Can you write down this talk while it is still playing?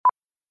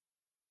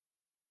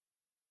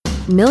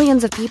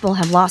Millions of people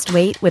have lost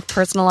weight with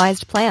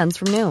personalized plans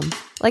from Noom.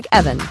 Like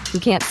Evan, who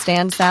can't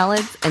stand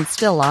salads and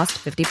still lost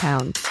 50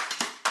 pounds.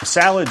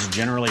 Salads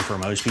generally for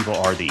most people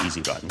are the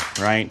easy button,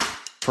 right?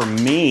 For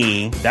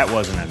me, that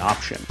wasn't an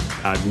option.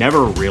 I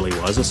never really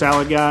was a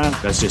salad guy.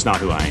 That's just not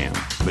who I am.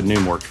 But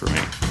Noom worked for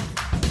me.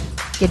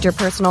 Get your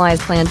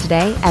personalized plan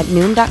today at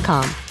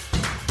Noom.com.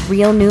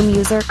 Real Noom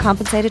user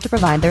compensated to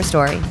provide their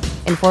story.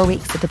 In 4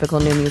 weeks, the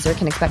typical Noom user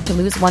can expect to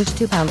lose 1 to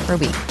 2 pounds per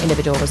week.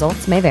 Individual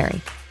results may vary.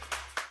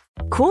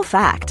 Cool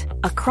fact,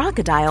 a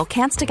crocodile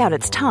can't stick out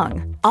its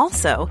tongue.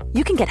 Also,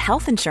 you can get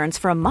health insurance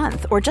for a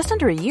month or just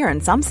under a year in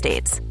some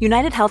states.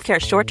 United Healthcare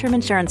short-term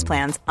insurance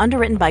plans,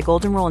 underwritten by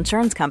Golden Rule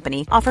Insurance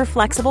Company, offer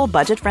flexible,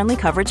 budget-friendly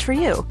coverage for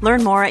you.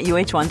 Learn more at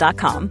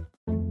uh1.com.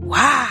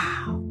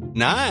 Wow.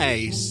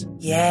 Nice.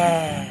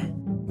 Yeah.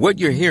 What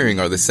you're hearing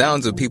are the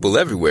sounds of people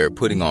everywhere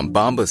putting on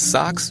Bombas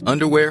socks,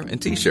 underwear,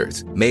 and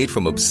T-shirts made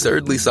from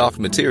absurdly soft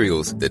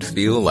materials that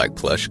feel like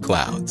plush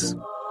clouds.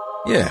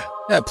 Yeah,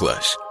 that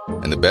plush.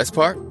 And the best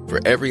part?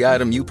 For every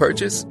item you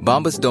purchase,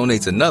 Bombas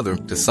donates another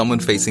to someone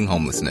facing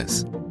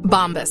homelessness.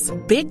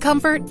 Bombas. Big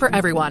comfort for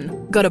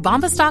everyone. Go to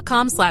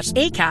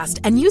bombas.com/ACAST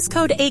and use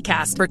code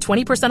ACAST for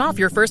 20% off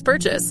your first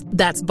purchase.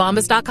 That's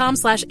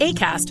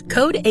bombas.com/ACAST.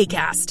 Code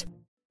ACAST.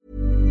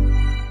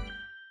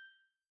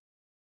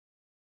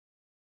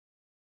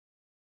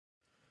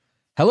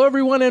 Hello,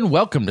 everyone, and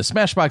welcome to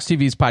Smashbox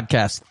TV's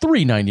podcast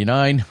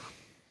 399.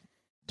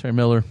 Terry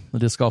Miller, the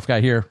disc golf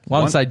guy here,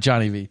 alongside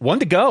Johnny V. One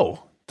to go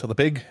till the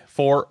big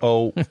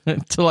 4-0.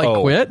 Till I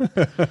quit?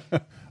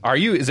 Are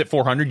you? Is it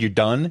 400? You're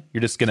done?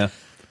 You're just going to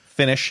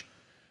finish?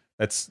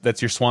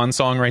 That's your swan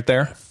song right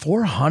there?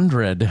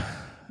 400.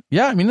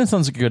 Yeah, I mean, that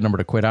sounds like a good number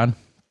to quit on.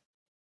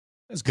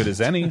 As good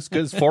as any. As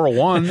good as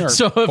 401 or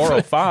so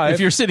 405. If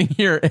you're sitting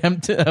here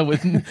empty,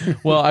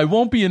 well, I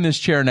won't be in this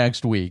chair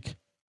next week.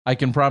 I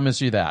can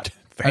promise you that.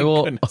 I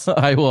will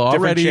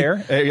already.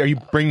 Different chair? Are you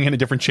bringing in a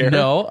different chair?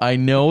 No, I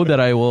know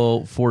that I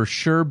will for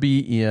sure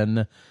be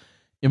in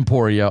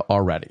Emporia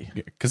already.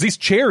 Because these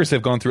chairs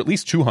have gone through at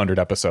least 200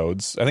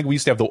 episodes. I think we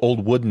used to have the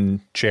old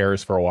wooden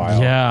chairs for a while.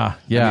 Yeah.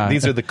 I mean,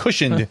 these are the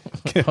cushioned.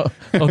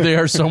 Oh, they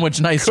are so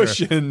much nicer.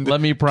 Cushioned. Let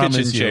me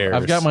promise you. Chairs.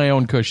 I've got my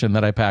own cushion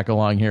that I pack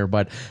along here.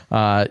 But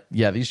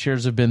yeah, these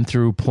chairs have been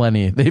through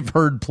plenty. They've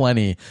heard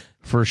plenty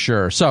for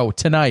sure. So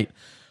tonight,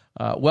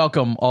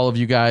 welcome all of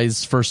you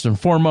guys. First and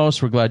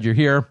foremost, we're glad you're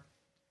here.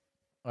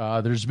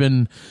 There's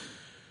been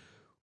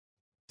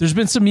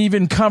some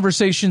even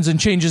conversations and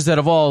changes that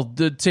have all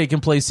taken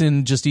place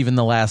in just even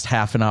the last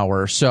half an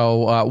hour.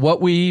 So what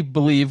we're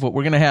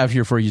going to have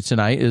here for you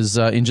tonight is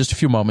in just a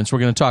few moments, we're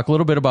going to talk a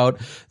little bit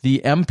about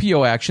the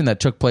MPO action that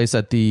took place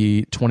at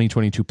the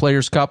 2022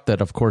 Players Cup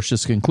that, of course,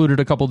 just concluded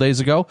a couple days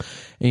ago.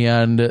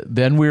 And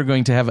then we're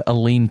going to have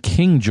Elaine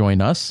King join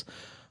us.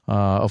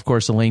 Of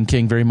course, Elaine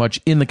King very much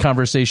in the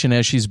conversation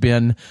as she's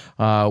been.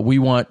 We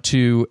want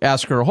to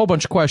ask her a whole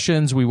bunch of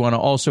questions. We want to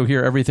also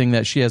hear everything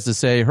that she has to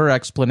say, her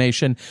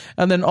explanation,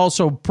 and then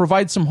also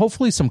provide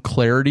hopefully some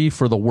clarity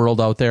for the world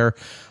out there.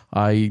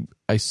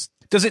 Does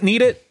it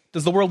need it?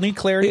 Does the world need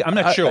clarity? I'm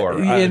not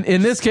sure.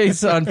 In this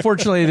case,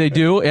 unfortunately, they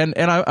do. And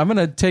I'm going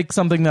to take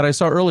something that I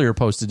saw earlier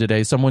posted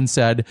today. Someone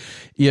said,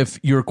 if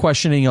you're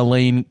questioning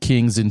Elaine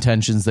King's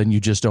intentions, then you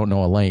just don't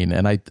know Elaine.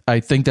 And I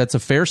think that's a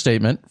fair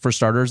statement, for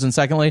starters. And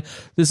secondly,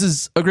 this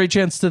is a great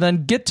chance to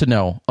then get to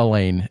know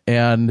Elaine.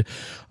 And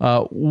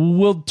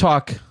we'll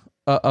talk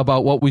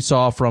about what we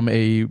saw from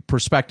a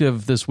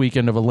perspective this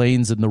weekend of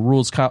Elaine's and the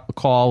rules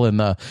call and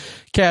the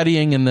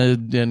caddying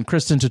and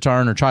Kristen Tatar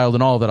and her child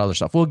and all of that other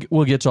stuff.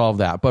 We'll get to all of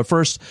that. But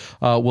first,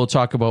 we'll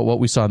talk about what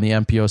we saw on the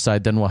MPO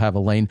side. Then we'll have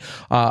Elaine.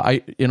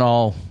 In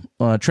all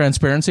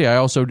transparency, I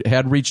also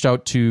had reached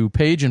out to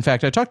Paige. In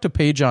fact, I talked to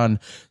Paige on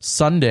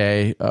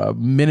Sunday,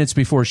 minutes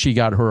before she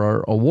got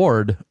her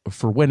award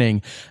for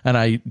winning. And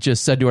I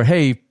just said to her,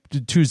 hey,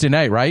 Tuesday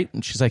night, right?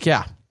 And she's like,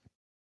 yeah.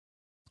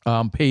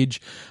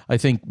 Paige, I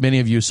think many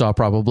of you saw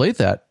probably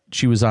that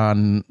she was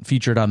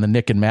featured on the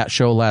Nick and Matt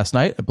show last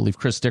night. I believe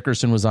Chris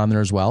Dickerson was on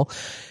there as well.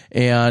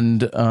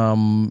 And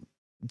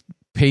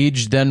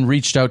Paige then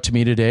reached out to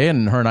me today,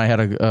 and her and I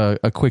had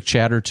a quick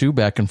chat or two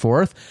back and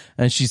forth.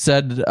 And she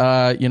said,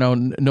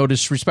 no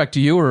disrespect to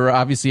you or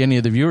obviously any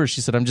of the viewers.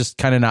 She said, I'm just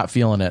kind of not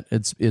feeling it.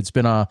 It's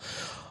been a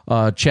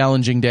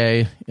challenging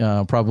day,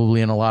 probably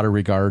in a lot of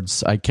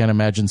regards. I can't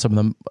imagine some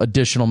of the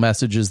additional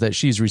messages that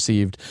she's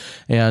received.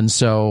 And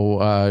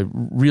so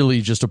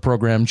really just a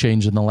program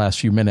change in the last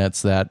few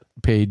minutes that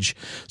Paige,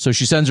 so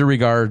she sends her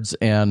regards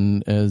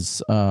and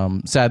is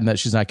saddened that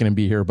she's not going to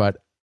be here. But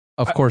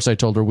of course, I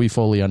told her we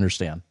fully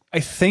understand.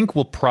 I think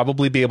we'll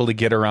probably be able to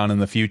get her on in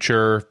the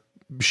future.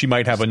 She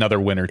might have another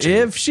win or two.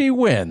 If she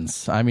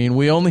wins. I mean,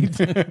 we only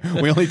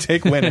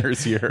take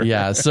winners here.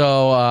 Yeah.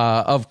 So,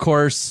 of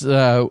course,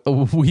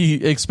 we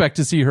expect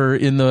to see her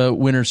in the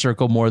winner's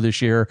circle more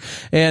this year.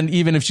 And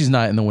even if she's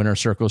not in the winner's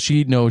circle,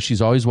 she knows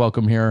she's always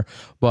welcome here.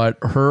 But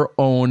her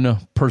own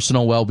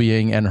personal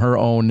well-being and her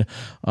own,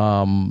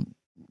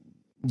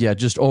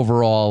 just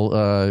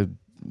overall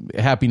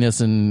happiness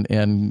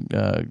and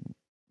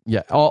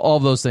Yeah, all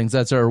those things.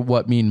 That's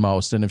what mean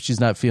most. And if she's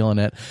not feeling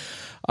it,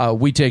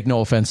 we take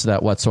no offense to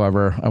that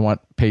whatsoever. I want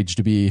Paige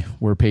to be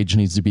where Paige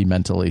needs to be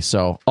mentally.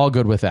 So all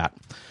good with that.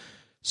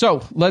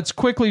 So let's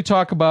quickly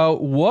talk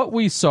about what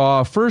we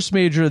saw. First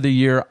major of the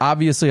year,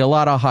 obviously a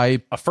lot of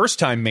hype. A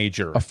first-time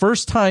major.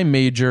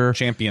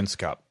 Champions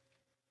Cup.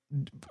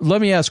 Let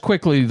me ask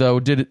quickly,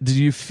 though, did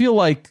you feel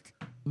like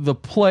the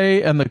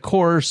play and the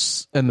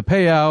course and the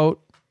payout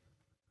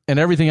and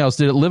everything else,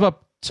 did it live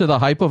up to the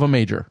hype of a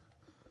major?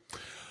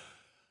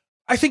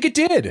 I think it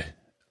did.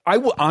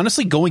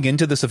 Honestly, going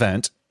into this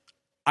event,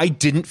 I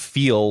didn't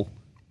feel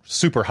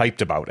super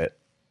hyped about it.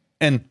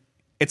 And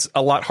it's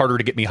a lot harder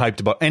to get me hyped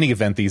about any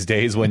event these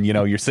days when, you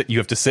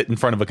have to sit in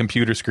front of a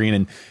computer screen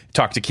and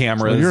talk to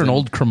cameras. So you're an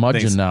old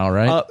curmudgeon now,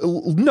 right?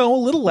 No,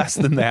 a little less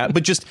than that,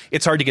 but just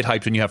it's hard to get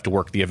hyped when you have to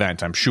work the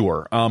event, I'm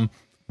sure.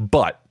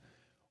 But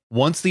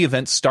once the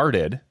event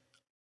started,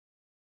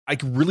 I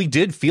really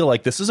did feel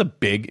like this is a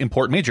big,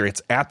 important major.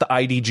 It's at the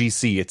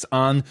IDGC. It's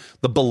on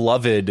the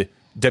beloved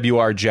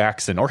W.R.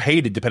 Jackson, or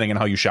hated, depending on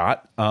how you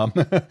shot.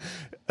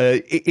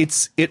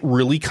 It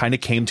really kind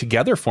of came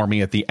together for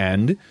me at the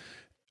end,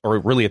 or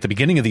really at the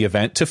beginning of the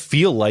event, to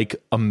feel like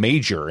a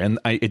major. And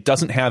it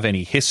doesn't have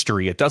any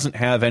history. It doesn't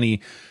have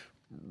any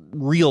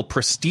real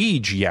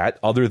prestige yet,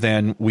 other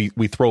than we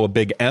throw a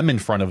big M in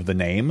front of the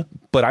name.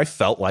 But I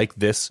felt like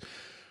the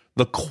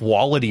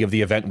quality of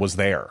the event was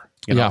there.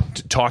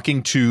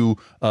 Talking to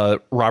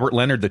Robert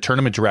Leonard, the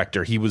tournament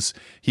director, he was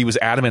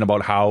adamant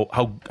about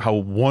how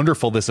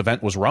wonderful this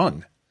event was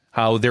run.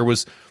 How there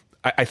was,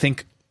 I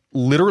think,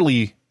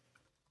 literally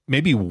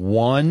maybe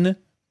one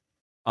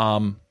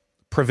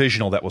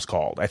provisional that was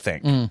called, I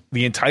think,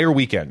 the entire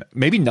weekend.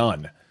 Maybe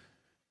none.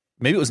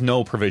 Maybe it was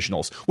no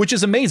provisionals, which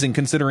is amazing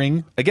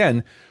considering,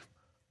 again,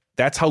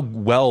 that's how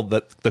well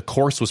the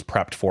course was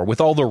prepped for. With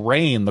all the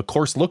rain, the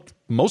course looked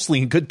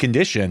mostly in good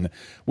condition,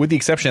 with the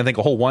exception, I think,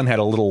 a hole one had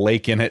a little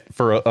lake in it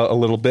for a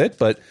little bit,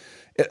 but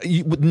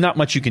not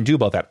much you can do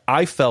about that.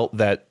 I felt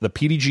that the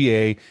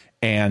PDGA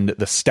and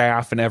the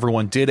staff and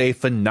everyone did a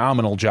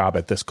phenomenal job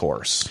at this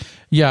course.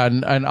 Yeah,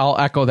 and I'll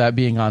echo that,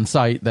 being on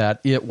site, that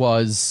it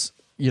was,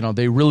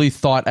 they really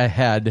thought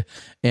ahead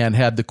and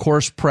had the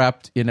course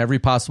prepped in every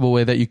possible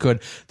way that you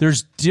could.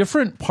 There's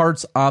different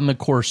parts on the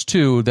course,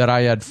 too, that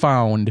I had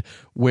found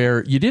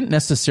where you didn't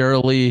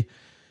necessarily...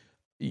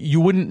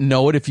 You wouldn't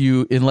know it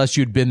unless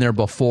you'd been there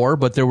before,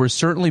 but there were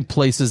certainly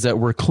places that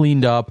were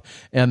cleaned up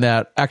and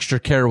that extra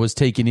care was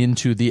taken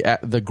into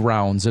the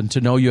grounds. And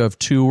to know you have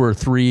 2 or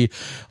 3,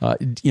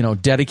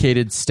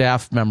 dedicated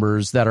staff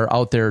members that are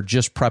out there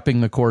just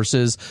prepping the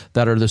courses,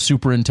 that are the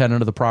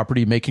superintendent of the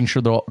property, making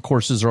sure the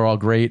courses are all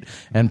great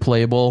and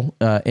playable.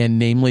 And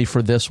namely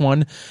for this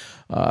one,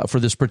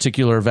 for this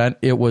particular event,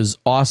 it was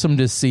awesome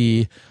to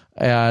see.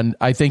 And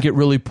I think it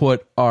really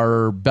put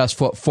our best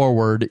foot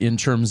forward in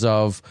terms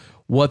of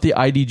what the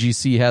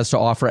IDGC has to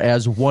offer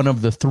as one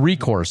of the 3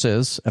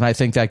 courses. And I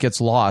think that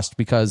gets lost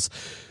because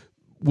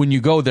when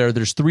you go there,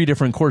 there's 3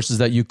 different courses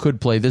that you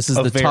could play. This is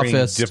the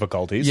toughest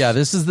difficulties. Yeah,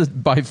 this is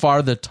by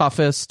far the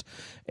toughest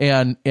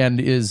and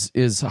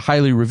is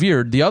highly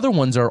revered. The other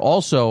ones are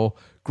also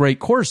great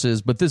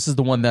courses, but this is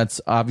the one that's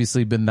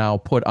obviously been now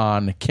put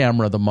on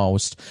camera the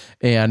most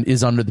and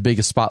is under the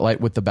biggest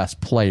spotlight with the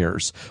best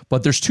players.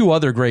 But there's 2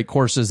 other great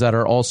courses that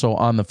are also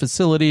on the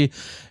facility,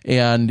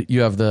 and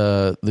you have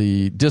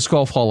the Disc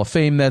Golf Hall of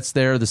Fame that's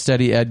there, the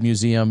Steady Ed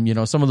Museum,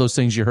 some of those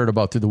things you heard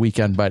about through the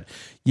weekend, but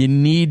you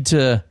need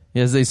to,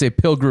 as they say,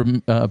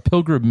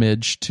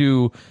 pilgrimage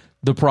to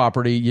the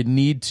property. You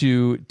need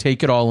to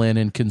take it all in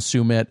and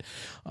consume it.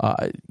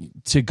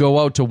 To go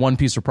out to one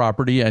piece of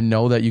property and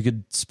know that you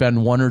could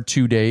spend 1 or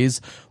 2 days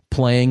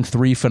playing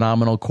 3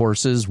 phenomenal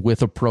courses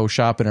with a pro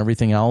shop and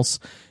everything else,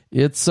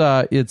 it's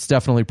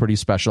definitely pretty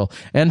special.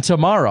 And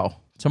tomorrow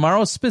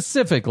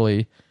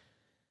specifically,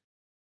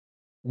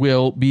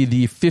 will be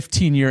the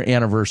 15-year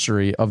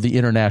anniversary of the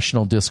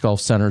International Disc Golf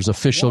Center's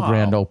official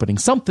grand opening,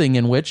 something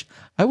in which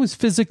I was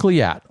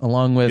physically at,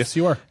 along with yes,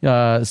 you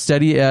are.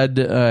 Steady Ed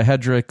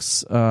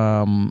Hedrick's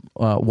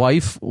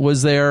wife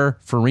was there,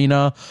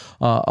 Farina,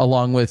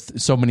 along with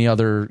so many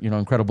other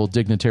incredible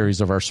dignitaries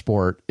of our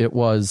sport. It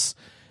was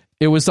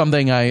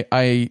something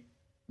I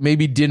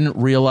maybe didn't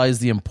realize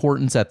the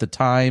importance at the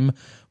time,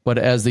 but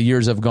as the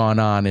years have gone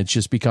on, it's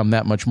just become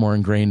that much more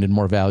ingrained and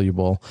more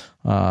valuable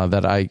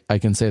that I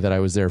can say that I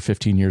was there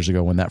 15 years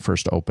ago when that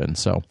first opened.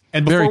 So,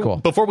 and very cool.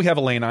 Before we have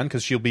Elaine on,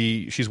 because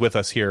she's with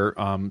us here,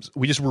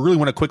 we just really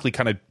want to quickly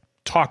kind of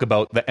talk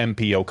about the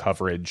MPO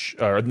coverage,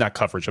 or not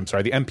coverage, I'm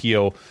sorry, the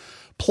MPO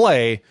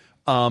play,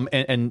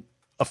 and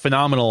a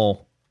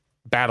phenomenal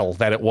battle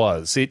that it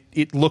was.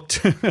 It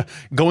looked,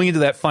 going into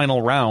that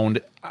final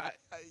round,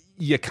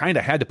 you kind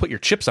of had to put your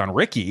chips on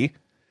Ricky.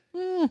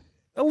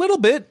 A little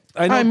bit.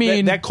 I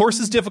mean, that course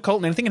is difficult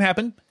and anything can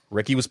happen.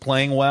 Ricky was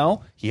playing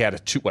well. He had a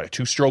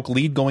 2-stroke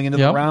lead going into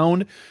the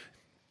round.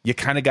 You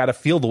kind of got to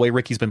feel the way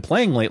Ricky's been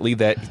playing lately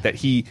that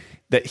he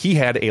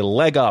had a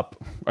leg up,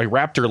 a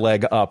Raptor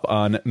leg up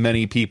on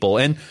many people.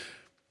 And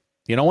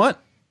you know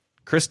what?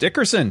 Chris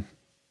Dickerson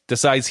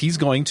decides he's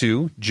going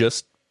to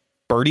just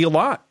birdie a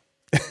lot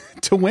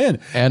to win.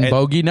 And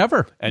bogey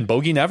never. And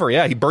bogey never,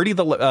 yeah. He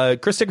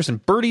birdied Chris Dickerson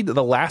birdied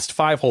the last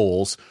 5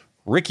 holes.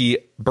 Ricky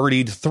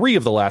birdied 3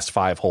 of the last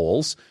 5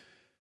 holes.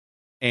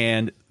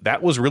 And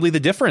that was really the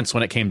difference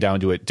when it came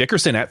down to it.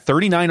 Dickerson at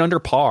 39 under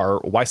par,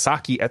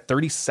 Wysocki at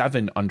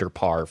 37 under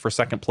par for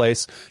second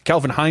place.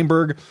 Calvin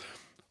Heimberg,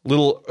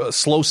 little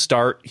slow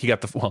start. He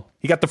got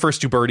the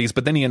first 2 birdies,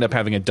 but then he ended up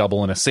having a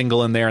double and a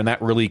single in there, and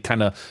that really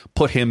kind of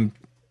put him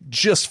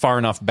just far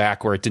enough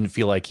back where it didn't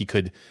feel like he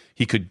could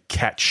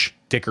catch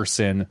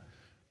Dickerson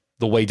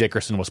the way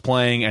Dickerson was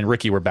playing, and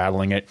Ricky were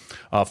battling it.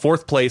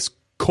 Fourth place,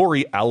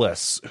 Corey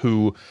Ellis,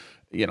 who,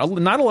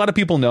 not a lot of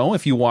people know.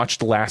 If you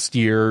watched last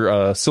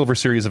year Silver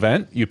Series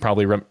event, you'd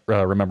probably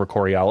remember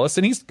Corey Ellis,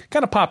 and he's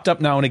kind of popped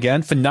up now and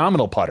again.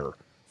 Phenomenal putter.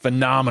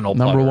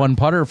 Number 1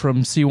 putter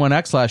from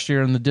C1X last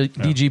year in the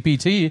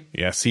DGPT.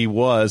 Yes, he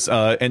was,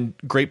 and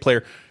great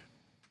player.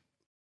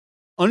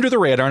 Under the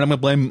radar, and I'm going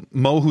to blame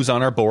Mo, who's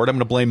on our board. I'm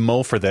going to blame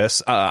Mo for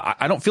this.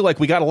 I don't feel like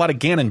we got a lot of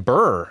Gannon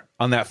Burr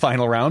on that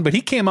final round, but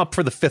he came up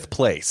for the 5th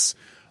place.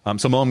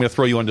 So, Mo, I'm going to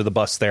throw you under the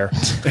bus there.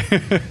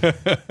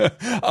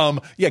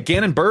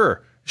 Gannon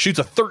Burr shoots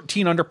a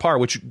 13 under par,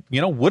 which,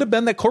 would have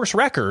been the course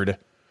record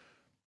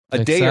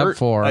a day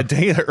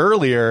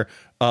earlier.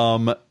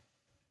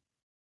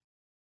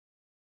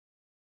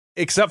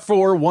 Except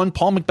for one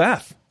Paul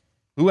McBeth,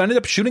 who ended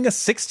up shooting a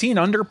 16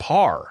 under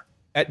par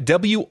at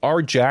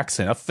W.R.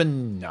 Jackson. A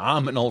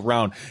phenomenal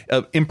round.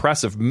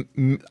 Impressive.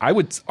 I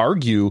would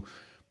argue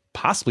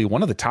possibly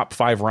one of the top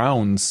 5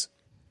 rounds,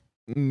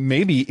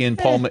 maybe in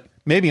Paul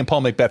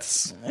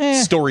McBeth's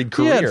storied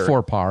career. He had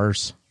 4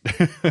 pars.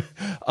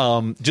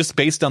 Just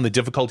based on the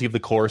difficulty of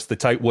the course, the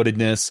tight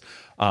woodedness.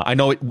 I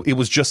know it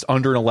was just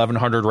under an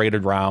 1100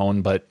 rated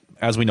round, but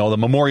as we know, the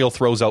Memorial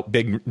throws out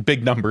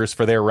big numbers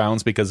for their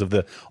rounds because of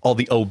all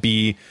the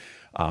OB.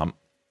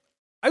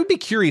 I would be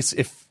curious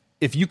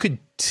if you could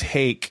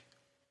take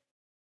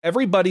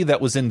everybody that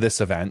was in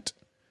this event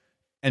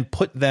and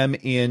put them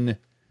in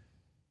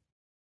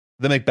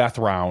the McBeth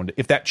round,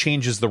 if that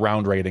changes the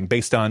round rating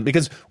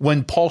because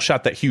when Paul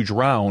shot that huge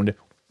round,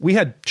 we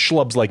had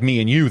schlubs like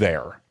me and you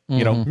there.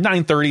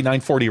 930,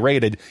 940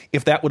 rated,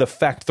 if that would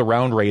affect the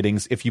round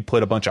ratings if you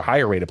put a bunch of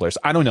higher rated players.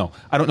 I don't know.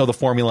 I don't know the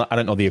formula. I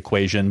don't know the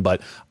equation,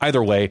 but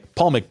either way,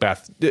 Paul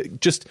McBeth,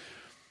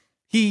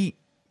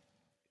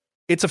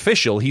 it's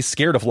official. He's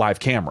scared of live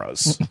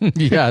cameras.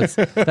 Yes,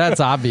 that's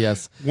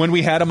obvious. When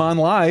we had him on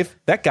live,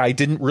 that guy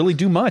didn't really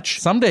do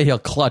much. Someday he'll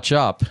clutch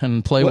up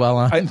and play well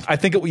on. I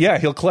think,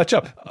 he'll clutch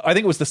up. I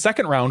think it was the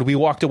second round we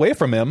walked away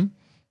from him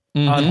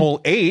on hole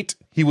 8.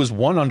 He was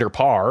 1 under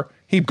par.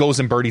 He goes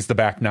and birdies the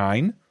back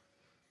 9.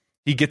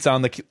 He gets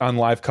on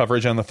live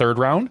coverage on the 3rd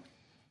round,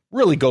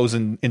 really goes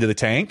into the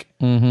tank.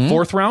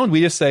 4th round,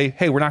 we just say,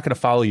 hey, we're not going to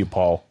follow you,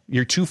 Paul.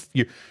 You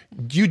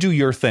do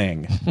your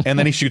thing. And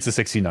then he shoots a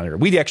 16 under.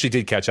 We actually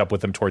did catch up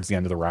with him towards the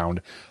end of the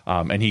round.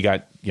 And he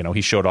got,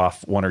 he showed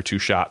off 1 or 2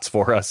 shots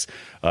for us.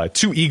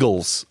 2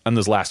 eagles on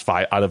his last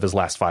 5 out of his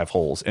last 5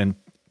 holes and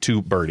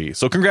 2 birdies.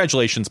 So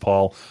congratulations,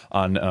 Paul,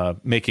 on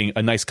making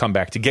a nice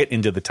comeback to get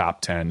into the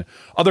top 10.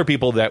 Other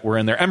people that were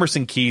in there,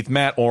 Emerson Keith,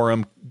 Matt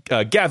Oram,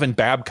 Gavin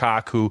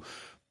Babcock, who,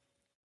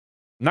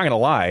 I'm not going to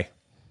lie,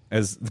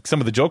 as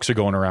some of the jokes are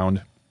going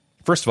around.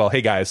 First of all,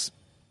 hey guys,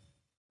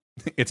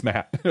 it's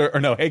Matt. Or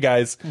no, hey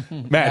guys,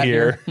 Matt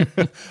here.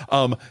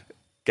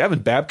 Gavin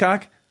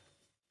Babcock,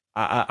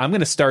 I'm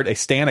going to start a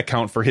Stan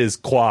account for his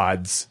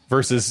quads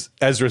versus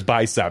Ezra's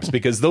biceps,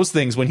 because those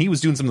things, when he was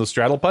doing some of those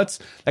straddle putts,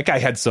 that guy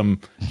had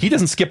he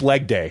doesn't skip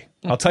leg day.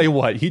 I'll tell you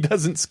what, he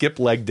doesn't skip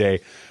leg day.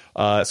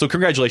 So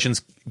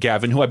congratulations,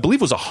 Gavin, who I believe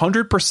was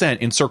 100%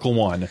 in Circle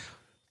 1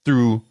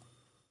 through.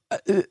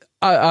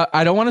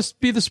 I don't want to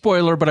be the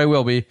spoiler, but I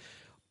will be.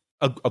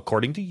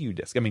 According to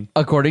UDisc.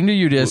 According to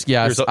UDisc,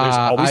 yes. There's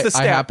always the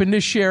stat. I happen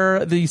to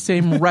share the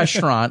same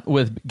restaurant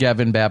with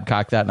Gavin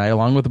Babcock that night,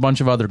 along with a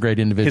bunch of other great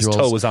individuals.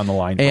 His toe was on the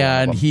line.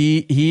 And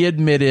he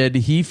admitted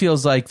he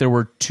feels like there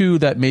were 2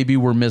 that maybe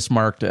were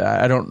mismarked.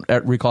 I don't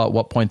recall at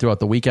what point throughout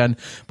the weekend,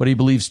 but he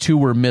believes 2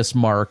 were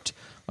mismarked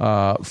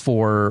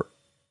for.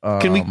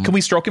 Can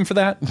we stroke him for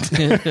that?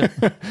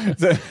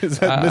 is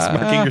that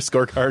mismarking your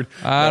scorecard?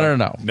 I don't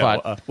know. No.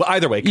 But well,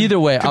 either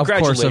way,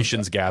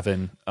 congratulations,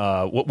 Gavin.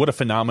 What a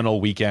phenomenal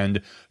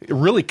weekend!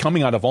 Really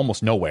coming out of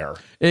almost nowhere.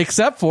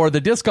 Except for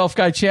the Disc Golf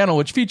Guy channel,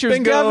 which features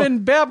Gavin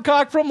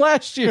Babcock from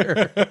last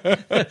year,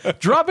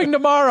 dropping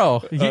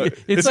tomorrow.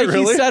 It's like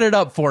he set it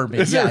up for me.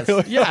 Yes,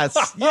 really?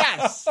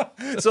 yes.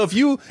 So if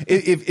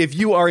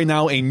you are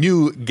now a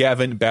new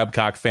Gavin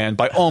Babcock fan,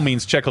 by all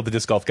means check out the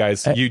Disc Golf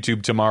Guys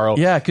YouTube tomorrow.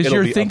 Yeah, because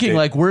you're thinking,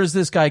 like, where does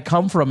this guy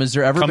come from? Has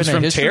there ever been a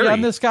history Terry.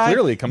 on this guy?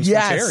 Clearly comes from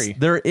Terry. Yes,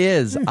 there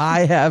is.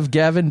 I have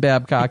Gavin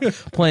Babcock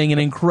playing an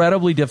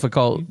incredibly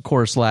difficult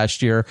course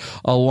last year,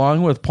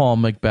 along with Paul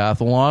McBeth,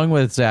 along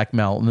with Zach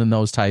Melton and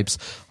those types.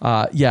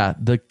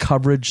 The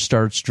coverage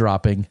starts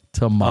dropping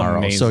tomorrow.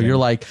 Amazing. So you're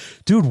like,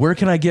 dude, where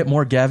can I get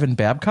more Gavin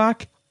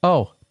Babcock?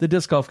 Oh, the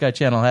Disc Golf Guy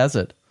channel has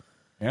it.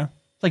 Yeah.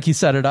 Like he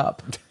set it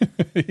up.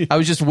 I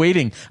was just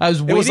waiting.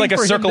 It was like a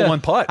circle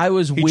one putt. I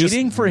was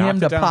waiting for him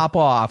to down. pop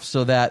off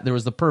so that there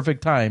was the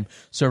perfect time.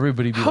 So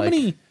everybody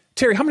be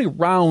Terry, how many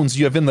rounds do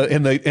you have in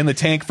the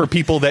tank for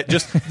people that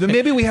just that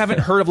maybe we haven't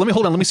heard of?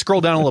 Let me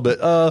scroll down a little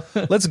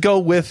bit. Let's go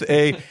with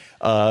a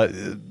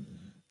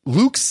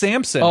Luke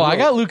Sampson. Oh, I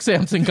got Luke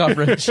Sampson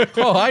coverage.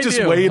 Oh, I just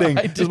do. waiting.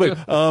 I Just wait.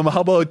 How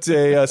about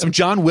some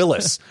John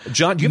Willis?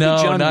 John, do you have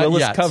any John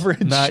Willis yet.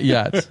 coverage? Not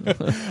yet.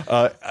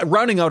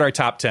 Rounding out our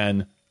top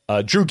 10,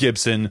 Drew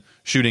Gibson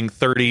shooting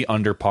 30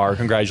 under par.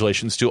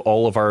 Congratulations to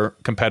all of our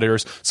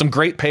competitors. Some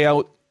great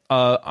payout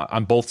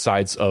on both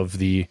sides of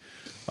the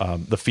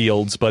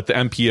fields, but the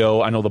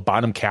MPO, I know the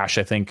bottom cash,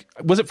 I think,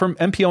 was it from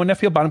MPO and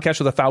FPO? Bottom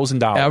cash was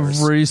 $1,000.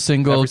 Every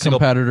single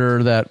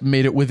competitor that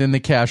made it within the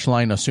cash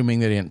line, assuming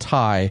they didn't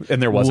tie, and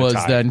there was a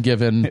tie. Then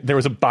given. There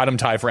was a bottom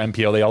tie for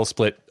MPO. They all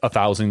split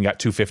 $1,000, got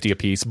 $250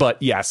 apiece.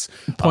 But yes,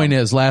 point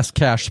is, last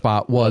cash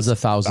spot was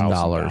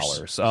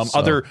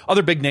 $1,000.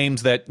 Other big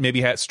names that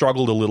maybe had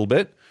struggled a little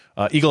bit.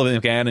 Eagle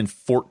McGann in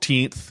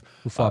 14th.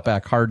 Who fought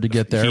back hard to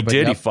get there. He did.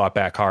 Yep. He fought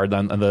back hard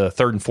on the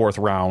third and fourth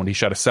round. He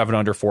shot a 7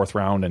 under fourth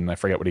round, and I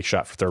forget what he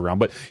shot for third round,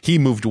 but he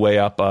moved way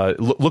up.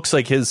 Looks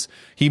like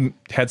he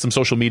had some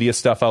social media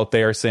stuff out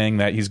there saying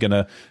that he's going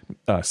to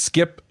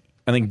skip,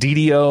 I think,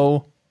 DDO.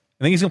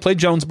 I think he's going to play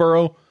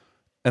Jonesboro,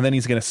 and then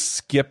he's going to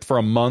skip for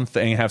a month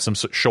and have some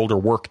shoulder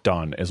work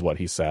done, is what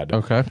he said.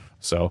 Okay.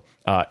 So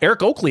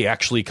Eric Oakley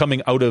actually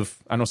coming out of,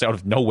 I don't say out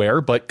of nowhere,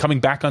 but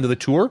coming back onto the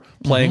tour,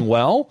 playing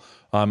well.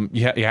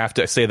 You have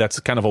to say that's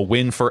kind of a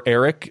win for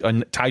Eric,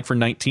 tied for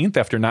 19th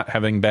after not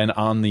having been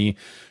on the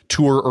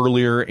tour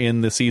earlier in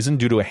the season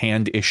due to a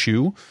hand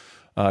issue.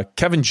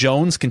 Kevin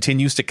Jones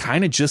continues to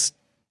kind of just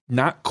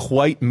not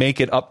quite make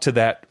it up to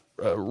that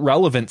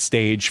relevant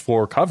stage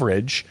for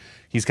coverage.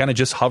 He's kind of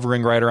just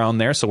hovering right around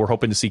there. So we're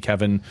hoping to see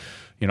Kevin,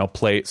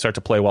 start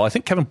to play well. I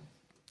think Kevin,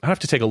 I have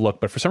to take a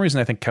look, but for some reason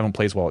I think Kevin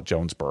plays well at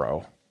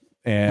Jonesboro.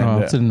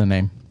 And it's in the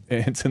name.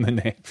 It's in the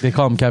name. They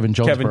call him Kevin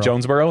Jonesboro. Kevin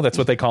Jonesboro. That's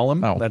what they call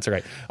him. Oh. That's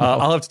right.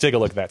 I'll have to take a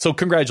look at that. So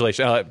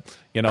congratulations.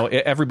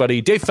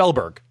 Everybody. Dave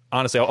Felberg.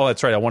 Honestly,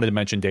 that's right. I wanted to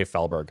mention Dave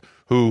Felberg,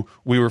 who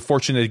we were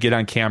fortunate to get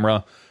on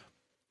camera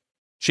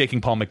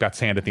shaking Paul McBeth's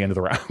hand at the end of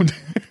the round.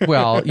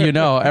 Well,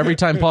 every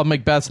time Paul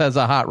McBeth has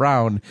a hot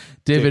round,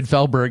 David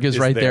Felberg is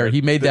right there.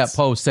 He made that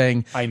post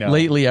saying, I know.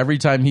 Lately, every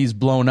time he's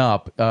blown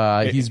up,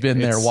 he's been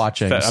there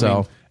watching.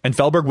 And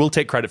Felberg will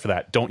take credit for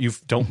that. Don't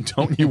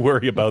you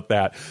worry about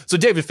that. So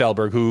David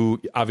Felberg,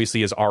 who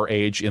obviously is our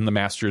age in the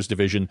Masters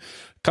division,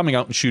 coming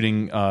out and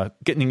shooting,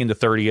 getting into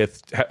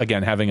 30th,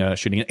 again,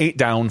 shooting an 8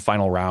 down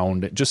final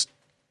round. Just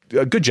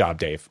a good job,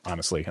 Dave,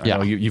 honestly. I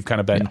know you've kind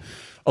of been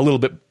a little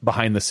bit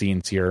behind the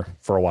scenes here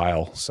for a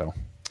while. So.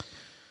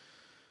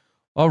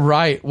 All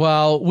right.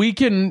 Well, we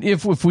can,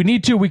 if we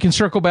need to, we can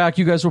circle back.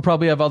 You guys will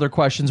probably have other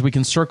questions. We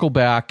can circle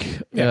back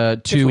to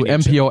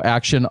MPO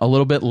action a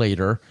little bit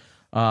later.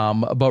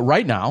 But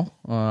right now,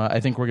 I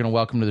think we're going to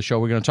welcome to the show.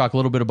 We're going to talk a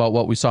little bit about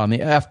what we saw on the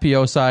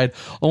FPO side,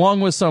 along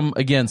with some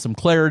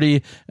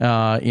clarity.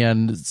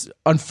 And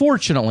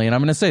unfortunately, and I'm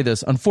going to say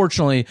this,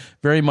 unfortunately,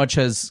 very much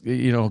has,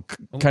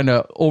 kind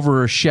of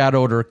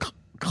overshadowed or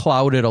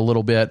clouded a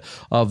little bit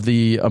of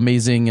the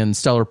amazing and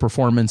stellar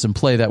performance and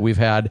play that we've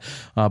had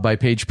by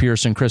Paige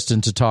Pierce and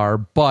Kristen Tatar.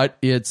 But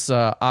it's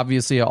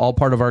obviously all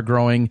part of our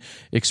growing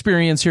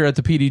experience here at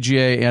the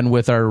PDGA and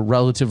with our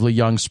relatively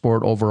young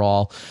sport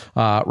overall.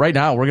 Right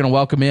now, we're going to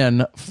welcome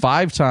in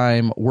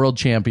 5-time world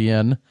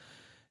champion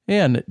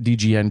and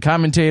DGN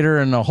commentator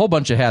and a whole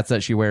bunch of hats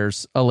that she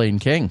wears, Elaine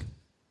King.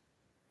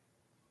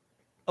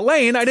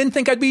 Elaine, I didn't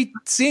think I'd be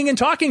seeing and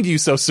talking to you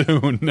so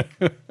soon.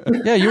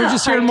 Yeah, you were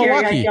just here in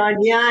Milwaukee.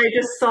 I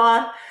just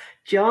saw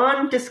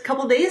John just a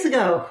couple days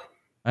ago.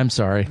 I'm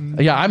sorry.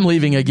 Yeah, I'm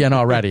leaving again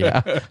already.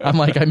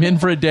 I'm in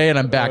for a day and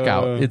I'm back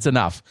out. It's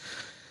enough.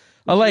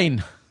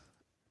 Elaine,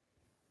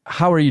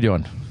 how are you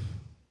doing?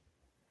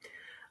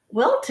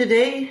 Well,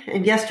 today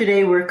and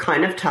yesterday were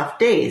kind of tough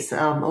days.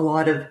 A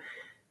lot of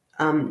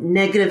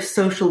negative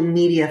social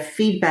media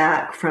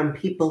feedback from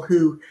people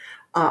who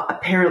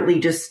apparently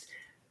just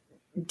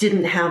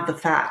didn't have the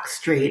facts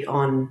straight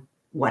on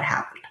what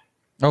happened.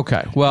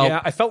 Okay. Well,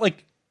 yeah, I felt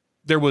like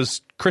there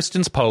was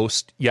Kristen's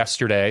post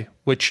yesterday,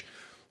 which,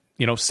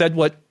 said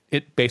what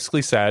it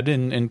basically said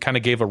and kind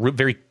of gave a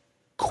very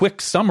quick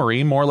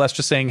summary, more or less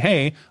just saying,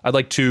 hey, I'd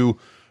like to,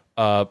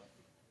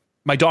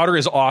 my daughter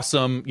is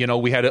awesome.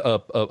 We had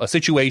a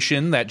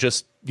situation that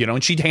just,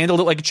 and she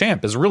handled it like a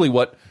champ is really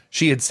what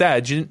she had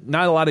said.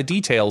 Not a lot of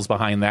details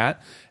behind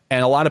that.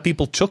 And a lot of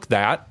people took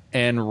that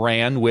and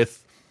ran with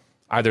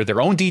either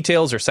their own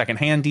details or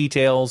secondhand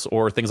details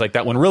or things like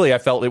that, when really I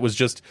felt it was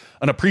just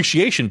an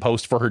appreciation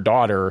post for her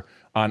daughter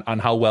on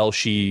how well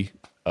she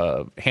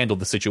handled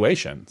the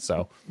situation.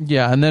 So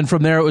yeah, and then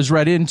from there it was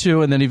right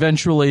into, and then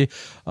eventually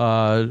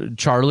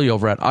Charlie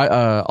over at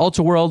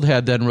Ulta World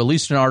had then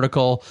released an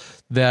article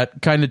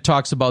that kind of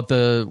talks about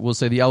we'll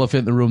say the elephant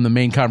in the room, the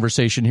main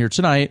conversation here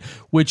tonight,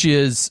 which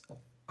is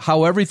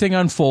how everything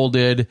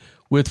unfolded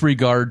with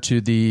regard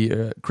to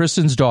the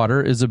Kristen's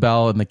daughter,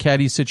 Isabel, and the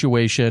caddy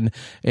situation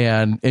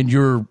and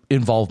your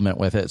involvement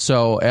with it.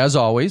 So as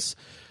always,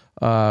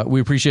 we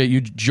appreciate you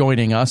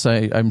joining us.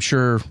 I'm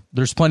sure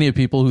there's plenty of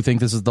people who think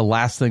this is the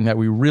last thing that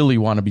we really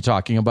want to be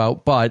talking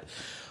about, but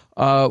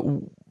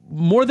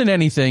more than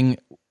anything,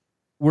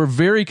 we're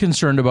very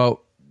concerned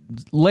about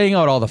laying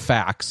out all the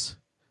facts.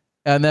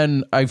 And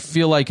then I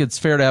feel like it's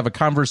fair to have a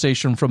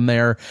conversation from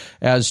there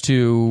as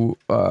to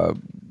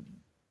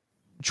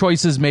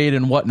choices made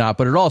and whatnot.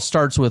 But it all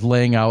starts with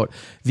laying out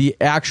the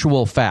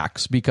actual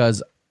facts,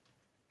 because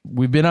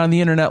we've been on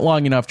the internet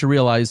long enough to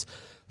realize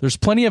there's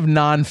plenty of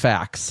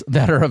non-facts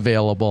that are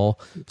available.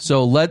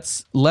 So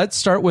let's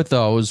start with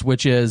those,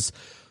 which is,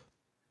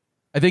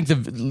 I think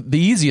the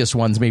easiest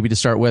ones maybe to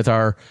start with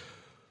are,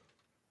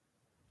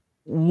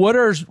 what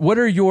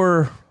are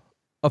your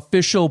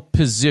official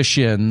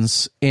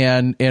positions,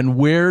 and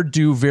where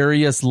do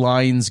various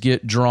lines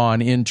get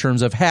drawn in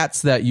terms of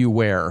hats that you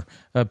wear,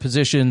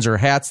 positions or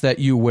hats that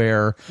you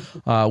wear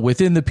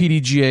within the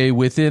PDGA,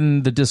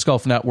 within the Disc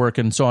Golf Network,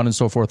 and so on and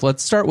so forth?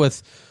 Let's start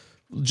with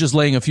just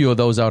laying a few of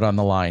those out on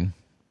the line.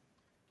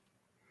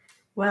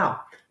 Wow.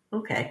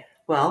 Okay.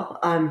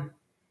 Well,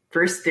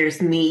 first there's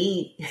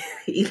me,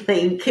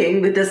 Elaine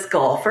King, the disc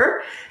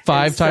golfer.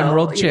 5-time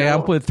world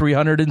champ with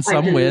 300 and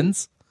some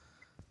wins.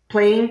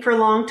 Playing for a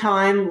long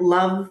time,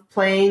 love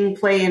play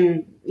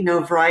in, a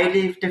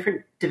variety of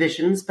different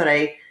divisions, but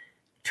I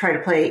try to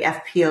play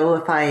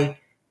FPO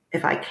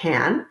if I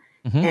can.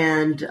 Mm-hmm.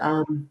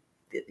 And,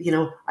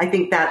 I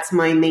think that's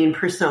my main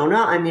persona.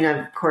 I mean,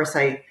 of course,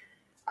 I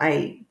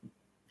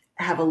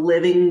have a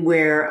living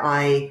where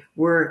I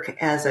work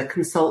as a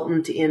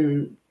consultant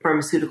in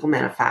pharmaceutical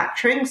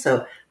manufacturing.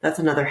 So that's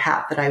another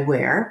hat that I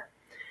wear.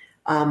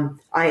 I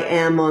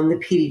am on the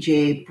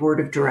PDGA board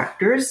of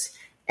directors.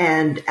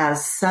 And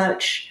as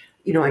such,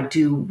 I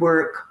do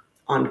work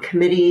on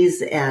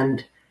committees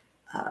and,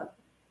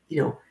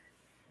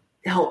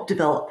 help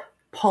develop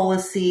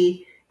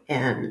policy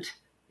and,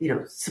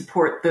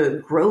 support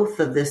the growth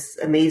of this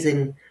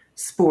amazing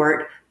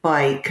sport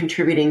by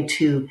contributing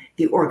to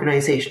the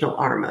organizational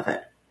arm of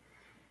it.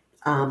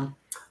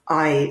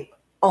 I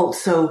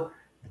also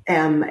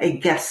am a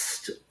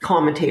guest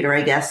commentator,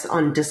 I guess,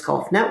 on Disc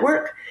Golf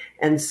Network.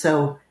 And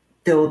so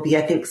there will be,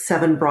 I think,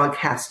 7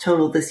 broadcasts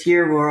total this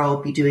year where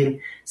I'll be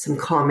doing some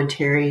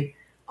commentary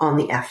on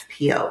the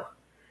FPO.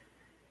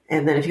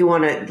 And then if you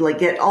want to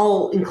get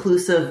all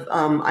inclusive,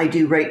 I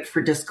do write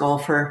for Disc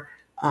Golfer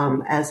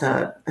as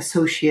a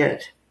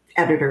associate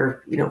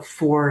editor,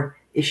 4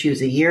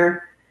 issues a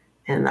year.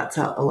 And that's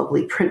a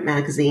lovely print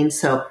magazine.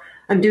 So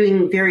I'm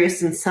doing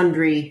various and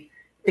sundry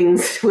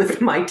things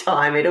with my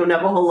time. I don't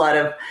have a whole lot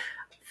of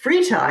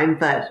free time,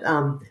 but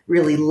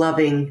really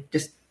loving,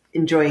 just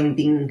enjoying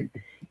being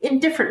in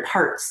different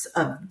parts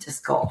of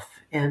disc golf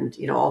and,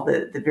 all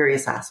the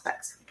various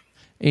aspects.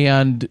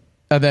 And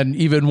then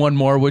even one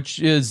more, which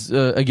is,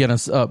 again,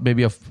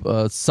 maybe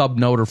a sub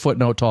note or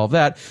footnote to all of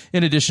that.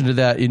 In addition to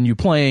that, in your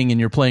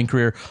playing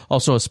career,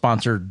 also a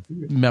sponsored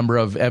member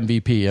of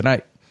MVP. And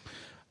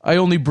I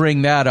only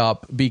bring that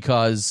up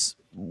because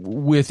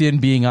within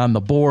being on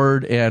the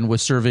board and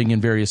with serving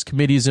in various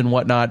committees and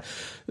whatnot,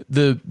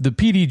 the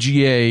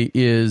PDGA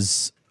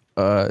is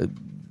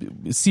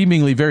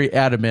seemingly very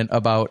adamant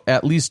about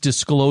at least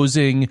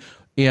disclosing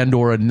and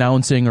or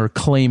announcing or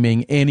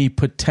claiming any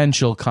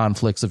potential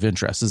conflicts of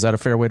interest. Is that a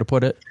fair way to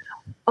put it?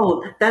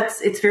 Oh,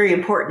 it's very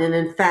important.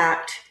 And in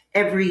fact,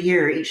 every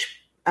year,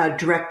 each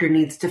director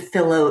needs to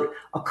fill out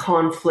a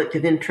conflict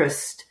of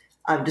interest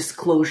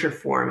disclosure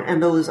form.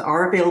 And those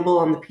are available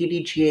on the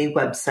PDGA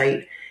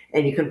website.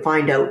 And you can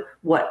find out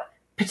what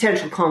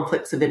potential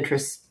conflicts of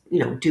interest,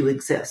 do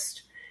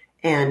exist.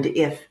 And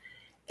if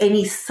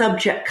any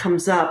subject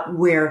comes up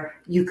where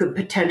you could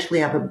potentially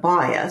have a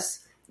bias,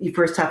 you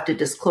first have to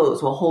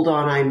disclose, well, hold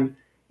on, I'm,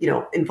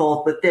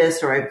 involved with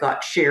this, or I've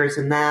got shares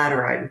in that,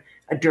 or I'm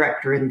a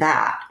director in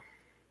that.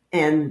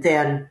 And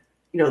then,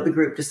 the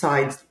group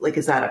decides,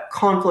 is that a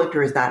conflict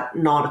or is that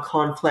not a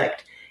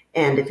conflict?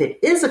 And if it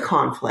is a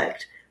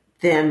conflict,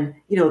 then,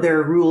 there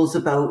are rules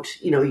about,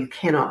 you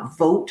cannot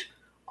vote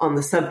on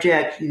the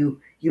subject. You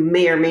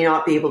may or may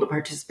not be able to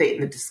participate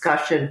in the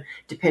discussion,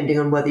 depending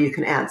on whether you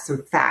can add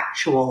some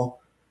factual,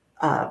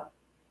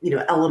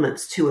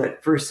 elements to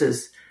it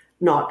versus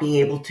not being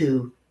able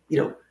to,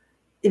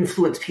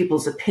 influence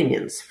people's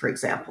opinions, for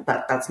example.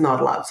 That's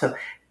not allowed. So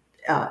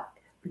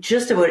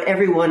just about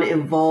everyone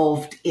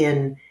involved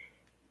in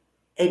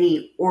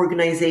any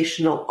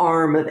organizational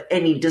arm of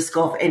any disc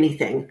golf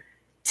anything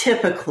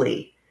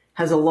typically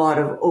has a lot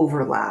of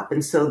overlap.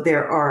 And so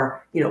there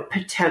are,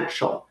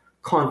 potential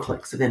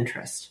conflicts of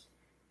interest.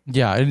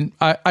 Yeah, and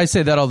I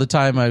say that all the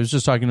time. I was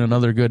just talking to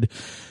another good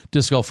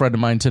disc golf friend of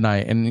mine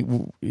tonight,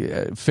 and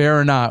fair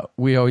or not,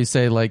 we always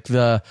say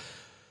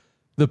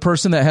the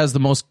person that has the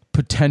most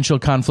potential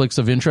conflicts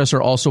of interest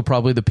are also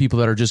probably the people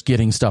that are just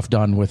getting stuff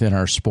done within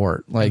our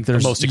sport. There's the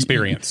most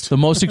experienced. The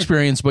most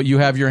experienced, but you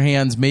have your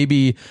hands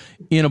maybe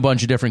in a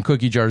bunch of different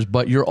cookie jars,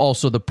 but you're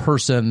also the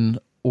person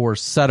or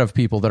set of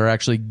people that are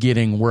actually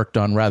getting work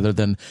done rather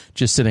than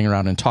just sitting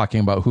around and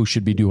talking about who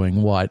should be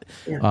doing what.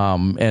 Yeah.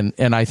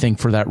 And I think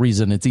for that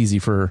reason, it's easy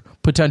for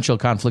potential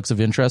conflicts of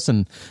interest.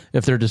 And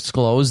if they're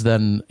disclosed,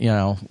 then,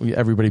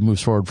 everybody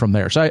moves forward from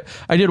there. So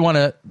I did want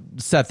to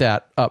set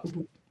that up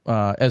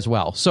as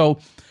well. So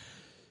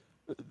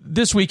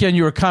this weekend,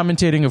 you were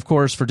commentating, of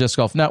course, for Disc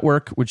Golf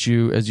Network, which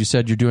as you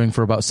said, you're doing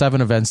for about 7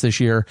 events this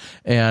year,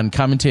 and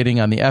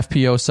commentating on the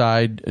FPO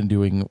side and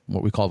doing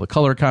what we call the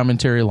color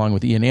commentary along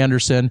with Ian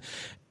Anderson.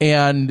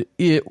 And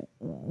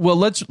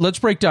let's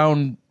break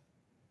down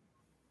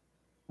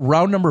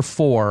round number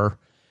 4.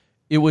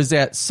 It was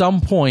at some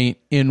point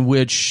in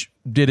which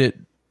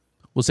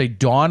we'll say,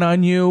 dawn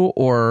on you,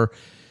 or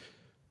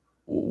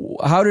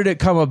how did it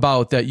come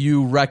about that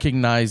you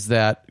recognized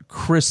that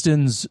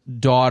Kristen's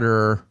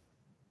daughter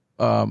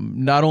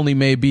not only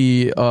may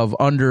be of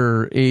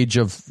under the age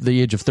of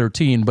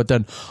 13, but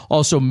then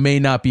also may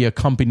not be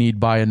accompanied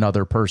by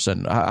another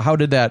person? How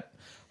did that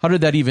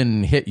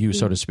even hit you,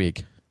 so to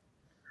speak?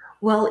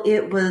 Well,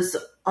 it was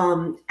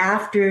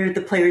after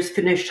the players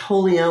finished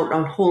holing out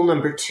on hole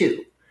number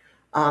 2.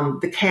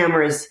 The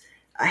cameras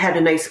had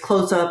a nice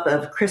close-up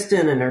of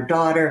Kristen and her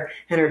daughter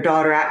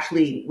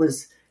actually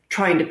was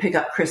trying to pick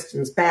up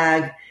Kristen's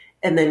bag,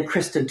 and then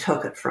Kristen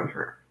took it from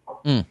her.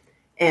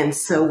 And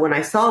so when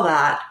I saw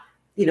that,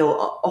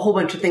 a whole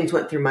bunch of things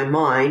went through my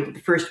mind.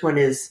 The first one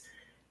is,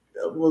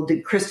 well,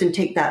 did Kristen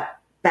take that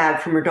bag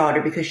from her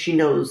daughter because she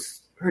knows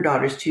her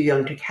daughter's too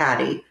young to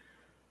caddy?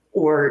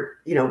 Or,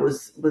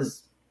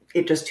 was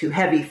it just too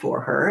heavy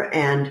for her?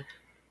 And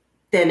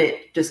then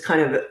it just kind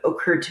of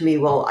occurred to me,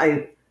 well,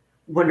 I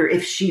wonder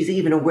if she's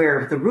even aware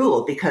of the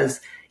rule, because,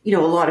 a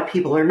lot of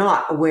people are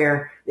not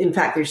aware. In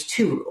fact, there's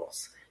 2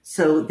 rules.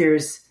 So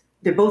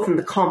they're both in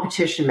the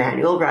competition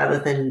manual rather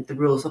than the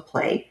rules of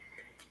play.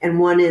 And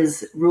one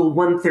is Rule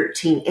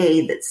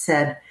 113A that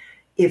said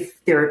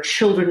if there are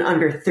children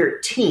under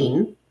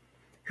 13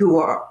 who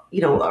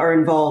are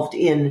involved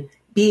in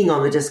being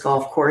on the disc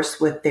golf course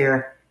with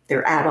their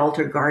adult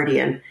or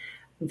guardian,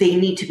 they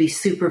need to be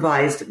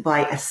supervised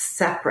by a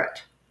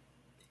separate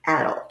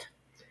adult.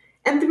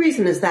 And the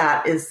reason is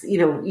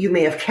you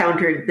may have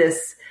countered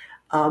this,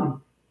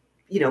 in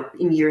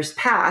years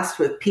past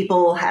with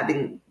people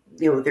having,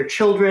 their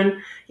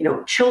children.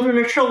 Children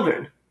are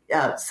children.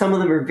 Some of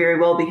them are very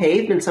well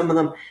behaved and some of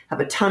them have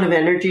a ton of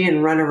energy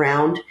and run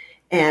around.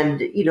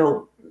 And,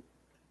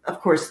 of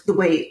course, the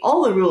way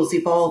all the rules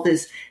evolve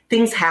is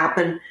things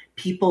happen.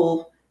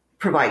 People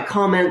provide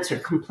comments or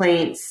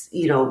complaints.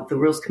 The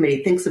rules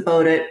committee thinks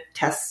about it,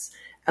 tests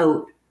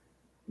out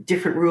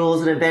different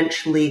rules, and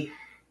eventually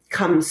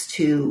comes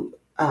to,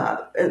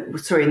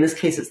 in this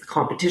case, it's the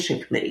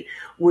competition committee,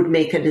 would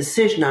make a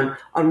decision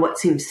on what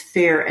seems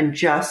fair and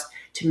just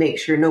to make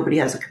sure nobody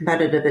has a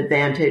competitive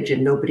advantage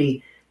and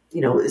nobody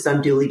is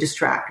unduly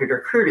distracted or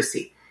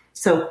courtesy.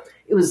 So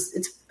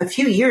it's a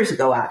few years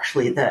ago,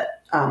 actually,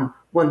 that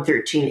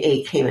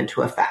 113A came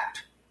into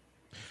effect.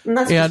 And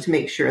that's just to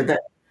make sure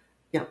that,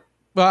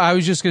 Well, I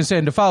was just going to say,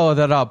 and to follow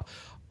that up,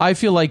 I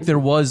feel like there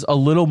was a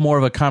little more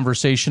of a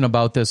conversation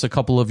about this a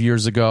couple of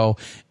years ago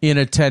in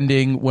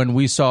attending when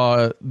we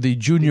saw the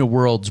Junior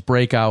Worlds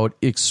break out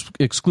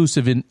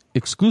exclusively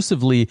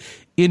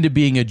into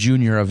being a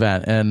junior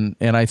event. And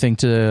I think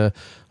to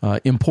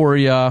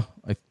Emporia,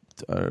 I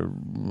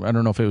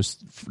don't know if it was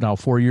now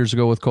 4 years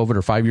ago with COVID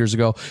or 5 years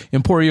ago,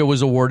 Emporia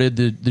was awarded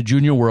the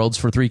Junior Worlds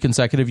for 3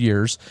 consecutive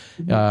years,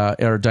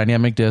 or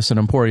Dynamic Disc and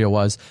Emporia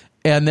was.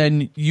 And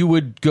then you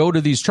would go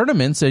to these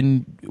tournaments,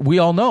 and we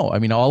all know, I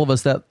mean, all of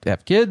us that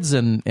have kids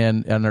and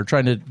are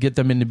trying to get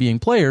them into being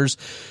players,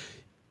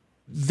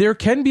 there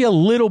can be a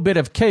little bit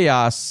of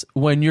chaos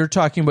when you're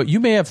talking about, you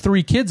may have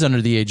 3 kids under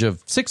the age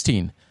of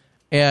 16,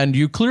 and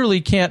you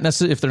clearly can't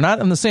necessarily, if they're not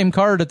on the same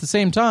card at the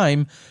same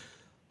time,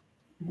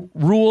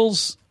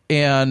 rules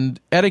and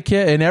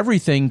etiquette and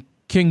everything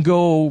can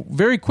go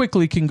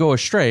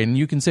astray. And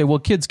you can say, well,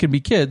 kids can be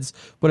kids,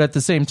 but at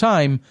the same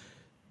time,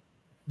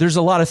 there's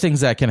a lot of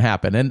things that can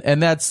happen.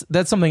 And that's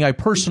something I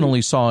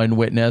personally saw and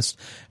witnessed.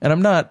 And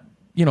I'm not,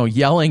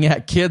 yelling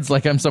at kids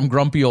like I'm some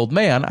grumpy old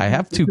man. I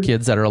have 2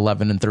 kids that are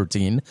 11 and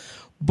 13,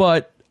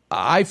 but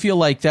I feel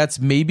like that's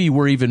maybe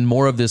where even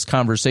more of this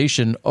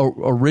conversation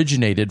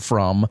originated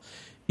from,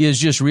 is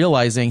just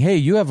realizing, hey,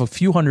 you have a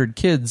few hundred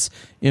kids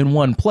in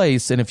one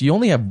place, and if you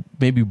only have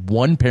maybe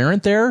one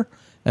parent there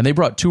and they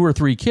brought 2 or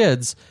 3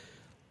 kids,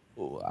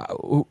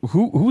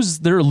 who's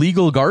their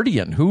legal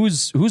guardian?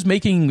 Who's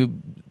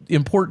making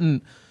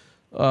important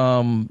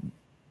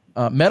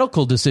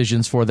medical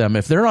decisions for them?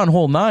 If they're on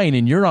hole 9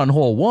 and you're on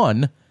hole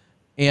 1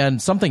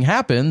 and something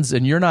happens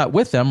and you're not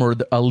with them, or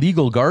a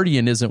legal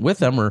guardian isn't with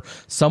them, or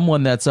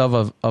someone that's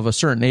of a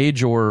certain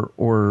age or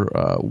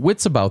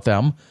wits about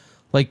them,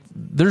 like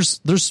there's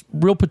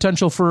real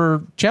potential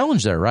for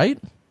challenge there, right?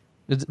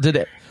 Or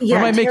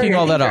am I making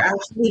all that up? I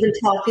was even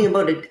talking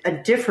about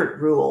a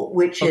different rule,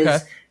 which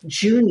is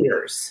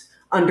juniors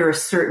under a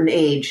certain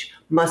age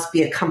must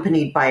be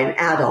accompanied by an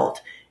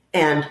adult.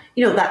 And,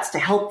 that's to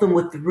help them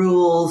with the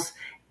rules.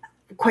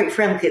 Quite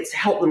frankly, it's to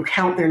help them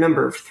count their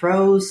number of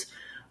throws.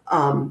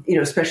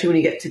 especially when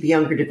you get to the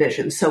younger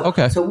divisions. So,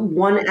 so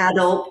one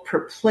adult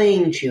per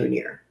playing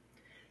junior.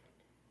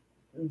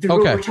 The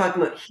rule we're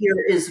talking about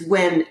here is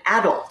when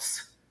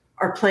adults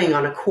are playing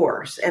on a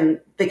course and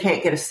they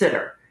can't get a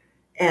sitter.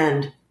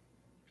 And,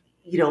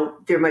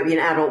 there might be an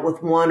adult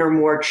with one or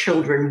more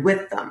children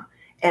with them.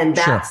 And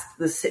that's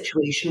the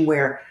situation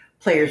where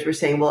players were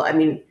saying, well, I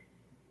mean,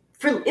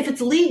 if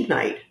it's league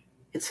night,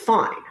 it's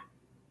fine.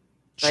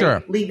 Right?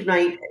 Sure. League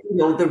night,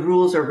 the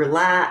rules are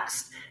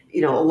relaxed.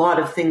 A lot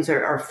of things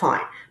are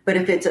fine. But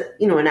if it's,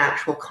 an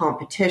actual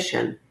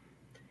competition,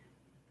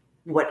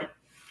 what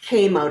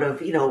came out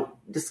of,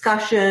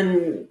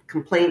 discussion,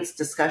 complaints,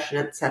 discussion,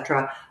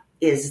 etc.,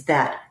 is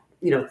that,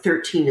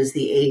 13 is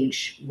the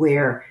age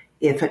where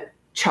if a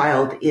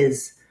child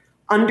is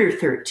under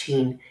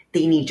 13,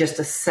 they need just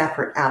a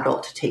separate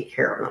adult to take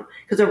care of them.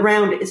 Because a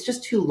round is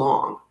just too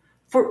long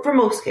for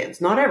most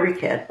kids. Not every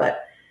kid,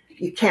 but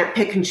you can't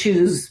pick and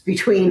choose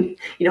between,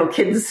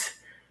 kids,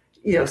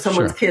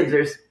 someone's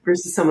kids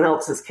versus someone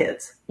else's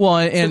kids. Well,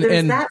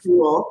 and that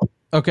rule.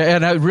 Okay,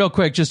 and real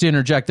quick, just to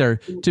interject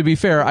there, to be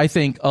fair, I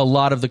think a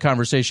lot of the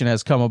conversation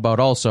has come about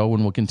also,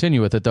 and we'll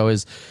continue with it though,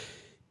 is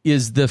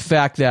the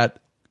fact that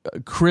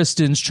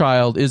Kristen's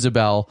child,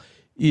 Isabel,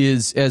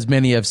 is, as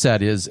many have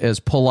said, is as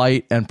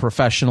polite and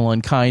professional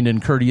and kind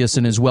and courteous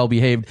and as well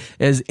behaved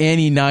as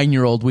any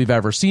 9-year-old we've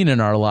ever seen in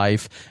our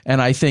life.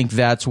 And I think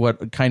that's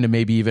what kind of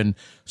maybe even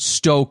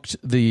stoked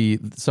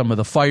some of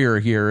the fire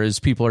here, is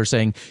people are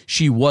saying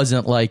she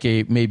wasn't like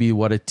maybe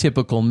what a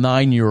typical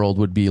 9-year-old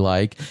would be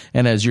like.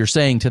 And as you're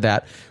saying to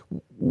that,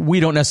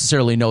 we don't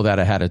necessarily know that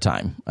ahead of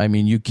time. I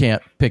mean, you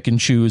can't pick and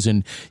choose,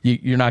 and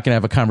you're not going to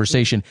have a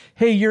conversation.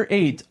 Hey, you're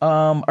 8.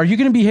 Are you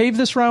going to behave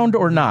this round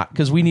or not?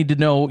 Because we need to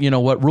know,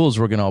 what rules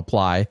we're going to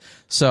apply.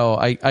 So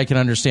I can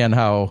understand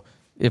how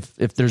if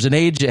there's an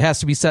age, it has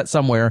to be set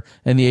somewhere,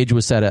 and the age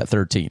was set at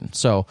 13.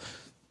 So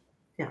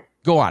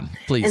go on,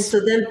 please. And so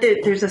then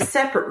there's a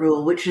separate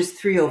rule, which is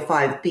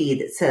 305B,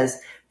 that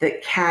says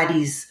that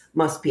caddies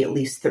must be at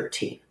least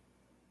 13.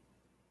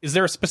 Is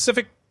there a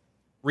specific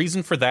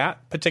reason for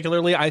that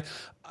particularly?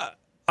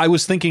 I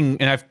was thinking,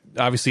 and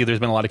obviously there's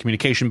been a lot of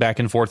communication back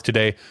and forth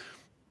today.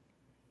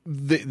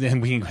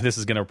 This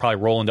is going to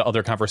probably roll into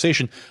other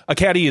conversation. A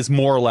caddy is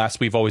more or less,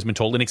 we've always been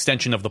told, an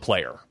extension of the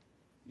player.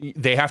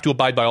 They have to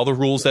abide by all the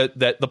rules that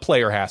the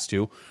player has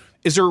to.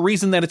 Is there a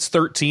reason that it's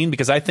 13?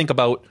 Because I think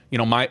about,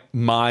 my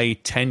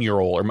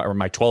 10-year-old or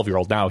my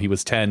 12-year-old now, he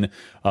was 10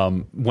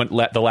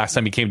 the last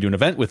time he came to an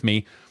event with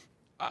me.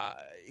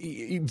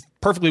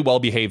 Perfectly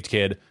well-behaved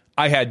kid.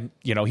 I had,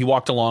 he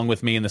walked along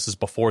with me, and this is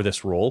before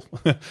this rule.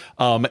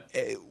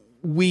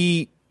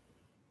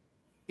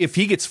 If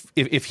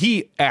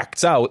he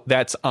acts out,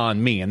 that's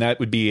on me, and that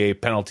would be a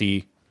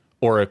penalty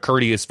or a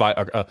courteous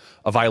a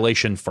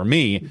violation for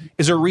me.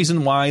 Is there a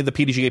reason why the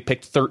PDGA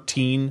picked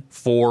 13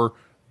 for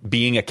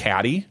being a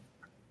caddy?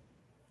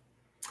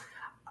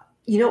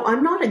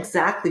 I'm not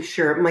exactly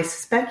sure. My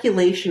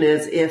speculation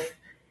is if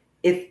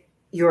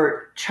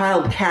your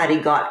child caddy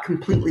got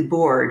completely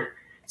bored,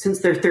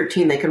 since they're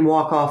 13, they can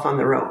walk off on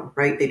their own,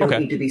 right? They don't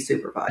need to be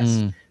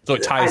supervised. So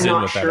it ties in with that.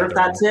 I'm not sure if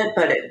that's it,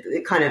 but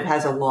it kind of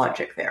has a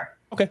logic there.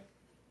 Okay.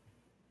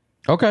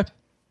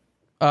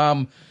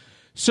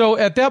 So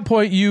at that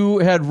point, you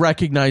had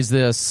recognized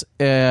this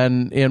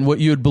and what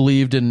you had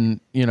believed in.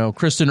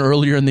 Kristen,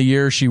 earlier in the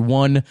year, she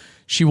won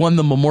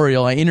the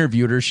memorial. I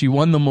interviewed her. She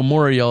won the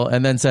memorial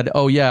and then said,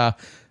 "Oh yeah,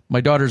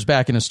 my daughter's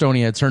back in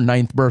Estonia. It's her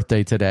 9th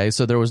birthday today."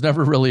 So there was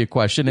never really a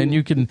question. And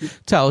you can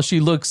tell she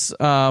looks,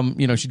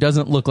 she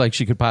doesn't look like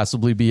she could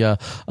possibly be a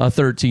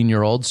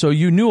 13-year-old. So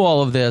you knew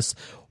all of this.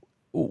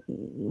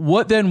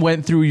 What then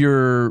went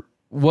through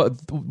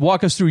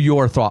walk us through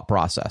your thought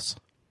process?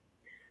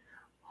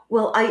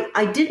 Well,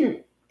 I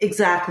didn't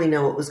exactly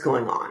know what was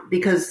going on,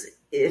 because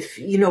if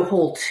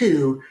hole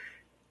 2,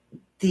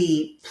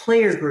 the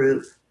player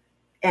group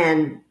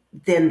and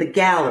then the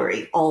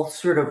gallery all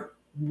sort of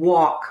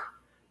walk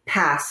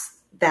past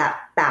that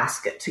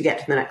basket to get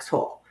to the next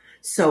hole.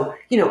 So,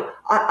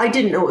 I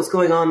didn't know what was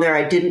going on there.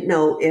 I didn't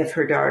know if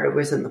her daughter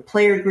was in the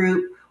player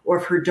group or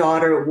if her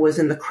daughter was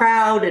in the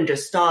crowd and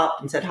just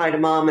stopped and said hi to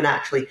mom and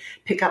actually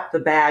pick up the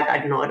bag. I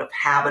don't know, out of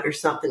habit or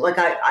something. Like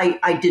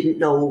I didn't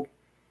know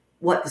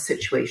what the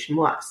situation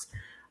was.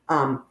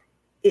 I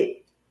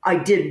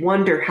did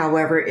wonder,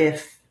 however,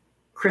 if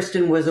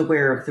Kristen was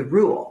aware of the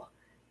rule,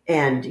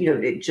 and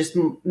it just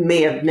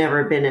may have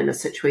never been in a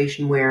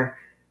situation where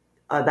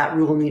that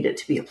rule needed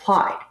to be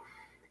applied.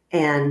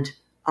 And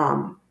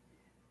I've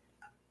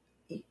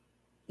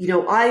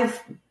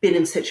been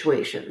in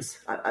situations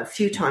a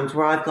few times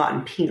where I've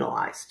gotten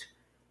penalized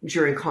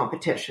during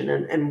competition,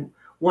 and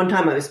one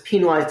time I was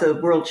penalized at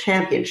the World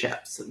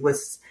Championships.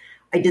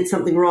 I did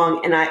something wrong,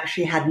 and I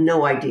actually had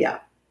no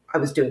idea I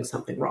was doing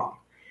something wrong.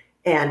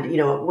 And,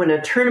 when a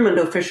tournament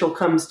official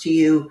comes to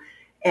you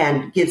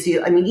and gives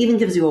you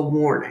a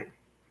warning,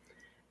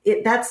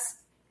 it's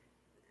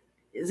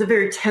a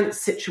very tense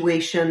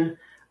situation.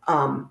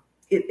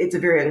 It's a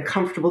very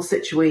uncomfortable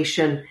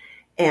situation.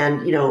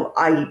 And,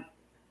 I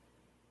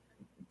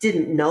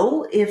didn't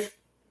know if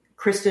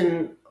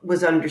Kristen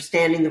was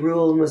understanding the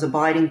rule and was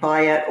abiding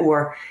by it,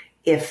 or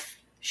if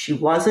she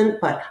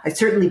wasn't. But I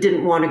certainly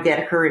didn't want to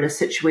get her in a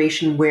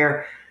situation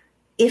where,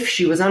 if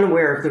she was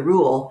unaware of the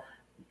rule,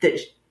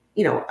 that,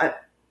 you know,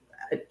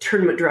 a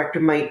tournament director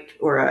might,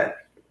 or a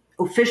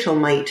official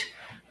might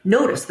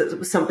notice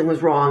that something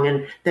was wrong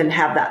and then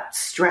have that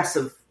stress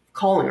of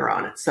calling her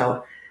on it.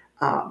 So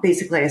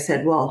basically I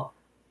said, well,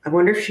 I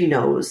wonder if she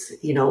knows.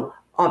 You know,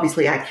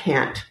 obviously I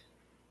can't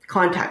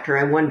contact her.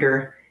 I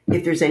wonder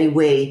if there's any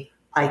way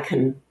I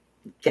can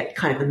get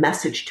kind of a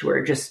message to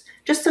her, just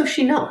so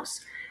she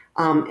knows.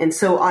 And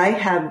so I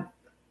had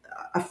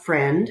a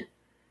friend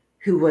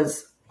who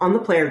was on the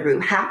player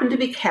group, happened to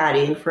be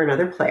caddying for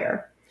another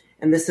player.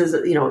 And this is,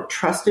 you know, a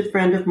trusted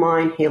friend of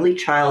mine, Haley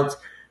Childs,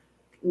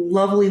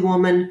 lovely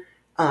woman,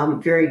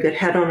 very good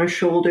head on her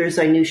shoulders.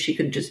 I knew she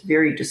could just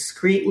very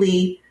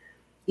discreetly,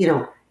 you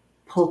know,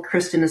 pull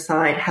Kristen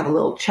aside, have a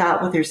little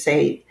chat with her,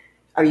 say,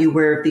 are you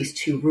aware of these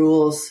two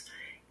rules?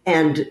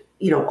 And,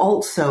 you know,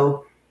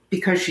 also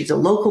because she's a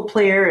local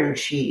player and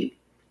she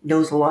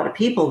knows a lot of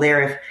people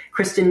there, if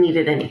Kristen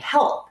needed any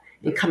help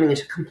in coming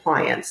into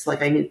compliance,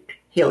 like, I knew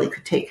Haley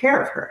could take care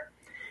of her.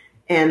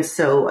 And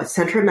so I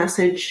sent her a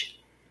message,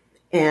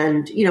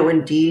 and, you know,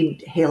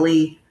 indeed,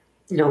 Haley,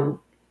 you know,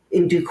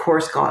 in due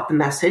course got the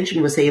message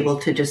and was able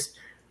to just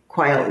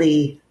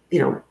quietly, you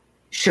know,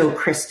 show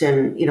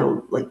Kristen, you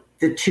know, like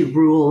the two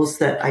rules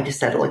that I just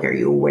said, like, are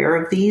you aware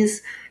of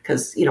these?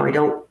 Because, you know, I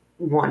don't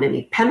want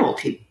any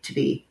penalty to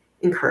be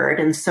incurred.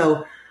 And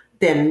so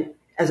then,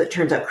 as it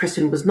turns out,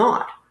 Kristen was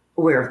not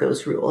aware of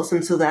those rules.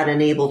 And so that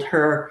enabled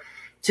her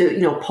to,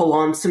 you know, pull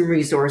on some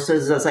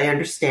resources, as I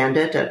understand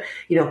it.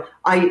 You know,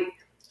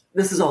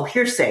 this is all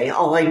hearsay.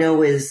 All I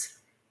know is,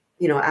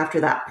 you know, after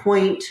that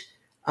point,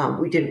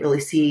 we didn't really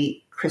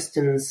see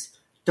Kristen's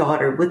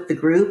daughter with the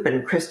group,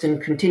 and Kristen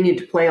continued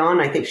to play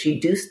on. I think she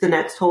deuced the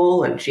next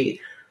hole, and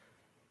she,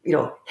 you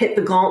know, hit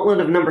the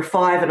gauntlet of number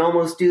 5 and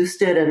almost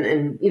deuced it.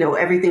 And, you know,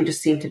 everything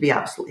just seemed to be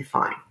absolutely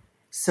fine.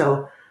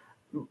 So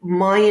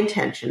my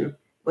intention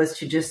was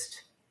to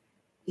just,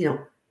 you know,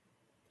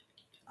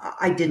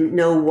 I didn't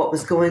know what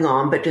was going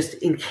on, but just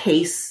in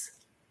case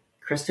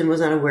Kristen was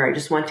unaware, I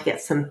just wanted to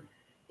get some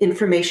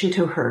information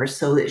to her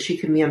so that she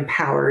could be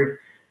empowered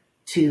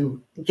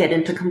to get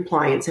into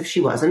compliance if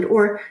she wasn't,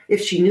 or if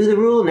she knew the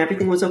rule and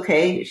everything was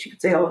okay, she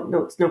could say, oh,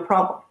 no, it's no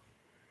problem.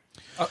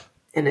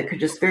 And it could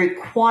just very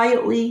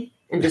quietly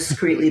and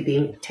discreetly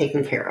be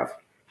taken care of.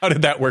 How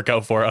did that work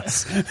out for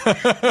us?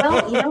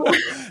 Well, you know.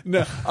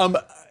 No,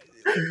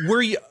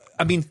 were you,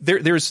 I mean,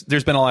 there's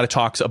been a lot of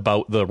talks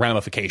about the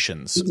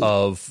ramifications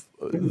of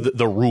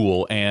the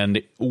rule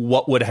and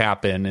what would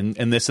happen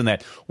and this and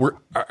that.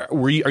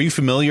 Are you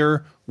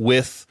familiar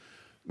with,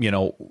 you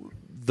know,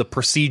 the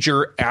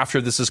procedure after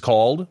this is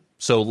called?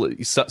 So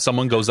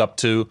someone goes up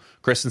to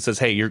Chris and says,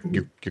 hey, your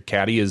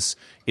caddy is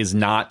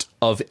not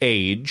of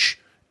age,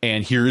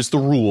 and here's the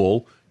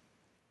rule.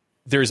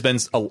 There's been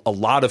a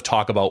lot of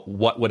talk about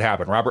what would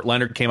happen. Robert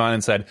Leonard came on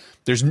and said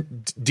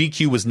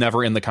DQ was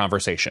never in the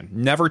conversation,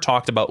 never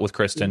talked about with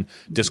Kristen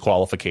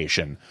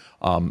disqualification.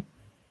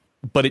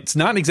 But it's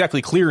not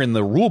exactly clear in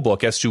the rule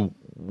book as to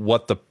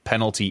what the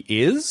penalty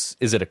is.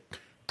 Is it a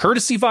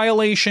courtesy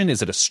violation?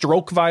 Is it a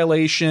stroke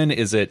violation?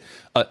 Is it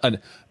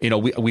you know,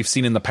 we've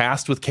seen in the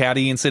past with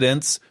caddy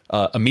incidents,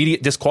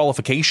 immediate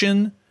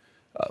disqualification?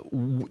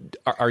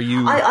 Are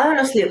you? I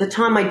honestly, at the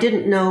time, I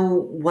didn't know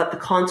what the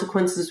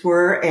consequences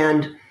were.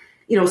 And,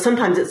 you know,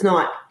 sometimes it's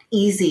not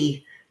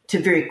easy to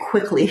very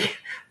quickly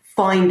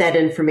find that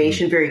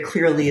information very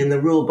clearly in the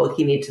rule book.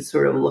 You need to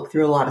sort of look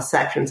through a lot of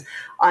sections.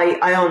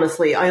 I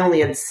honestly, I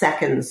only had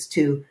seconds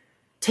to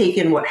take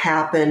in what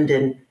happened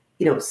and,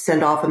 you know,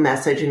 send off a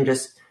message and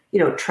just, you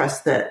know,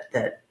 trust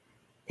that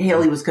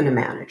Haley was going to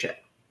manage it.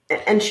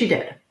 And she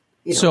did.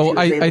 You know, so she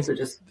was able to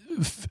just,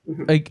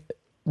 like,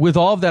 with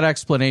all of that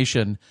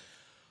explanation,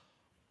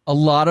 a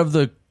lot of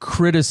the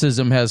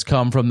criticism has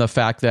come from the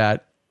fact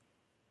that,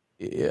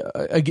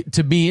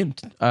 to me,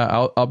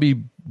 I'll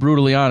be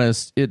brutally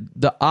honest,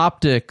 the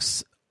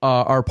optics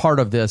are part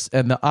of this,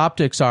 and the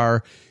optics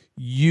are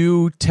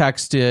you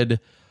texted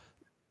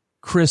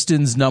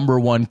Kristen's number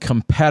one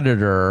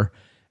competitor,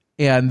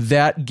 and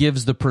that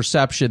gives the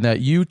perception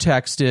that you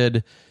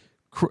texted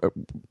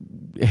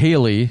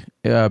Haley,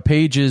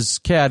 Paige's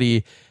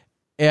caddy,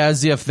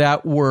 as if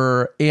that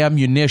were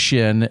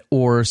ammunition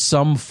or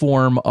some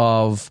form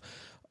of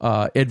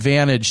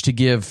advantage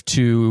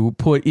to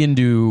put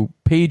into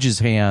Paige's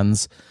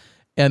hands,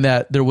 and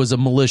that there was a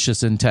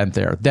malicious intent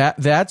there.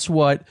 That's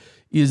what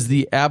is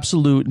the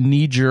absolute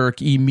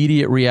knee-jerk,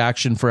 immediate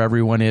reaction for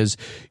everyone is,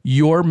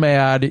 you're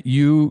mad,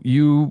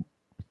 you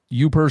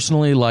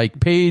personally like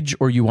Paige,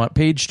 or you want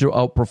Paige to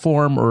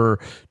outperform or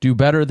do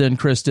better than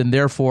Kristen.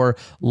 Therefore,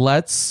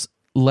 let's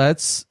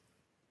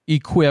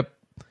equip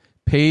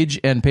Paige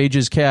and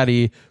Paige's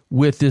caddy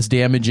with this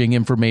damaging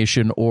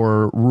information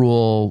or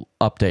rule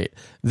update.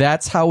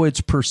 That's how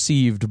it's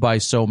perceived by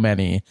so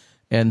many.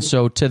 And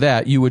so to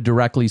that, you would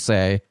directly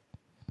say,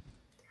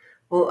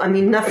 well, I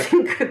mean,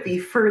 nothing could be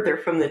further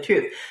from the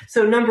truth.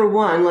 So number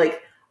one,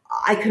 like,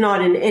 I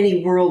cannot in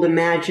any world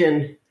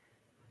imagine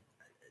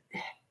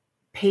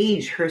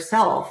Paige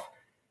herself,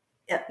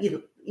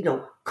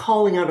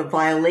 calling out a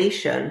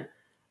violation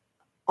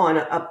on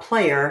a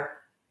player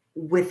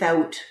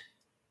without,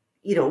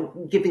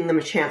 giving them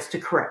a chance to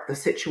correct the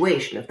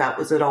situation, if that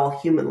was at all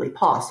humanly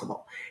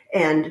possible.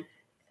 And,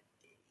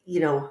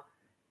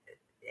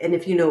 and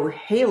if you know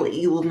Hailey,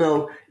 you will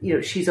know,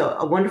 she's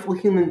a wonderful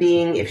human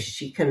being. If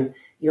she can,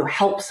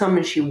 help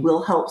someone, she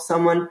will help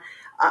someone.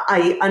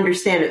 I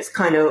understand it's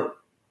kind of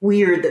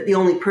weird that the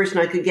only person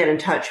I could get in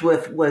touch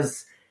with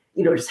was,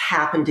 just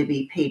happened to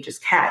be Paige's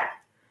cat.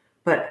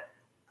 But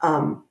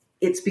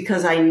it's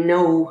because I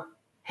know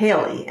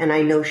Hailey, and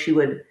I know she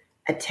would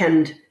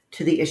attend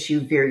to the issue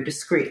very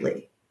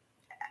discreetly,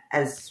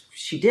 as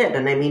she did.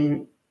 And I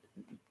mean,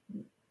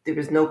 there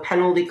was no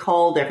penalty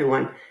called.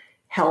 Everyone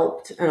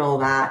helped and all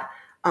that.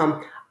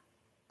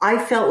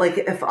 I felt like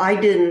if I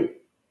didn't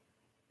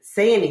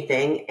say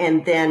anything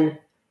and then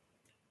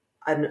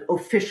an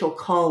official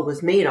call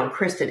was made on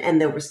Kristen and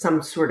there was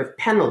some sort of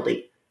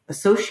penalty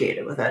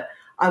associated with it,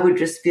 I would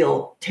just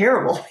feel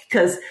terrible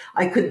because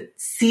I could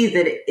see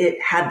that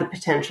it had the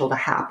potential to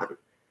happen.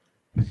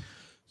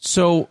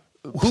 So,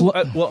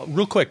 well,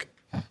 real quick,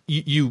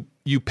 you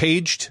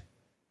texted.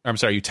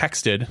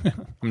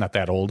 I'm not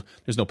that old.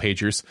 There's no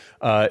pagers.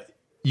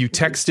 You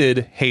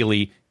texted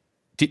Hailey.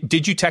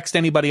 Did you text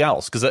anybody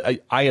else? Because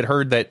I had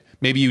heard that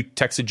maybe you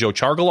texted Joe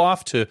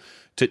Chargoloff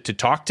to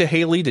talk to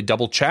Hailey to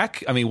double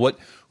check. I mean,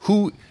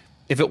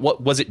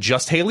 was it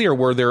just Hailey, or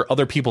were there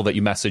other people that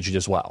you messaged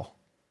as well?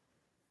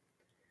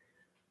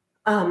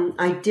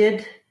 I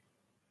did.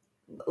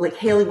 Like,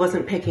 Hailey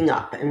wasn't picking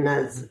up, and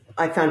as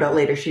I found out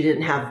later, she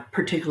didn't have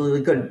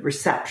particularly good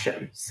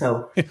reception.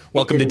 So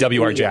welcome to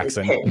W.R.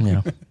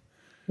 Jackson.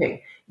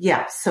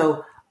 Yeah.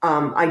 So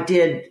I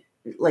did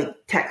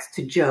text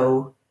to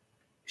Joe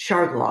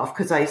Chargoloff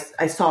because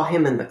I saw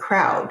him in the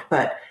crowd,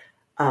 but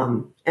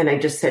and I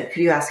just said,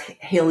 could you ask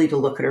Hailey to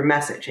look at her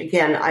message?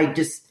 Again, I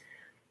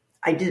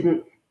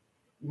didn't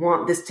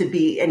want this to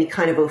be any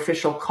kind of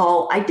official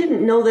call. I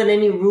didn't know that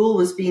any rule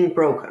was being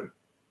broken.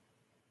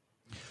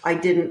 I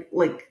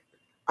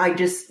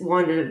just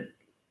wanted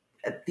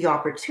the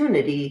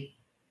opportunity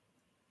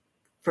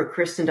for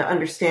Kristen to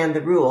understand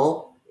the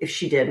rule if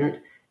she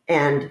didn't,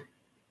 and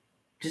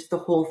just the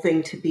whole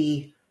thing to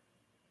be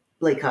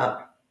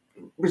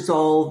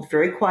resolved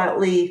very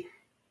quietly,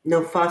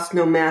 no fuss,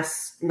 no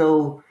mess,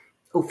 no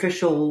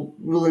official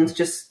rulings,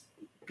 just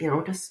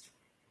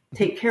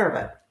take care of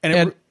it.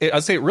 And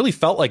I'd say it really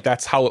felt like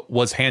that's how it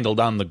was handled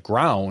on the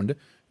ground.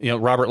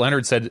 Robert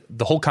Leonard said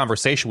the whole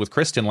conversation with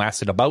Kristen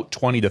lasted about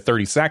 20 to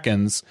 30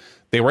 seconds.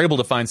 They were able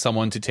to find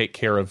someone to take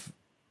care of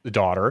the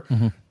daughter.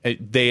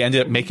 Mm-hmm. They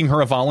ended up making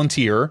her a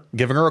volunteer,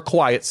 giving her a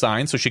quiet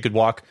sign so she could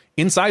walk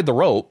inside the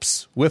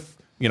ropes with,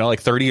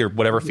 30 or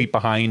whatever feet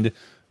behind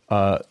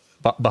the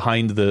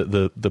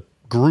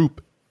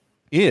group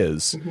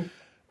is. Mm-hmm.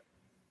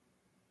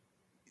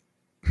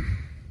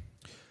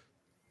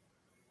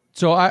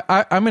 So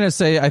I'm going to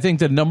say, I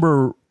think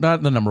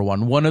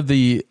one of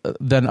the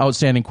then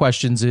outstanding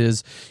questions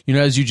is,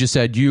 as you just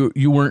said,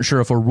 you weren't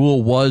sure if a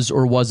rule was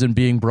or wasn't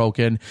being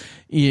broken.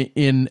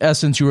 In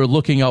essence, you were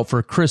looking out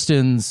for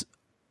Kristen's,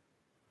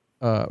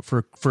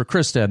 for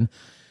Kristen,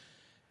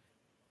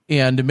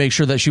 and to make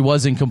sure that she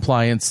was in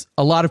compliance.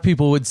 A lot of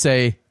people would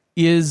say,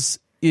 is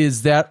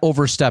that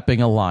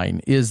overstepping a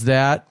line? Is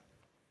that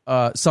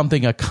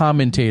something a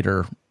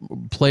commentator,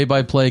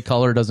 play-by-play,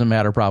 color, doesn't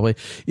matter probably,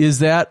 is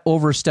that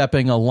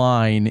overstepping a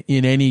line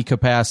in any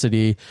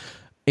capacity?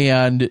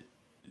 And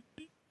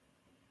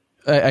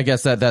I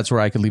guess that's where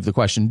I could leave the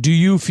question. Do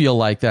you feel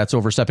like that's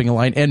overstepping a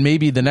line? And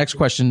maybe the next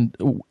question,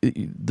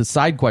 the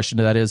side question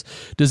to that is,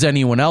 does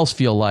anyone else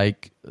feel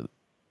like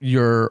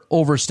you're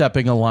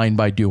overstepping a line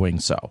by doing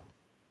so?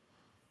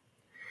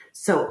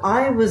 So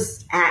I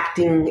was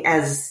acting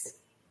as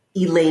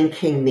Elaine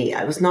King me.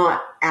 I was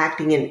not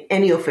acting in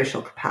any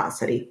official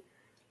capacity.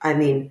 I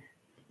mean,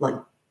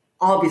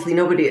 obviously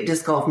nobody at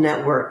Disc Golf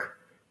Network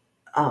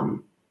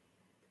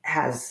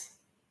has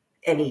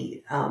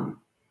any,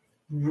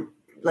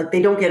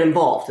 they don't get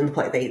involved in the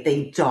play.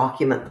 They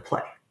document the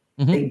play.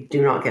 Mm-hmm. They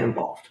do not get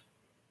involved.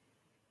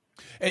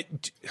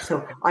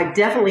 So I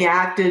definitely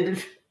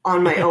acted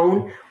on my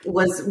own.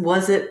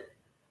 Was it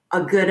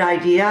a good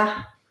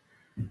idea?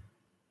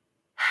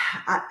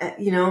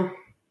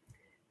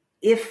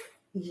 If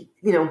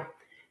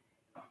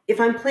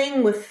I'm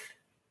playing with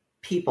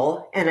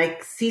people and I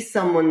see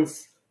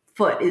someone's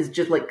foot is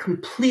just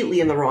completely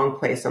in the wrong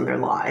place on their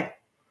lie,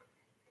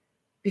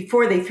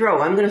 before they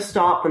throw, I'm going to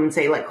stop them and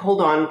say, hold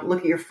on, look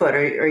at your foot.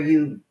 Are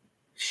you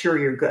sure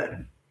you're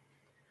good?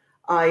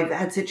 I've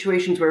had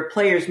situations where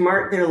players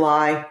mark their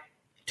lie.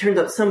 It turns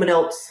out someone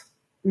else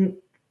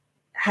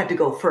had to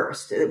go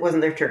first. It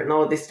wasn't their turn.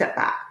 No, they step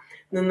back.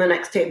 And then the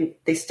next time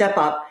they stepped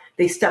up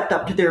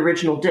to their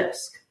original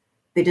disc.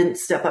 They didn't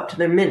step up to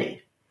their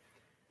mini.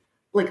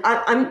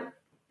 I'm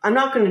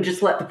not going to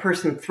just let the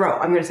person throw.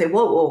 I'm going to say,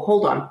 whoa,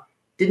 hold on.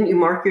 Didn't you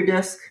mark your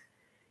disc?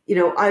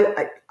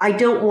 I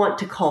don't want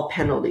to call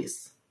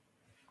penalties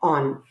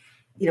on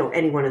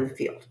anyone in the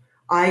field.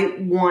 I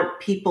want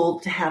people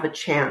to have a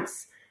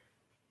chance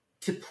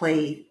to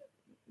play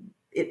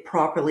it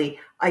properly.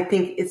 I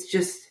think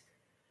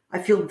I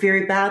feel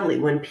very badly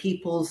when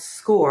people's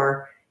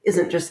score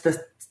isn't just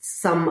the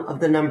sum of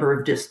the number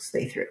of discs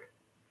they threw.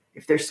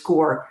 If their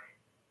score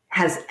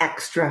has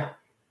extra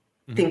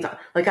things on.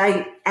 Like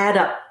I add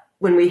up,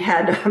 when we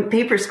had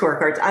paper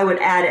scorecards, I would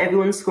add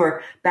everyone's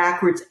score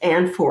backwards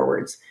and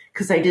forwards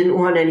because I didn't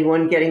want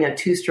anyone getting a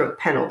 2-stroke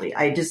penalty.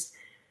 I just,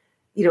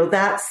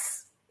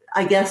 that's,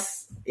 I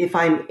guess if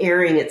I'm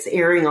erring, it's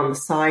erring on the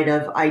side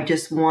of I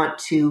just want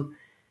to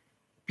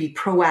be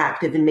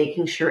proactive in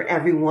making sure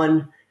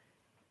everyone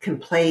can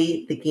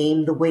play the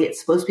game the way it's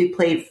supposed to be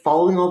played,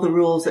 following all the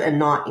rules and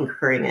not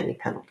incurring any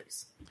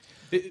penalties.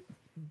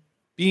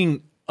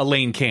 Being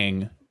Elaine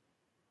King,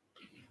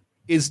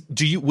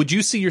 would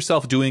you see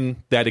yourself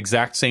doing that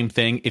exact same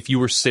thing if you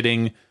were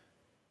sitting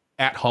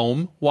at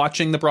home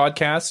watching the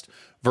broadcast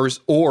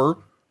or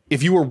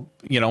if you were,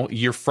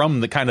 you're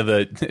from the kind of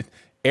the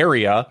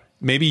area,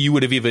 maybe you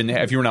would have even,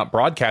 if you were not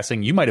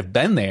broadcasting, you might have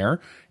been there.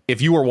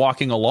 If you were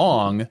walking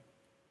along,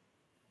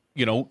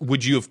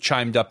 would you have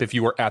chimed up if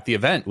you were at the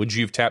event? Would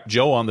you have tapped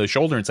Joe on the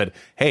shoulder and said,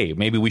 hey,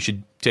 maybe we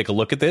should take a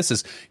look at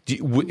this?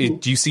 Do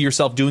you see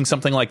yourself doing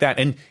something like that?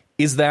 And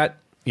is that,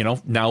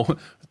 now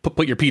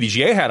put your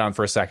PDGA hat on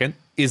for a second,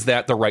 is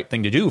that the right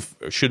thing to do?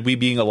 Should we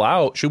be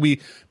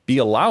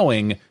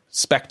allowing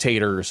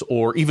spectators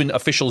or even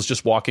officials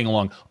just walking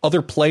along,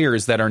 other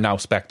players that are now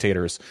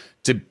spectators,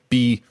 to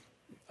be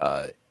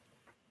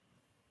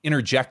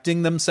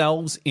interjecting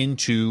themselves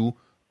into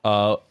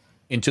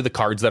the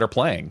cards that are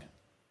playing?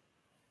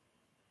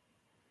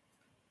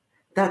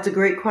 That's a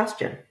great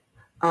question.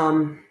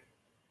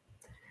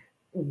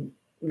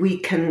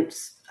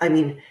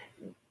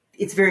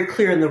 It's very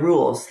clear in the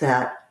rules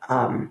that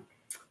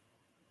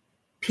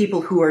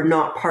people who are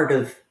not part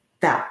of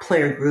that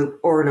player group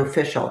or an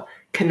official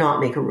cannot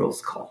make a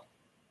rules call.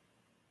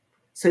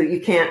 So you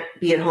can't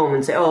be at home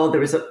and say, oh, there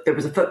was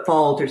a foot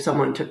fault or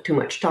someone took too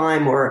much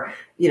time or,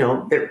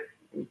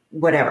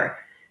 whatever.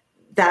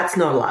 That's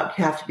not allowed.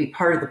 You have to be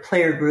part of the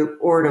player group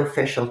or an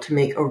official to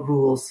make a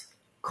rules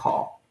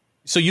call.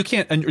 So you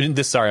can't, and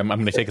this, sorry, I'm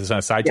going to take this on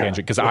a side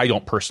tangent because I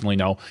don't personally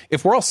know.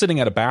 If we're all sitting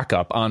at a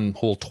backup on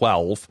hole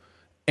 12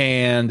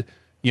 and,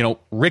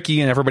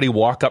 Ricky and everybody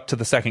walk up to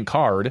the second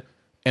card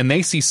and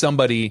they see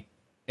somebody,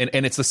 and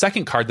it's the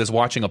second card that's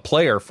watching a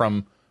player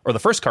or the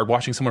first card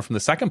watching someone from the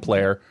second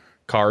player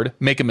card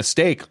make a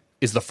mistake,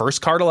 is the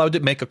first card allowed to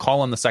make a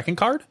call on the second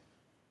card?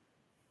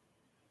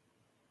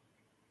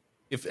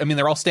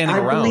 They're all standing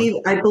around.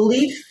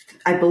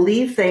 I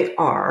believe they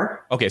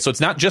are. Okay, so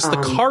it's not just the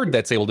card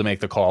that's able to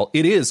make the call.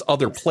 It is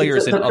other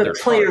players in other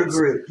player cards.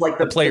 Group, like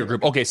the player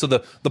group. Okay, so the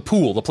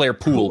player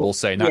pool, we'll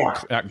say,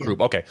 not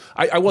group. Okay,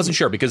 I wasn't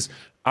sure because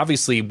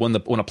obviously when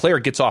a player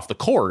gets off the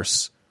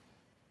course,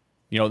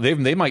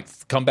 they might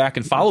come back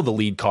and follow the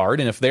lead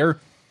card, and if they're,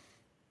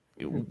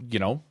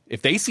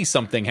 if they see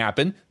something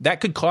happen,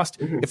 that could cost.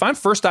 If I'm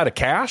first out of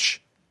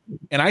cash,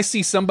 and I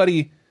see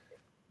somebody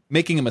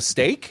making a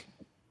mistake,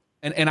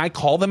 and I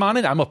call them on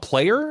it, I'm a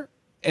player.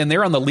 And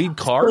they're on the lead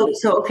card.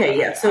 So okay,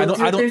 yeah. So I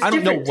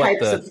don't know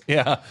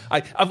what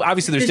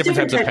obviously there's different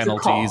types of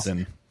penalties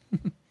and.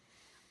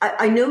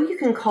 I know you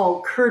can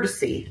call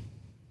courtesy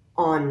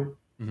on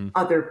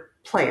other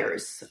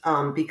players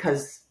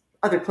because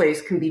other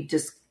players can be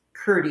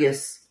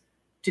discourteous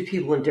to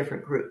people in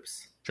different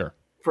groups. Sure.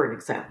 For an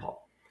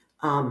example,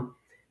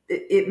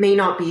 it may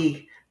not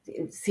be.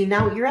 See,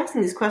 now you're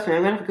asking this question.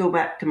 I'm going to have to go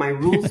back to my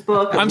rules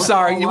book. I'm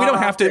sorry. We don't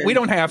have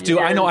to.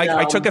 I know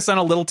I took us on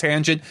a little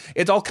tangent.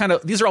 It's all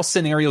these are all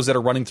scenarios that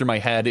are running through my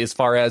head as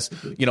far as,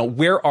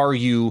 where are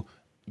you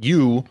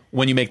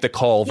when you make the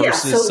call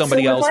versus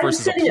somebody else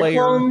versus a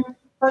player. If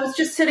I was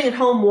just sitting at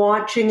home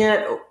watching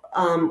it,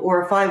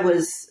 or if I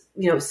was,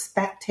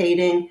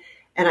 spectating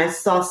and I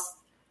saw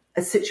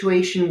a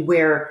situation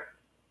where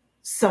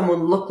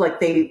someone looked like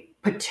they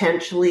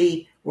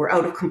potentially were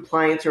out of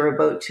compliance or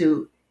about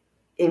to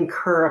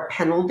incur a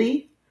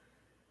penalty.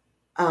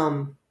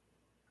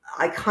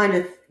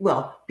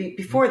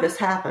 Before this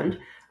happened,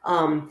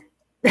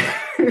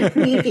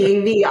 me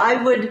being me,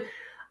 I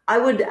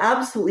would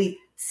absolutely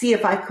see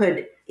if I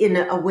could, in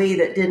a way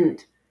that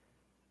didn't,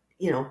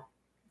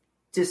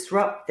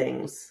 disrupt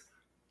things,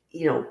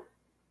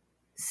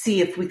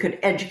 see if we could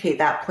educate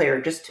that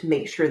player just to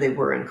make sure they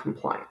were in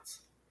compliance.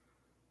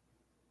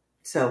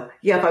 So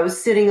if I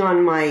was sitting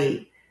on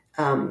my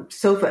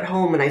sofa at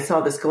home and I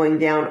saw this going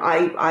down,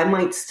 I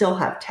might still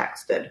have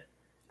texted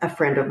a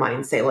friend of mine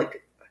and say,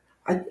 like,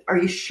 are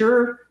you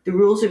sure the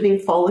rules are being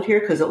followed here?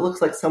 Because it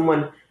looks like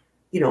someone,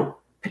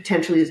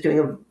 potentially is doing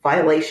a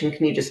violation.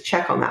 Can you just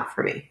check on that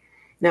for me?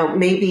 Now,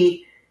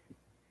 maybe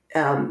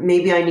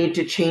I need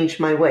to change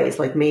my ways.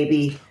 Like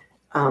maybe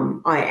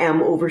I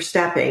am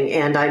overstepping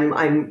and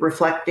I'm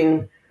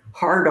reflecting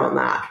hard on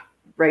that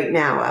right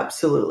now.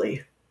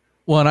 Absolutely.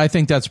 Well, and I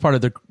think that's part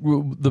of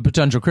the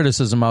potential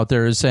criticism out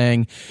there is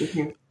saying,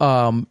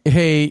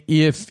 hey,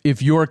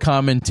 if you're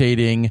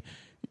commentating,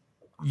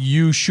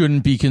 you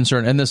shouldn't be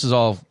concerned. And this is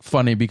all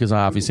funny because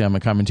obviously I'm a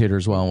commentator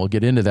as well, and we'll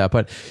get into that.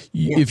 But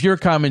if you're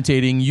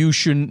commentating, you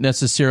shouldn't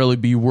necessarily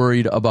be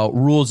worried about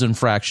rules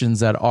infractions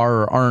that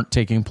are or aren't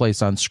taking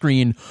place on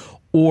screen,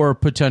 or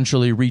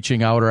potentially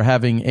reaching out or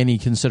having any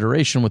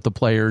consideration with the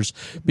players,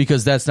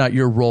 because that's not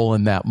your role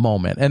in that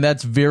moment. And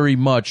that's very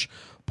much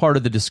part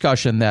of the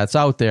discussion that's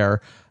out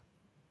there.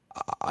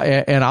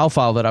 And I'll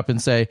follow that up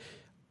and say,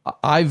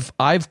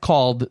 I've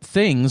called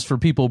things for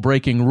people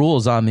breaking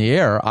rules on the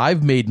air.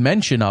 I've made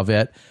mention of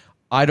it.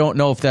 I don't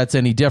know if that's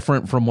any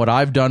different from what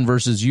I've done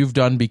versus you've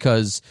done,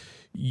 because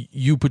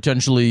you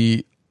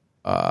potentially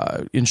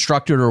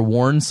instructed or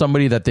warned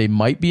somebody that they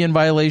might be in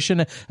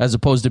violation, as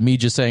opposed to me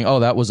just saying,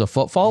 oh, that was a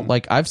foot fault.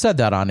 Like, I've said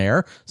that on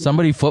air.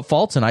 Somebody foot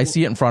faults and I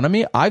see it in front of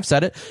me. I've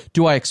said it.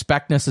 Do I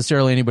expect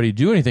necessarily anybody to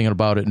do anything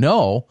about it?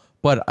 No.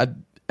 But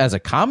as a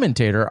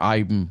commentator,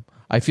 I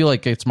feel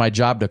like it's my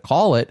job to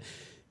call it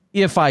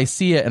if I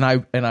see it and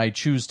I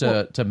choose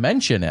to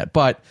mention it.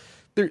 But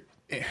there,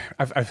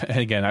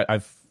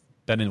 I've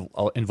been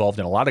involved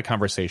in a lot of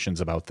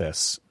conversations about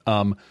this.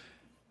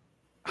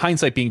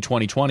 Hindsight being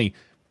 2020.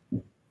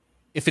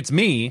 If it's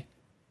me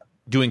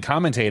doing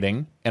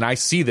commentating and I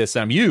see this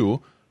and I'm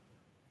you,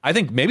 I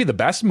think maybe the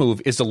best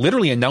move is to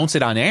literally announce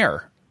it on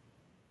air.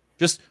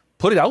 Just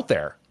put it out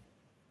there.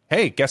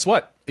 Hey, guess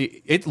what?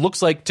 It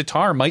looks like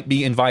Tatar might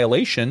be in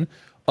violation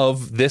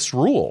of this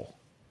rule.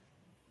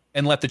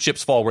 And let the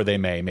chips fall where they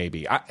may,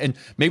 maybe. And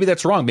maybe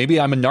that's wrong. Maybe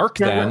I'm a narc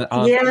then.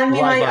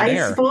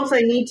 I suppose I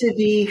need to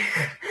be.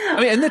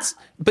 I mean, and that's,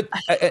 but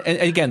and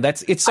again,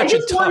 it's such a tough. I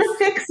just want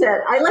to fix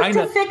it. I like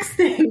to fix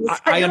things.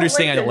 I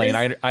understand, Elaine.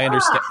 I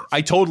understand. I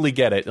totally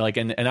get it. Like,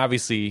 and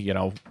obviously, you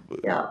know.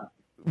 Yeah.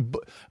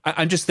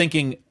 I'm just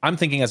thinking. I'm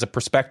thinking as a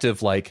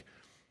perspective, like,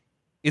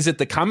 is it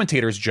the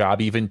commentator's job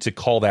even to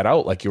call that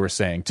out, like you were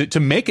saying, to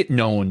make it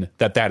known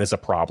that that is a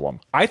problem?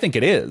 I think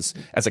it is.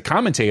 As a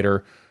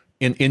commentator.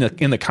 In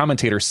the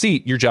commentator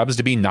seat, your job is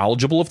to be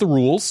knowledgeable of the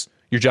rules.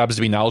 Your job is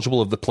to be knowledgeable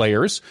of the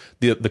players,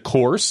 the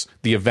course,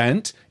 the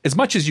event, as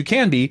much as you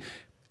can be.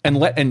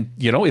 And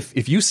you know,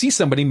 if you see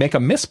somebody make a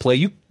misplay,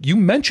 you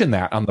mention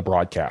that on the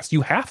broadcast.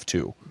 You have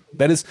to.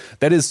 That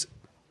is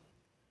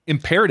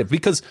imperative,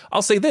 because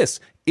I'll say this: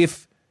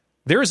 if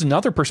there is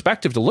another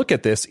perspective to look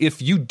at this, if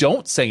you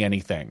don't say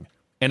anything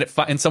and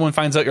someone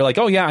finds out, you're like,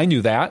 oh yeah, I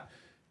knew that.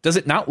 Does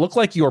it not look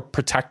like you're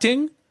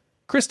protecting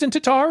Kristin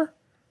Tatar?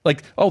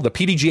 Like, oh, the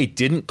PDGA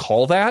didn't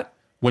call that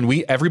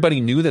when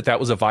everybody knew that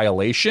was a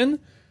violation.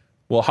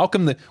 Well, how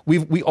come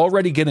we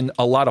already get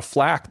a lot of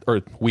flack,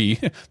 or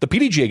the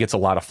PDGA gets a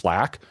lot of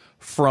flack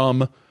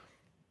from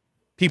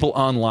people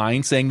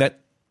online saying that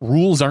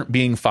rules aren't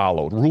being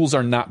followed, rules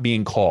are not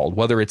being called,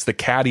 whether it's the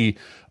caddy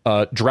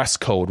dress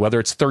code, whether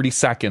it's 30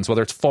 seconds,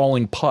 whether it's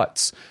falling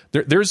putts.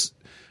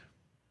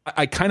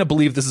 I kind of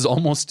believe this is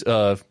almost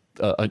a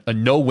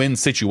no-win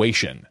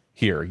situation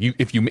here.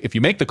 If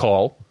you make the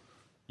call,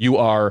 you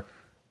are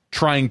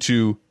trying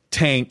to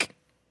tank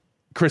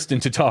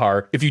Kristin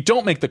Tatar. If you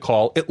don't make the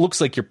call, it looks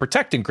like you're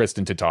protecting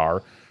Kristin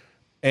Tatar,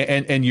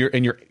 and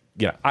you're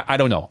yeah. I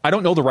don't know. I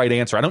don't know the right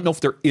answer. I don't know if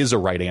there is a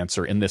right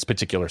answer in this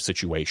particular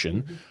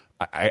situation. Mm-hmm.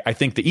 I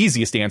think the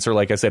easiest answer,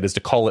 like I said, is to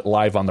call it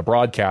live on the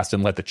broadcast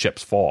and let the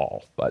chips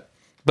fall. But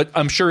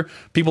I'm sure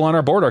people on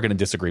our board are going to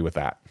disagree with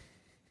that.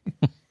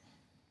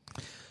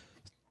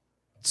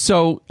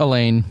 So,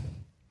 Elaine,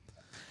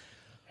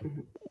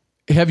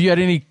 have you had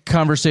any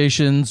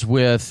conversations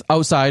with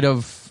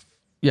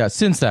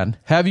since then,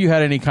 have you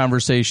had any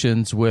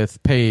conversations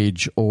with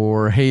Paige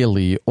or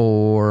Haley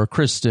or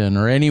Kristen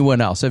or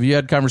anyone else? Have you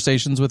had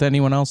conversations with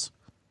anyone else?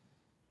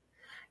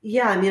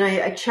 Yeah, I mean,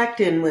 I checked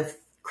in with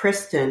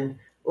Kristen.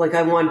 Like,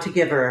 I wanted to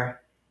give her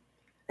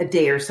a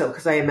day or so,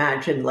 because I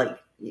imagined, like,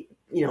 you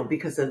know,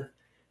 because of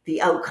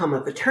the outcome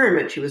of the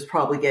tournament, she was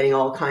probably getting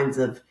all kinds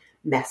of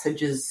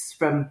messages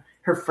from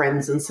her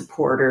friends and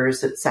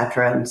supporters,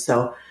 etc. And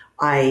so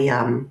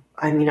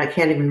I mean, I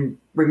can't even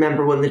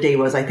remember when the day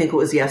was. I think it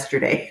was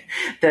yesterday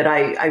that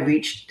I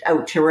reached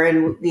out to her,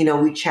 and, you know,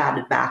 we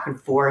chatted back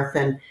and forth,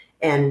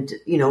 and,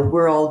 you know,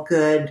 we're all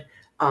good.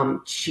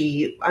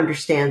 She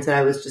understands that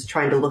I was just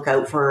trying to look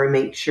out for her and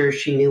make sure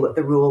she knew what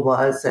the rule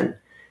was,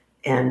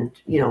 and,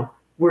 you know,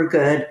 we're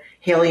good.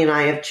 Haley and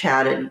I have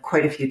chatted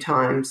quite a few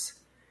times,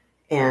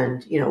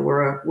 and, you know,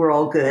 we're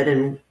all good.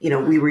 And, you know,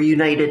 we were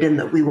united in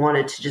that we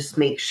wanted to just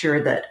make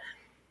sure that,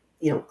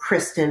 you know,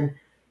 Kristin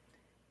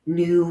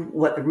knew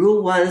what the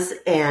rule was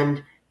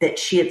and that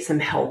she had some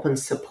help and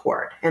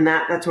support. And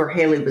that's where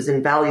Haley was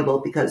invaluable,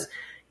 because,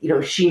 you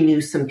know, she knew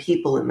some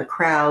people in the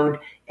crowd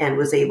and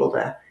was able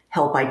to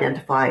help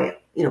identify,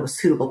 you know, a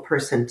suitable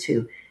person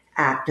to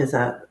act as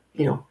to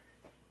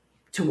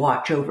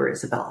watch over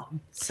Isabel.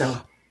 So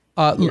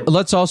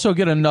let's also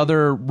get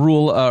another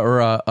rule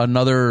or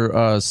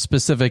another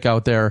specific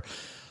out there.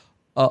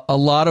 A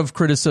lot of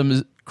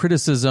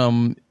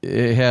criticism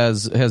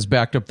has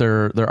backed up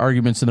their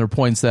arguments and their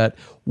points that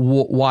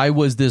why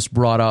was this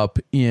brought up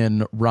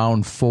in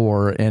round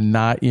 4 and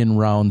not in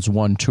rounds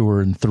 1, 2,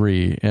 and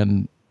 3?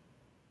 And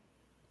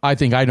I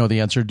think I know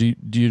the answer. Do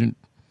you?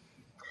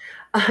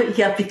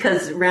 Yeah,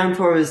 because round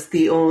 4 was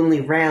the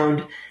only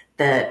round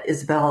that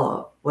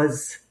Isabella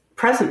was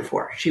present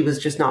for. She was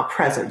just not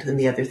present in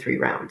the other 3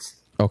 rounds.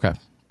 Okay.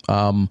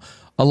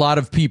 A lot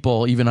of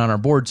people, even on our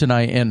board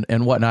tonight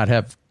and whatnot,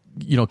 have,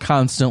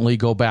 constantly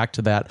go back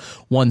to that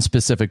one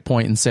specific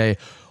point and say,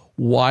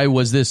 why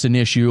was this an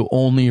issue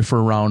only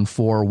for round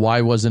 4?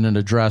 Why wasn't it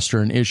addressed or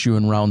an issue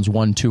in rounds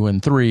 1, 2,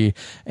 and 3?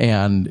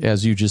 And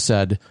as you just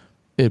said,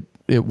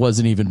 it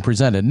wasn't even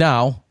presented.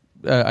 Now,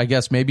 I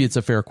guess maybe it's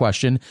a fair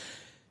question.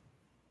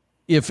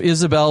 If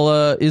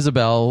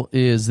Isabel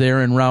is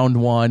there in round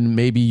 1,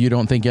 maybe you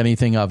don't think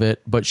anything of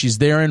it, but she's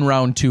there in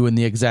round 2 in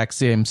the exact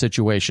same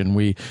situation.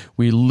 We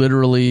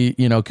literally,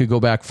 could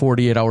go back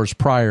 48 hours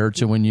prior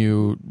to when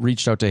you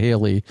reached out to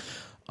Haley,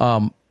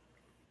 and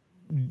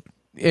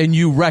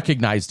you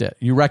recognized it.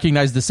 You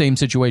recognized the same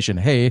situation.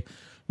 Hey,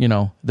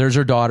 there's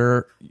her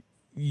daughter.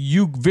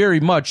 You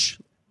very much,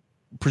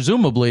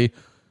 presumably,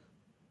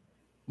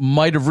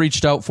 might have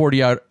reached out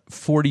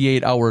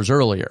 48 hours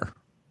earlier.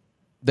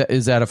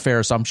 Is that a fair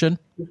assumption?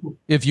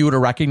 If you would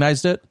have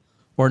recognized it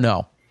or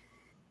no?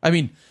 I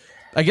mean,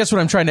 I guess what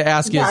I'm trying to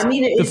ask is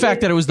the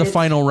fact that it was the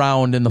final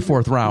round in the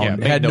 4th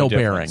round had no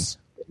bearing.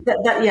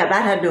 That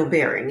had no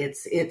bearing.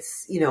 It's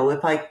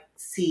if I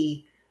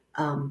see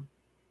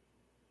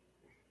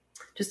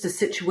just a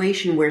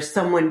situation where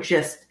someone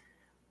just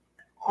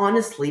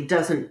honestly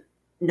doesn't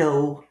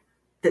know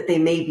that they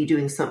may be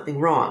doing something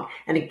wrong.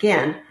 And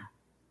again,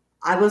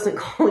 I wasn't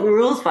calling a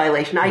rules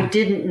violation. I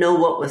didn't know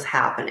what was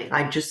happening.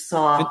 I just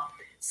saw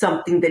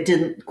something that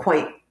didn't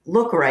quite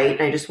look right.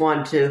 And I just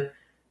wanted to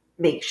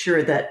make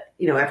sure that,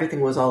 everything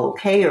was all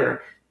okay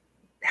or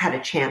had a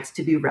chance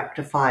to be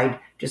rectified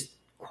just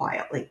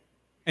quietly.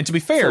 And to be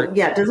fair, so,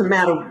 it doesn't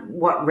matter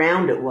what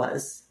round it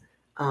was.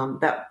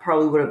 That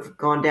probably would have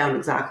gone down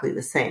exactly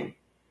the same.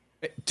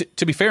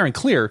 To be fair and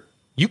clear,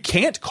 you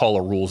can't call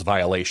a rules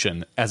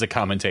violation as a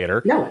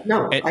commentator. No,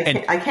 I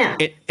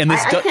can't.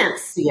 I can't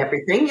see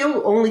everything.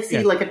 You'll only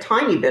see like a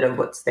tiny bit of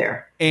what's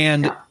there.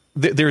 And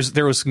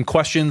there was some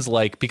questions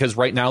because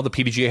right now the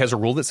PDGA has a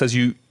rule that says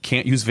you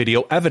can't use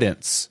video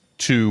evidence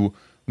to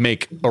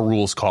make a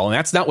rules call. And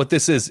that's not what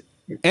this is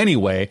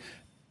anyway.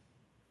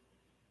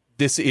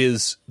 This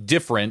is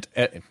different.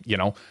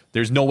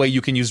 There's no way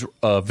you can use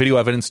video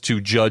evidence to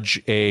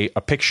judge a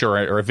picture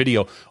or a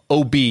video,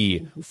 OB,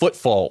 foot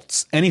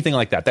faults, anything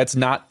like that. That's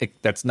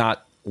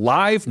not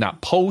live,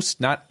 not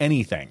post, not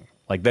anything.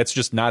 That's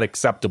just not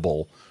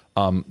acceptable.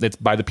 It's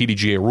by the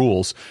PDGA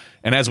rules.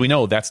 And as we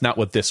know, that's not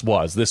what this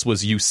was. This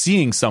was you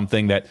seeing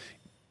something that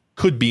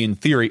could be, in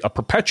theory, a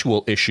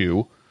perpetual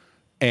issue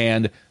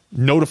and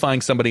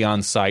notifying somebody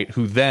on site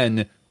who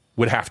then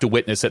would have to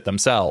witness it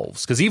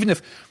themselves. Because even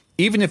if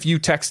you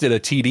texted a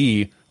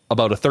TD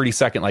about a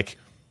 30-second,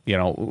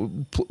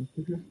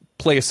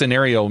 play a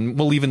scenario, and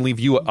we'll even leave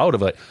you out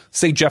of it.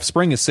 Say Jeff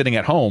Spring is sitting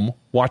at home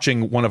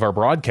watching one of our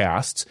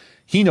broadcasts.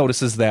 He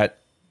notices that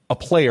a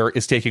player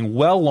is taking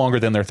well longer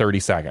than their 30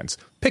 seconds.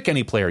 Pick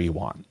any player you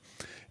want.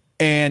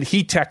 And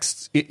he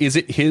texts, is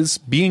it his,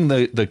 being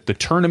the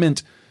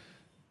tournament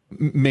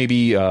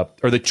maybe, or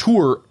the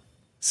tour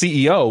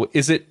CEO,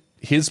 is it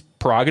his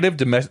prerogative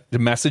to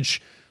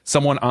message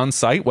someone on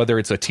site, whether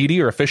it's a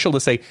TD or official, to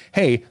say,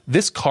 hey,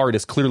 this card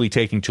is clearly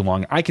taking too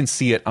long. I can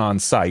see it on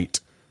site.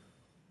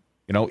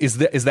 Is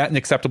that an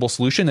acceptable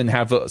solution, and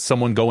have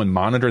someone go and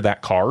monitor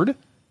that card?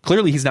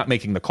 Clearly he's not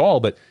making the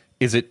call, but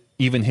is it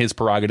even his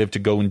prerogative to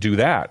go and do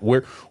that?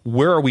 Where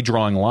are we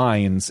drawing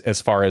lines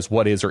as far as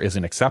what is or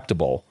isn't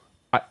acceptable?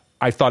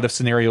 I thought of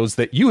scenarios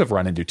that you have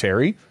run into,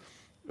 Terry,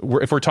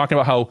 where if we're talking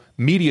about how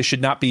media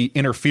should not be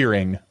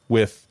interfering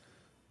with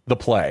the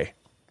play.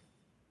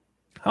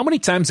 How many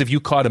times have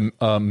you caught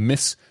a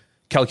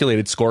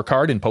miscalculated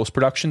scorecard in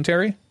post-production,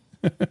 Terry?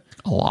 A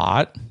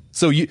lot.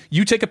 So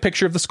you take a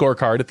picture of the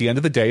scorecard at the end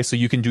of the day so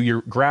you can do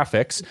your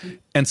graphics,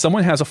 and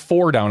someone has a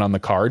 4 down on the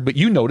card, but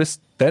you notice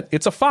that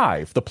it's a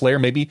 5. The player,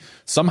 maybe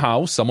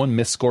someone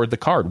misscored the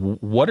card.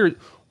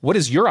 What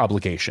is your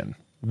obligation?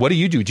 What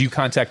do? Do you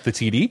contact the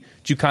TD?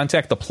 Do you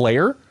contact the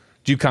player?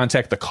 Do you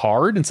contact the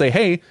card and say,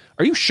 hey,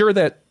 are you sure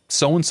that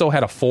so-and-so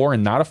had a 4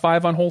 and not a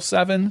 5 on hole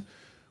 7?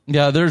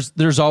 Yeah,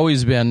 there's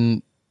always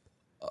been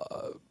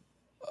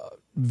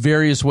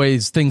various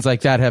ways things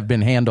like that have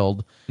been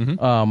handled.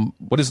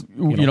 What is,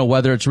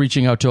 whether it's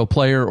reaching out to a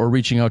player or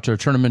reaching out to a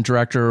tournament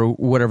director or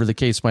whatever the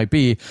case might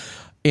be.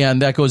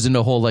 And that goes into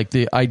a whole,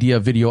 the idea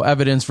of video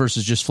evidence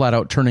versus just flat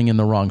out turning in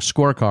the wrong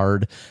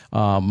scorecard.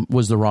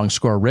 Was the wrong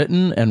score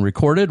written and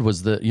recorded?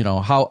 Was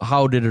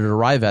how did it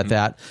arrive at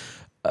that?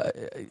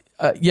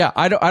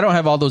 I don't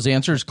have all those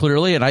answers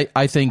clearly. And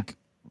I think,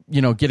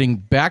 getting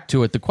back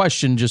to it, the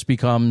question just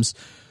becomes,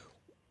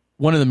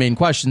 one of the main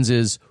questions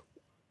is,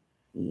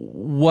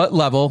 what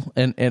level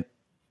and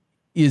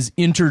is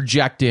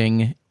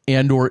interjecting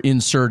and or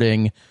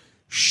inserting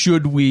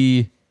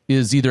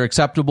is either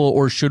acceptable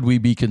or should we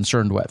be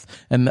concerned with?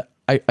 And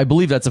I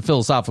believe that's a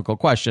philosophical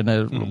question,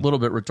 a little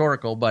bit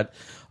rhetorical, but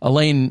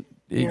Elaine,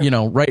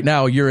 right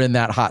now you're in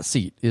that hot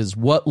seat. Is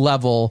what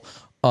level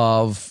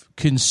of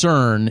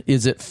concern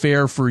is it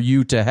fair for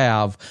you to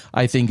have,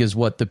 I think is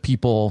what the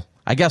people,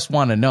 I guess,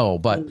 want to know,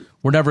 but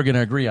we're never going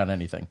to agree on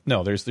anything.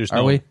 No, there's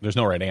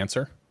no right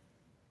answer.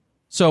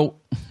 So,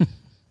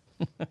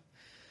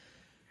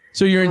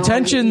 so your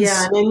intentions.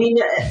 Yeah, I mean,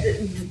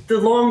 the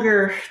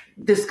longer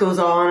this goes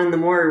on and the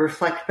more I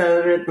reflect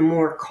about it, the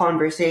more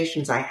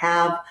conversations I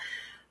have,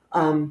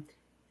 I'm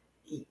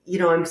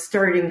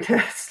starting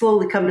to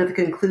slowly come to the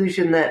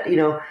conclusion that,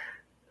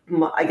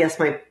 I guess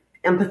my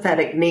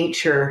empathetic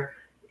nature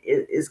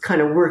is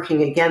kind of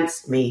working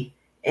against me.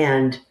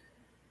 And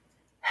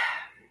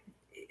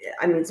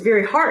I mean, it's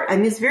very hard.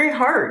 It's very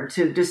hard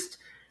to just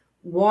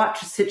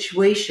watch a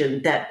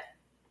situation that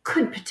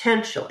could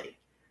potentially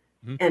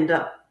end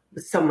up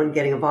with someone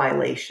getting a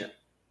violation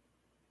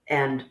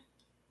and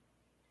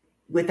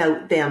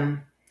without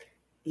them,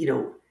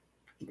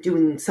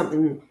 doing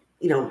something,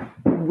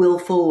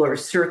 willful or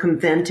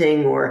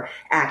circumventing or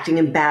acting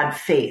in bad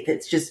faith.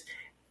 It's just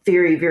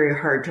very, very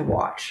hard to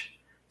watch.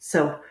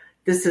 So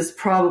this is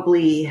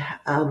probably,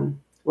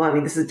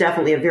 this is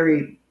definitely a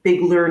very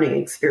big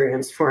learning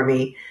experience for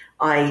me.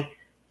 I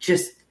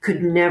just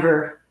could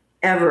never,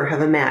 ever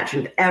have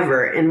imagined,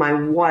 ever in my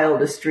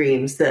wildest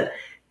dreams, that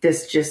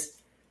this just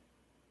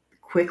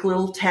quick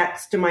little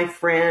text to my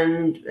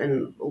friend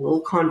and a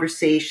little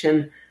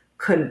conversation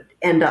could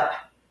end up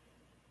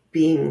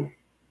being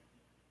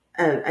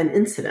an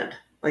incident.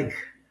 Like,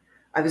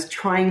 I was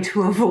trying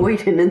to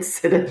avoid an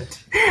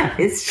incident.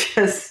 It's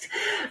just,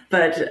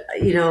 but,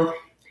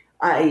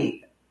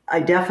 I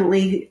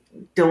definitely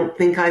don't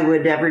think I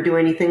would ever do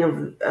anything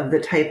of the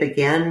type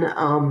again.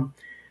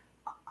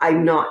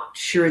 I'm not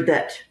sure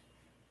that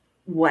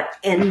what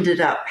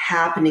ended up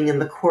happening in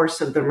the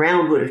course of the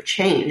round would have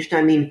changed.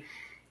 I mean,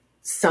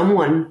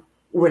 someone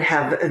would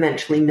have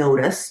eventually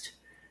noticed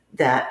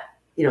that,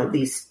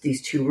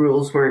 these two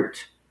rules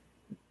weren't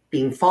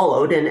being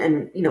followed.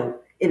 And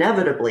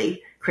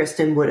inevitably,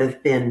 Kristen would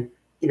have been,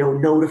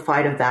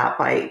 notified of that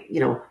by,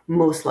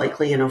 most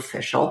likely an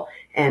official,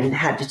 and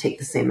had to take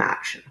the same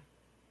action.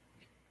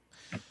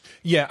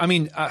 Yeah, I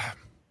mean, I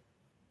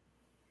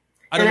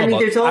don't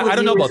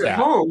know about that,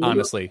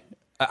 honestly.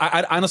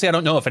 Honestly, I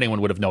don't know if anyone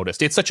would have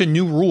noticed. It's such a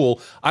new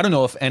rule. I don't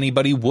know if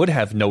anybody would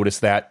have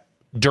noticed that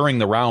during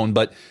the round,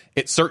 but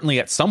it certainly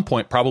at some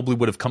point probably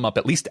would have come up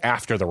at least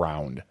after the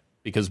round,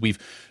 because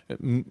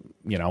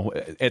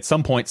at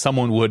some point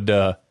someone would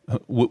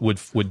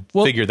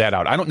figure that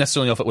out. I don't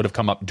necessarily know if it would have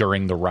come up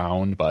during the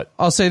round, but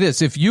I'll say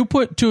this: if you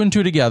put two and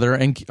two together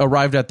and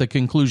arrived at the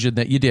conclusion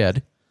that you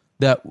did,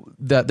 that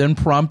then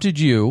prompted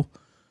you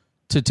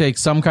to take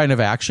some kind of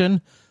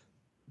action,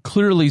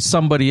 clearly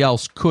somebody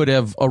else could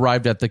have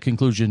arrived at the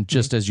conclusion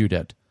just as you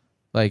did.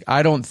 Like,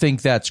 I don't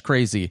think that's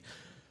crazy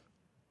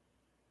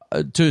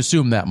to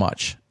assume that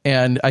much.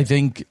 And I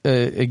think,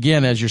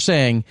 again, as you're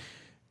saying,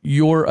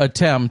 your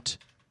attempt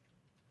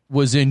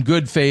was in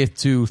good faith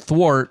to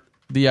thwart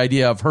the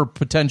idea of her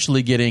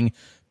potentially getting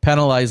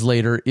penalized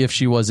later if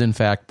she was in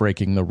fact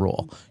breaking the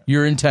rule.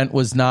 Your intent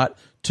was not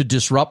to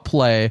disrupt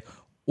play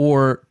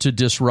or to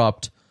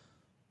disrupt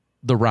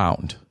the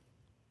round.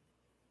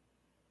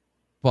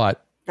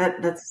 But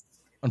that's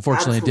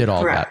unfortunately did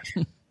all correct.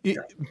 that.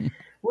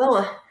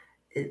 Well,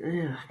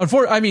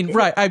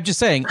 right. I'm just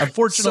saying,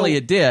 unfortunately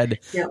it did,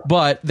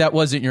 but that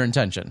wasn't your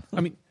intention.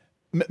 I mean,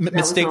 that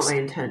mistakes. was not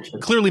my intention.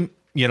 Clearly,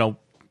 I don't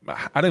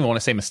even want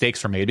to say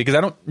mistakes were made, because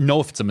I don't know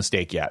if it's a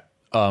mistake yet.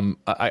 I'm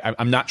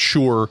not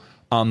sure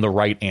on the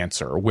right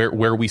answer,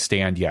 where we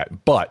stand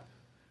yet. But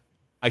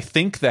I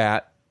think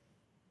that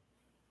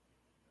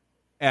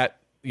at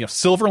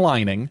silver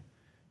lining,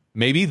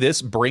 maybe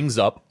this brings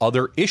up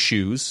other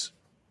issues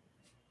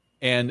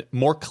and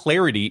more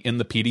clarity in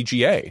the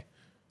PDGA.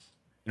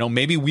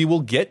 Maybe we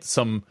will get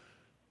some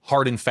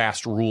hard and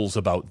fast rules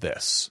about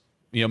this.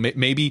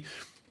 Maybe,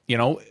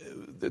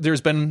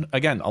 there's been,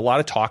 again, a lot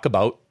of talk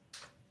about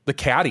the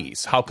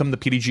caddies. How come the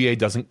PDGA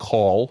doesn't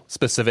call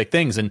specific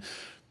things? And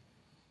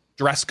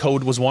dress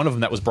code was one of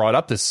them that was brought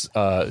up this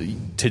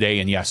today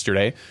and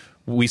yesterday.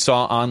 We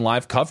saw on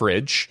live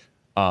coverage,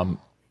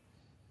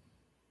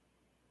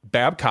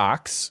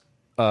 Babcock's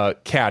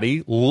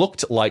caddy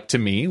looked like, to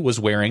me, was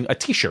wearing a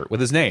T-shirt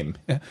with his name.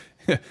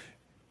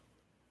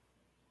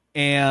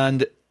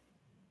 And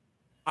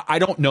I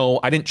don't know.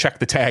 I didn't check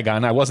the tag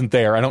on. I wasn't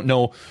there. I don't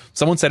know.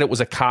 Someone said it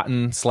was a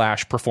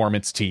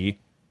cotton/performance tee.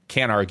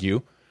 Can't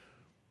argue.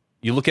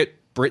 You look at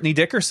Brittany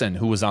Dickerson,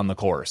 who was on the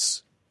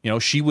course.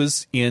 She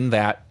was in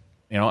that,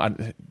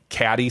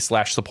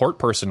 caddy/support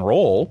person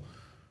role.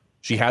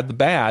 She had the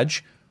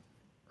badge.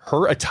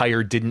 Her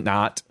attire did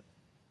not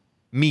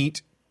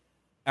meet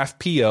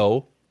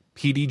FPO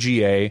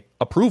PDGA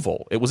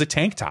approval. It was a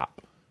tank top.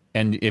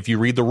 And if you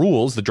read the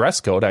rules, the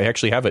dress code, I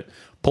actually have it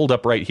pulled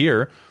up right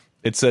here.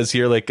 It says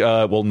here,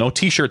 no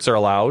T-shirts are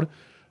allowed.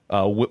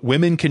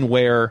 Women can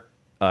wear,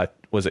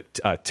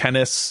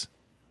 tennis?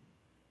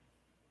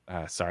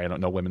 Sorry, I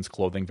don't know women's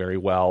clothing very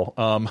well.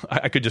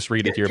 I could just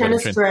read it here.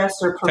 Tennis dress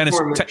or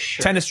performance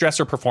shirt. Tennis dress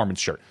or performance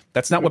shirt.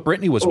 That's not what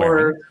Brittany was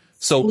wearing.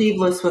 So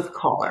sleeveless with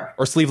collar.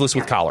 Or sleeveless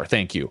with collar.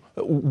 Thank you.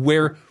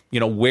 Where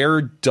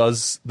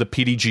does the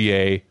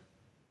PDGA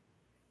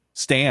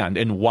stand,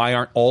 and why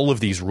aren't all of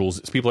these rules?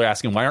 People are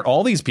asking, why aren't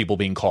all these people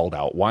being called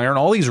out? Why aren't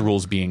all these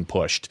rules being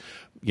pushed?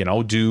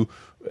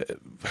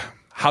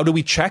 How do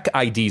we check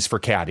IDs for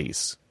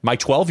caddies? My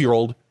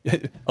 12-year-old,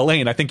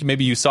 Elaine, I think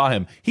maybe you saw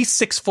him. He's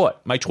 6 foot.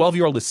 My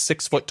 12-year-old is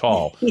 6 foot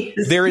tall. He's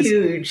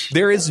huge.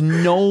 There is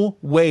no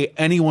way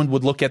anyone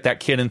would look at that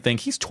kid and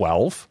think he's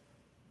 12.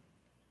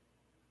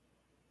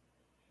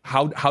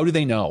 How do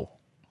they know?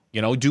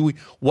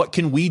 What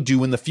can we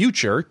do in the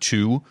future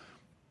to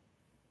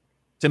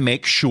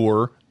make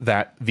sure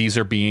that these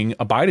are being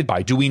abided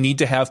by? Do we need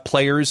to have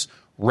players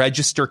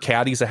register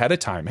caddies ahead of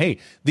time? Hey,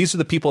 these are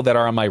the people that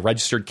are on my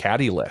registered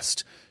caddy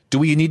list. Do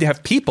we need to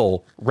have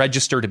people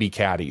register to be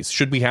caddies?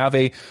 Should we have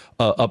at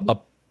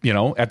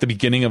the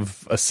beginning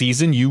of a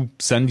season, you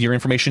send your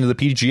information to the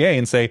PGA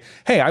and say,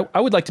 hey, I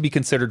would like to be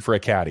considered for a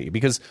caddy,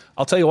 because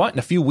I'll tell you what, in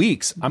a few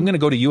weeks, I'm going to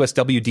go to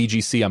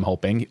USWDGC, I'm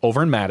hoping,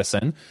 over in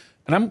Madison,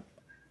 and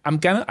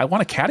I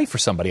want a caddy for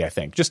somebody, I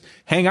think. Just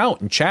hang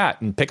out and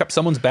chat and pick up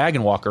someone's bag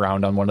and walk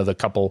around on one of the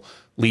couple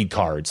lead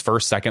cards,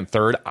 first, second,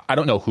 third. I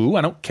don't know who.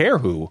 I don't care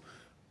who.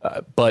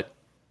 But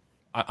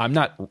I'm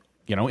not,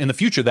 in the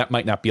future, that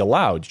might not be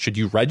allowed. Should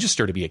you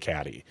register to be a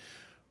caddy?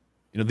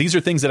 These are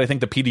things that I think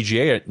the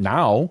PDGA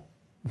now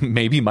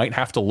maybe might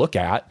have to look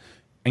at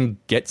and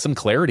get some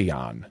clarity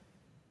on.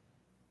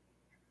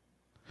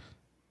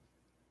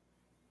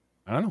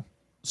 I don't know.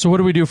 So what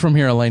do we do from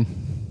here,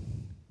 Elaine?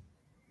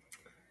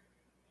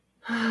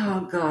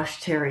 Oh, gosh,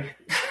 Terry.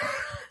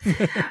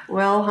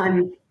 Well,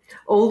 I'm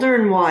older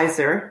and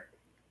wiser.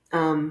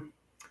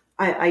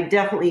 I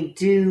definitely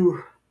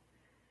do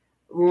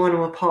want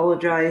to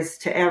apologize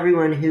to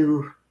everyone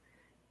who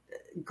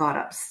got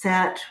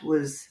upset,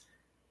 was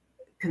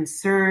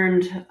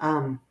concerned.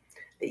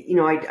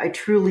 I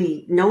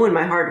truly know in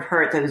my heart of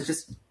hearts I was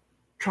just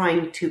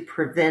trying to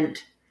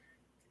prevent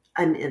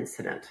an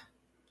incident.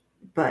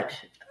 But,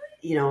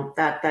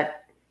 that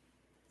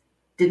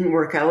didn't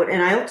work out.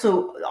 And I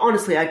also,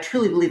 honestly, I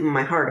truly believe in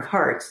my heart of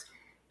hearts.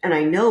 And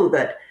I know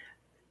that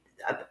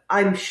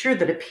I'm sure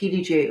that a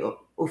PDGA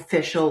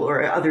official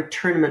or other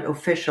tournament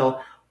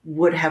official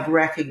would have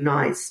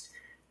recognized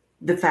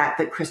the fact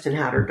that Kristen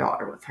had her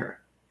daughter with her.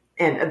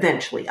 And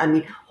eventually,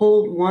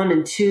 hole 1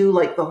 and 2,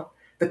 like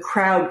the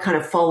crowd kind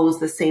of follows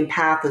the same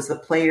path as the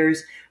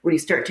players. When you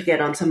start to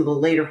get on some of the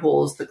later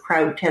holes, the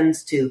crowd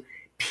tends to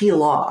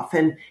peel off.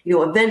 And,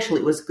 eventually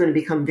it was going to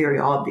become very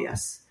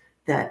obvious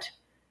that,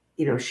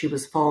 she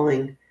was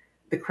following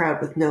the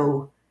crowd with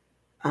no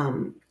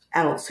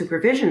adult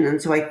supervision. And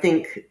so I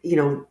think,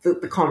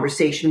 the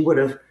conversation would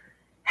have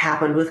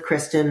happened with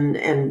Kristen,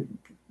 and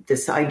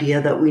this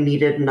idea that we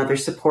needed another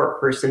support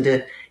person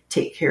to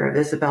take care of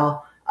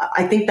Isabel.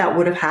 I think that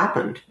would have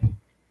happened.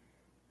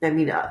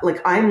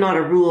 I'm not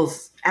a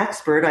rules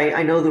expert.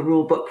 I know the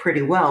rule book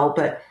pretty well,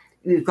 but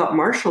we've got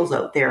marshals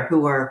out there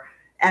who are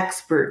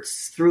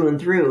experts through and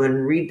through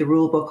and read the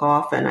rule book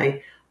off.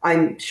 And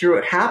I'm sure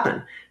it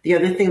happened. The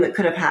other thing that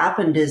could have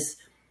happened is,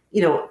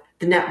 the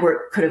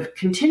network could have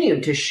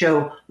continued to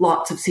show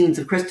lots of scenes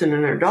of Kristen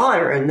and her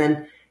daughter. And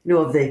then,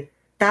 of the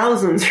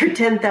thousands or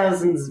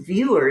 10,000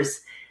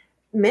 viewers,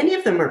 many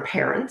of them are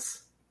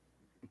parents.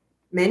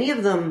 Many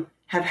of them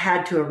have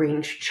had to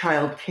arrange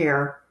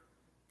childcare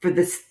for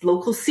this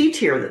local C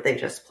tier that they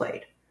just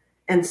played.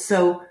 And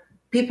so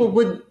people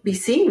would be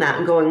seeing that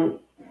and going,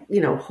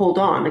 hold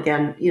on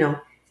again,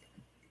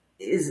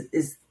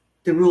 is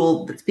the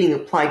rule that's being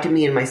applied to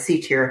me in my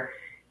C tier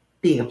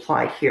being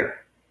applied here?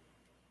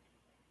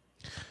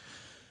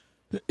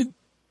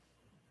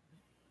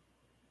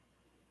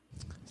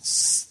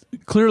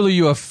 Clearly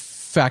you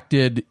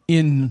affected,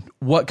 in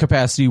what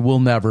capacity we'll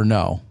never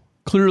know.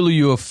 Clearly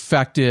you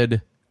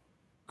affected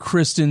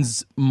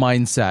Kristen's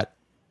mindset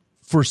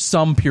for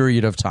some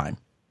period of time.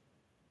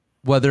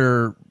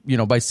 Whether,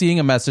 by seeing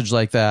a message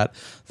like that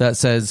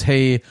says,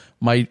 hey,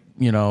 my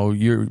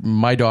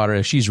daughter,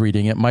 as she's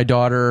reading it, my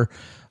daughter,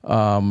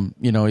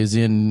 is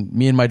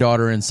me and my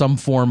daughter in some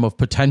form of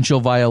potential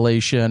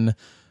violation,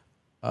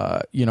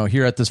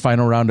 here at this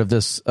final round of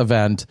this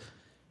event.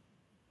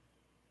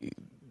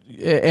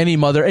 Any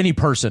mother, any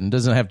person,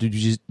 doesn't have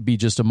to be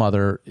just a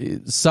mother.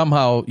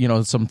 Somehow,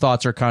 some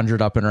thoughts are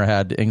conjured up in her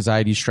head,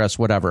 anxiety, stress,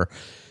 whatever.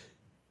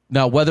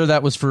 Now, whether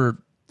that was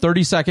for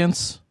 30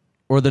 seconds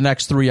or the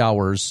next 3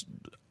 hours,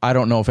 I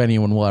don't know if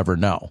anyone will ever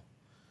know.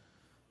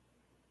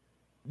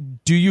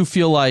 Do you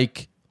feel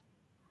like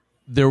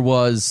there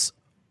was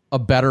a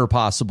better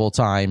possible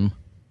time,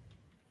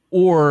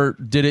 or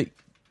did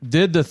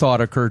the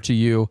thought occur to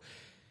you,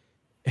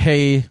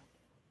 hey,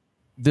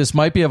 this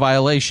might be a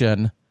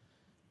violation,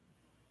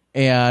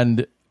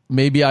 and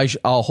maybe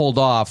I'll hold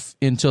off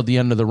until the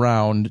end of the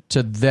round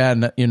to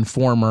then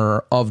inform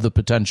her of the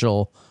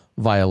potential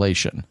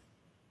violation?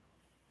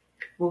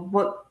 Well,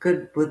 what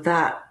good would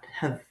that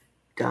have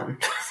done?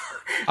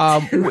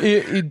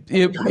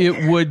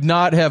 it would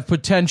not have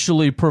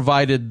potentially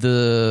provided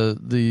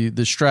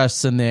the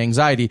stress and the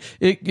anxiety.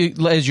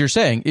 As you're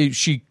saying,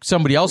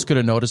 somebody else could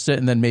have noticed it,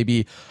 and then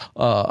maybe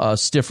a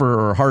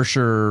stiffer or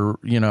harsher,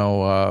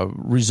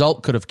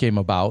 result could have came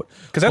about.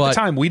 Because at the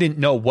time, we didn't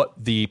know what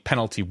the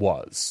penalty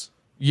was.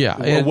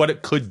 Yeah, or what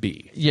it could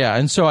be. Yeah,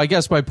 and so I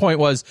guess my point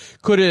was,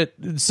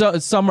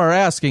 some are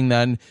asking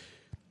then,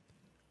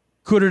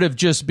 could it have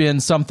just been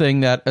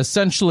something that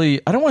essentially,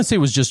 I don't want to say it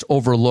was just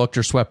overlooked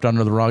or swept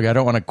under the rug. I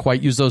don't want to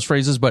quite use those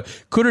phrases, but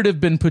could it have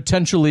been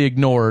potentially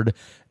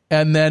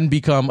and then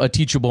become a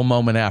teachable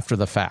moment after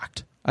the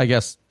fact? I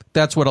guess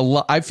that's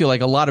what I feel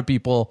like a lot of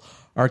people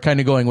are kind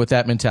of going with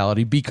that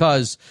mentality,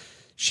 because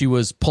she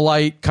was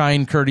polite,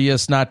 kind,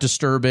 courteous, not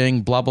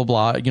disturbing, blah, blah,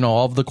 blah,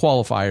 all of the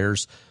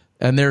qualifiers.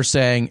 And they're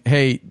saying,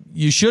 hey,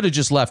 you should have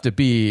just left it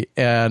be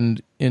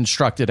and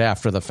instructed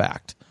after the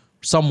fact.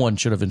 Someone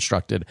should have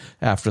instructed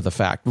after the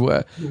fact.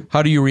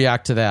 How do you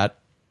react to that,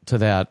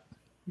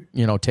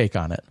 take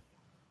on it?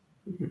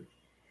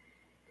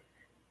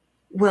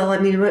 Well, I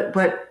mean,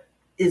 what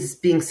is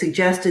being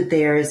suggested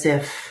there is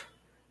if,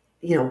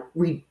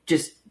 we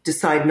just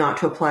decide not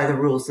to apply the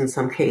rules in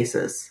some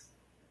cases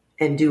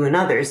and do in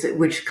others,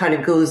 which kind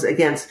of goes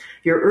against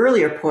your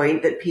earlier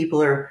point that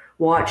people are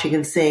watching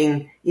and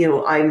saying,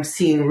 I'm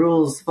seeing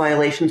rules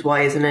violations.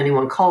 Why isn't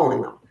anyone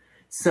calling them?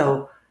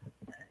 So,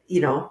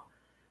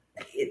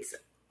 it's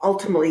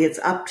ultimately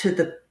up to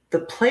the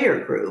player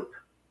group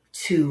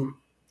to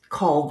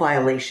call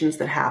violations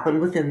that happen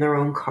within their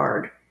own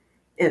card.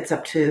 It's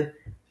up to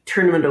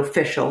tournament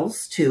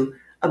officials to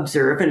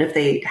observe. And if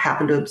they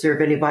happen to observe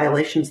any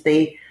violations,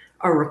 they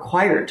are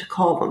required to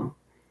call them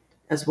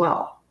as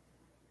well.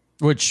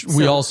 Which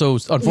we also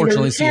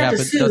unfortunately see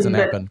doesn't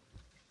happen.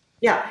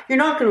 Yeah, you're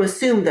not going to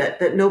assume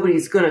that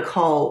nobody's going to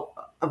call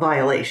a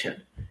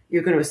violation.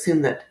 You're going to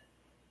assume that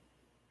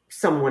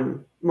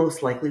someone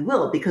most likely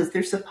will, because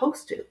they're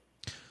supposed to.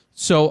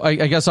 So I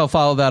guess I'll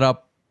follow that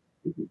up.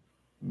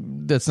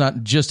 That's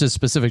not just as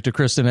specific to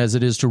Kristen as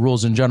it is to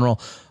rules in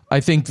general. I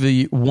think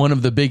one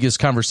of the biggest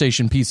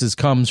conversation pieces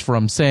comes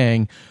from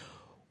saying,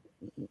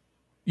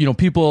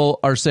 people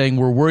are saying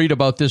we're worried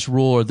about this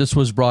rule, or this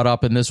was brought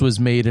up and this was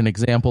made an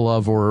example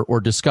of or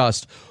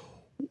discussed.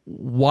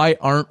 Why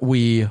aren't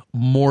we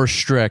more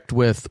strict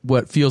with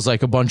what feels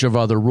like a bunch of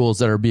other rules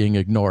that are being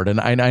ignored? And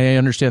I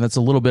understand that's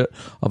a little bit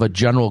of a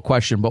general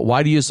question, but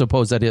why do you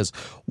suppose that is?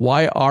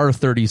 Why are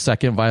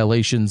 30-second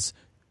violations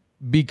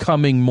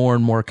becoming more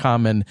and more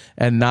common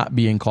and not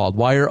being called?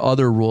 Why are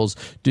other rules?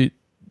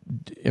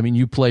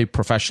 You play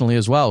professionally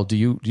as well. Do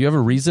you have a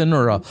reason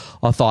or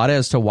a thought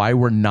as to why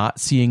we're not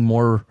seeing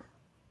more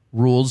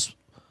rules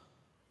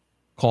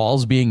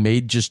calls being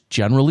made, just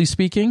generally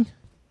speaking?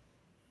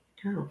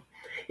 Oh.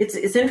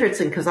 It's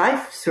interesting because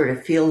I sort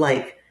of feel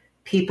like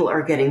people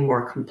are getting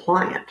more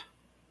compliant.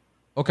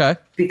 Okay.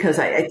 Because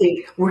I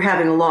think we're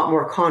having a lot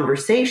more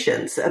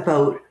conversations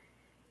about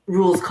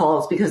rules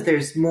calls because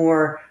there's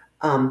more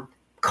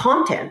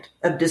content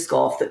of disc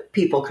golf that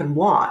people can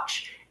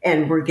watch.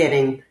 And we're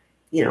getting,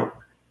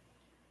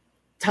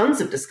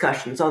 tons of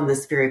discussions on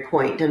this very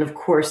point. And of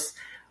course,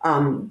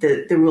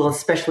 the rule,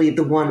 especially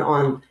the one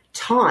on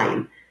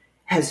time,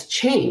 has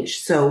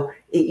changed. So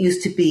it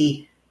used to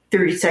be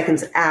 30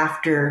 seconds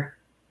after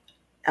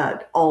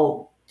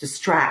all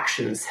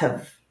distractions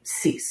have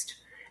ceased.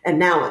 And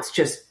now it's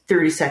just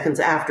 30 seconds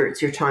after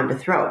it's your time to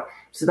throw.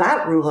 So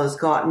that rule has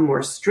gotten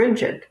more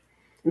stringent.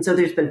 And so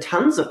there's been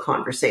tons of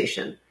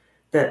conversation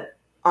that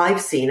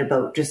I've seen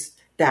about just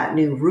that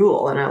new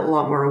rule and a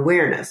lot more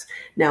awareness.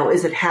 Now,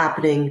 is it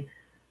happening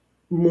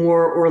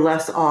more or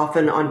less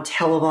often on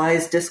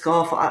televised disc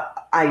golf?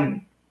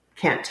 I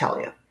can't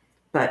tell you.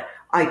 But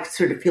I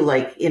sort of feel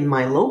like in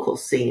my local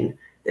scene,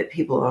 that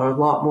people are a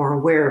lot more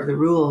aware of the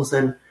rules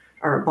and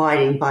are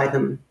abiding by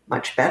them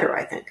much better,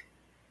 I think.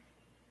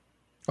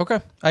 Okay.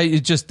 I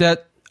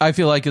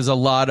feel like is a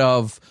lot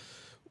of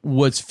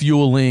what's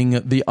fueling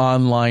the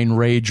online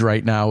rage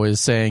right now is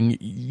saying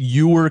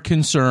you were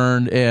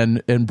concerned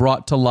and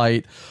brought to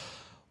light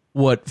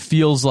what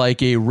feels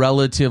like a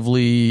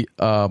relatively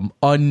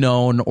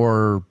unknown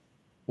or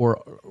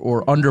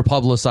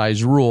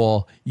under-publicized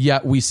rule,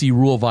 yet we see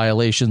rule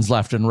violations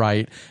left and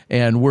right.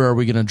 And where are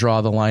we going to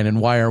draw the line,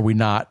 and why are we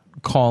not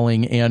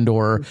calling and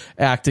or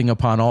acting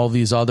upon all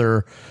these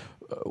other,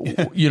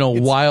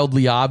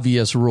 wildly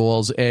obvious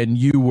rules? And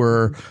you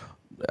were,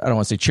 I don't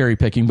want to say cherry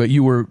picking, but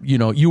you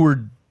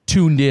were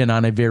tuned in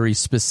on a very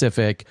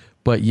specific,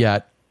 but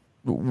yet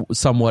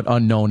somewhat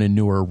unknown and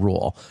newer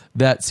rule.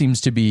 That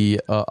seems to be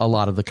a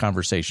lot of the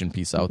conversation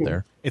piece out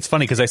there. It's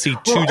funny because I see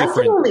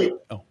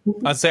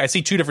I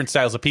see two different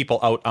styles of people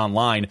out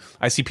online.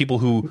 I see people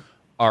who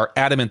are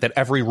adamant that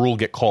every rule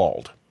get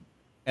called.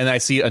 And I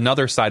see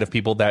another side of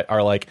people that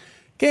are like,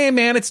 hey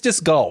man, it's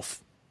disc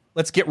golf.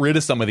 Let's get rid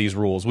of some of these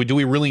rules. Do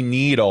we really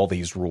need all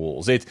these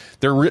rules?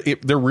 There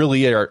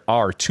really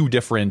are two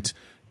different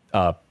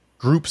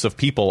groups of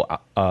people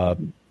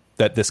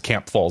that this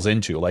camp falls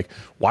into. Like,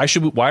 why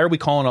are we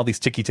calling all these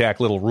ticky-tack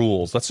little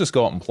rules? Let's just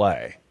go out and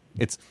play.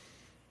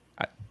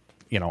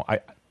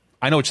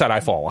 I know which side I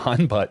fall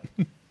on, but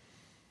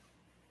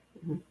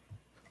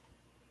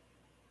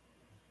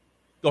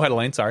go ahead,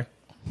 Elaine. Sorry.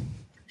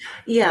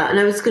 Yeah, and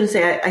I was going to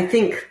say, I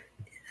think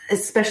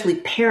especially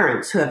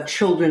parents who have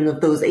children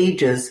of those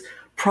ages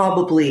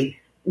probably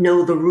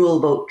know the rule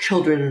about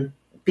children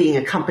being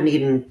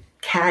accompanied and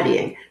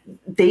caddying.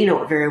 They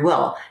know it very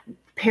well.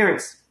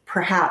 Parents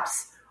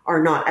perhaps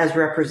are not as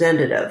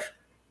representative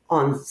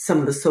on some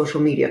of the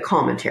social media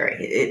commentary.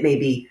 It may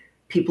be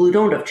people who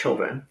don't have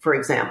children, for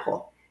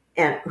example,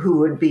 and who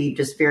would be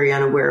just very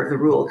unaware of the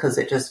rule because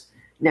it just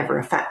never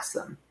affects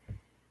them.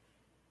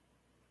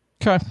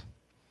 Okay.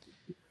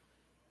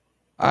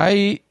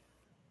 I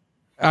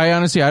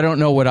honestly, I don't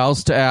know what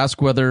else to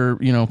ask, whether,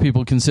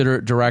 people consider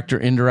it direct or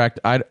indirect.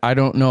 I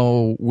don't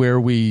know where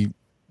we,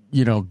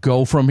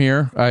 go from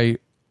here.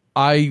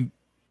 I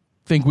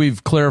think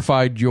we've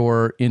clarified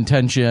your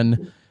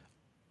intention,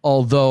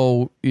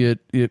 although it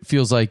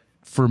feels like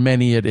for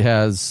many it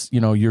has,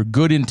 your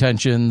good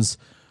intentions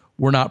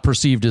were not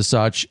perceived as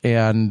such.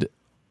 And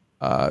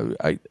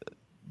to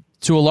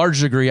a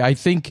large degree, I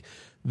think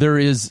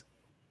we're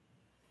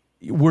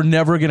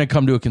never going to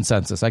come to a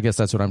consensus. I guess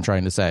that's what I'm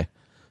trying to say.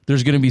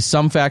 There's going to be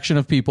some faction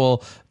of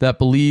people that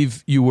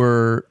believe you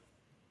were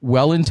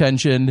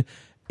well-intentioned,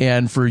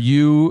 and for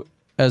you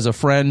as a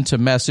friend to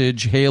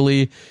message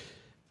Haley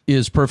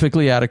is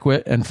perfectly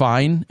adequate and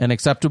fine and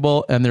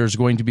acceptable. And there's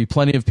going to be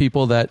plenty of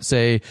people that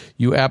say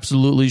you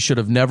absolutely should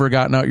have never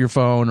gotten out your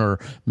phone or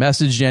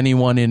messaged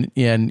anyone in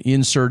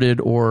inserted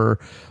or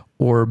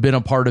been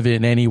a part of it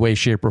in any way,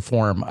 shape, or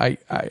form. I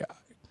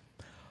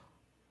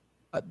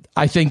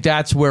think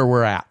that's where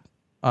we're at.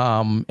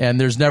 And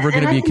there's never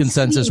going to be a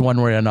consensus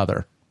one way or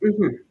another.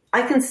 Mm-hmm.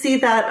 I can see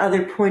that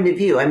other point of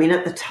view. I mean,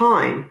 at the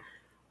time,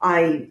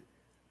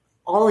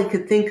 all I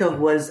could think of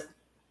was,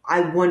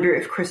 I wonder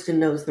if Kristen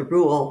knows the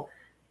rule.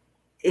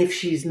 If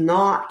she's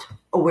not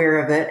aware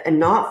of it and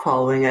not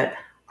following it,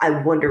 I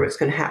wonder what's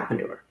going to happen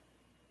to her.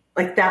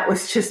 Like, that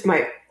was just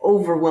my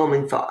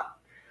overwhelming thought.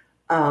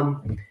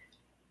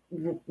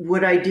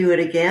 Would I do it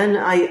again?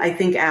 I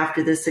think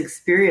after this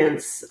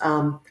experience,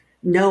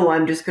 no,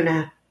 I'm just going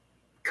to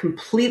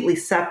completely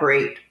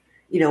separate.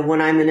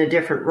 When I'm in a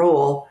different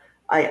role,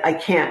 I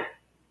can't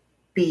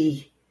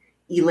be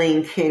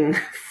Elaine King,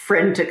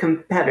 friend to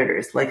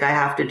competitors. Like, I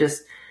have to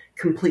just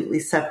completely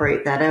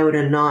separate that out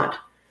and not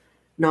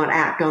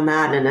act on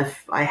that. And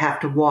if I have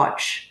to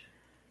watch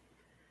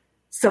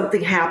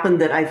something happen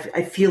that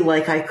I feel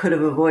like I could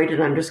have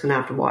avoided, I'm just going to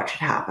have to watch it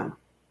happen.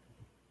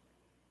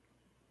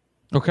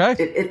 Okay.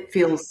 It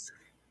feels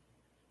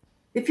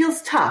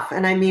tough.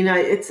 And I mean,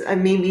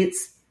 maybe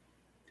it's,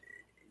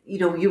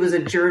 you as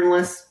a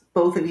journalist,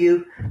 both of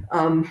you,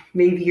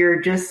 maybe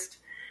you're just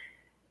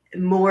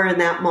more in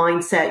that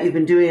mindset. You've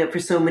been doing it for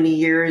so many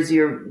years.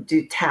 You're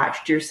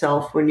detached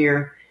yourself when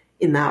you're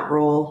in that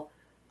role.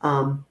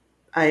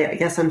 I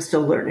guess I'm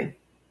still learning.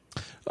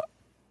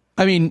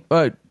 I mean,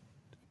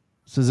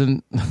 this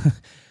isn't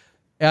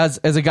as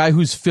a guy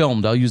who's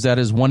filmed, I'll use that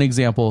as one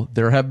example.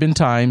 There have been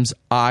times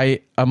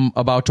I am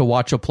about to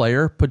watch a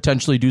player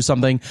potentially do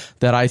something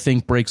that I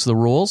think breaks the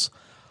rules.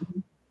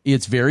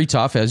 It's very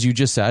tough. As you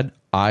just said,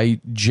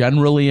 I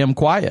generally am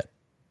quiet,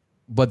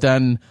 but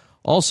then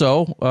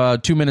also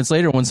 2 minutes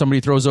later, when somebody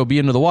throws OB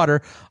into the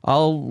water,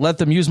 I'll let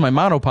them use my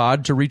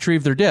monopod to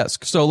retrieve their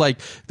disc. So like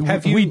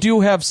we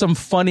do have some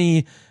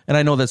funny, and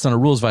I know that's not a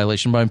rules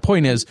violation, but my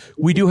point is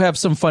we do have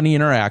some funny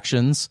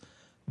interactions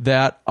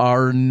that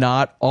are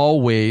not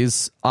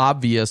always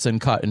obvious and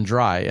cut and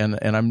dry. And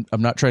I'm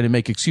not trying to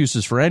make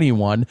excuses for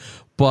anyone,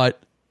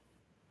 but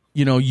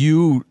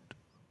you,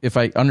 if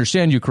I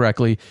understand you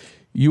correctly,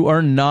 you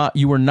were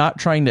not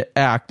trying to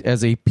act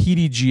as a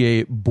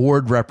PDGA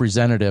board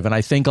representative. And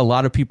I think a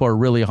lot of people are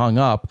really hung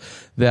up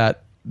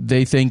that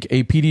they think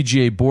a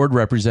PDGA board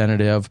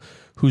representative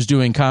who's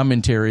doing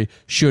commentary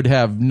should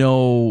have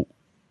no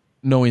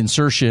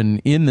insertion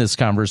in this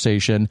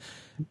conversation.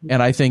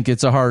 And I think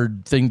it's a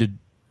hard thing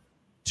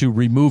to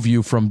remove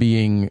you from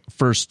being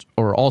first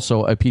or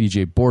also a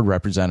PDGA board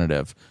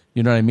representative.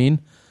 You know what I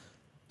mean?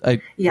 I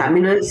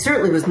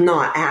certainly was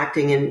not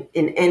acting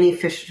in any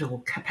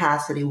official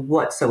capacity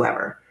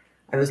whatsoever.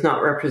 I was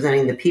not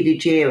representing the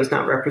PDGA. I was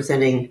not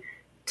representing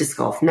Disc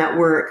Golf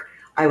Network.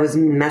 I was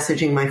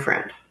messaging my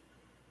friend.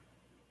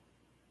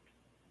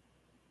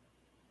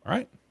 All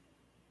right.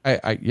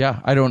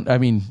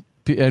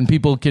 And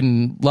people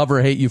can love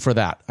or hate you for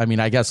that. I mean,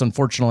 I guess,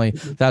 unfortunately,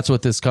 that's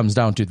what this comes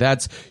down to.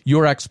 That's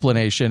your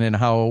explanation and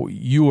how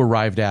you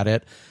arrived at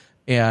it.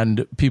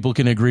 And people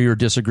can agree or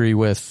disagree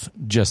with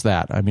just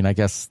that. I mean, I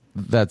guess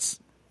that's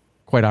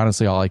quite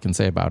honestly all I can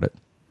say about it.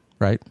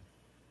 Right?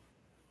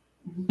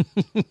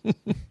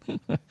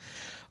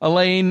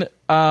 Elaine,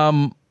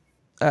 I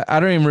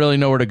don't even really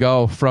know where to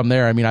go from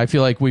there. I mean, I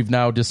feel like we've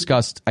now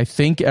discussed, I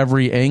think,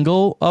 every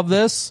angle of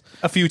this.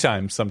 A few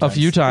times, sometimes. A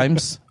few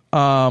times.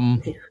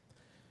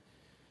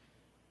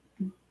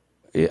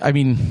 I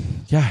mean,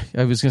 yeah,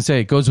 I was going to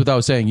say, it goes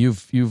without saying,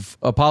 you've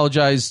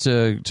apologized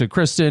to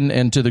Kristen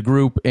and to the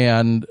group,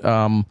 and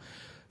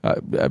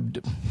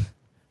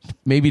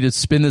maybe to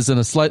spin this in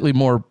a slightly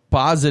more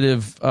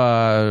positive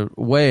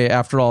way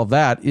after all of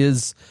that,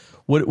 is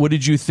what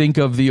did you think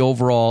of the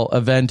overall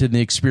event and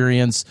the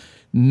experience,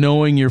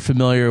 knowing you're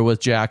familiar with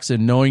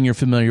Jackson, knowing you're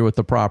familiar with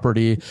the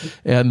property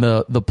and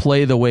the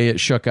play, the way it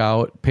shook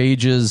out,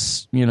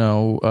 Paige's,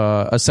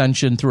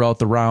 ascension throughout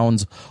the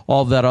rounds,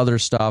 all of that other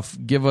stuff.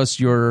 Give us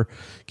your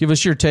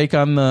take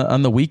on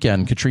the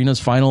weekend. Katrina's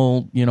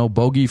final,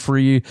 bogey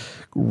free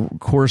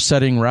course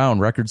setting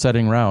round, record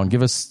setting round.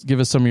 Give us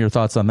some of your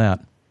thoughts on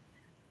that.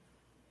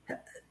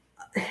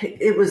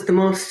 It was the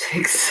most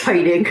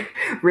exciting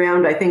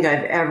round I think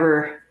I've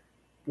ever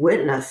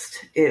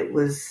witnessed. It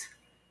was,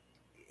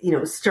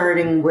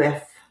 starting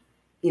with,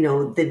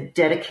 the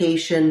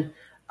dedication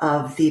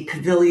of the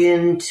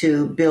pavilion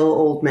to Bill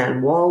Old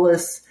Man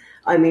Wallace.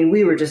 I mean,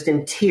 we were just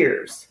in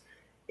tears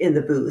in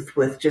the booth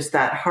with just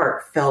that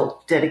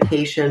heartfelt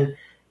dedication,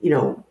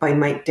 by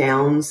Mike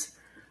Downs.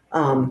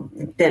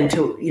 Then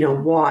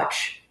to,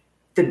 watch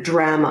the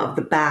drama of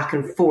the back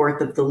and forth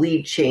of the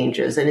lead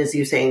changes. And as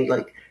you're saying,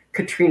 like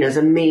Katrina's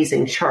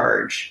amazing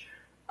charge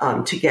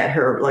to get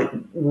her like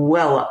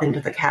well up into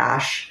the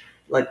cash,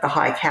 like the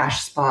high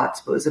cash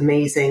spots was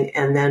amazing.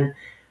 And then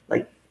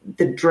like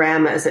the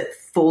drama as it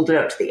folded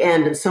out to the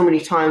end. And so many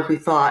times we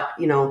thought,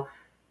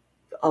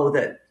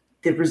 that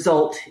the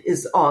result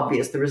is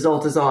obvious. The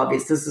result is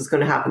obvious. This is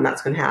going to happen.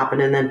 That's going to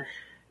happen. And then,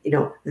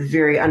 the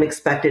very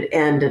unexpected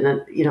end and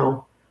then,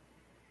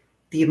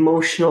 the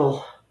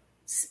emotional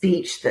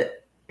speech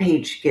that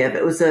Paige gave,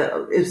 it was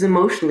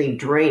emotionally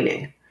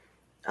draining.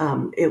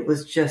 It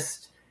was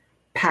just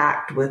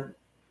packed with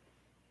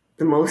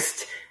the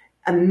most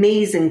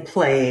amazing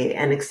play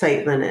and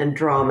excitement and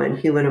drama and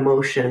human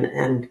emotion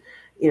and,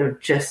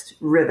 just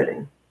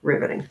riveting.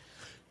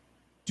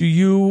 Do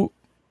you,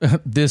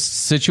 this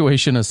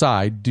situation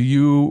aside, do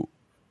you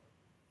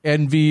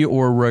envy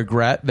or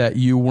regret that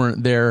you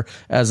weren't there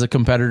as a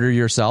competitor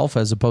yourself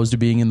as opposed to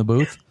being in the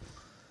booth?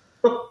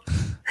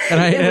 And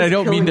I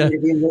don't mean to.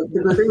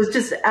 It was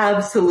just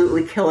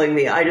absolutely killing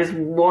me. I just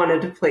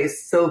wanted to play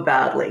so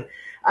badly.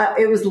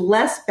 It was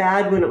less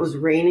bad when it was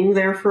raining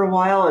there for a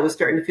while. I was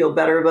starting to feel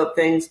better about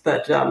things,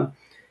 but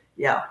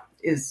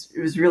it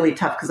was really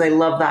tough because I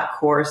love that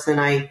course,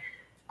 and I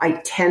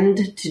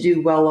tend to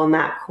do well on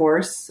that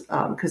course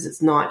because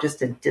it's not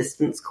just a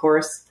distance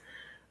course.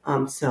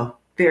 So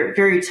very,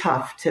 very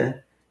tough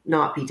to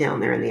not be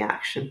down there in the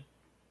action.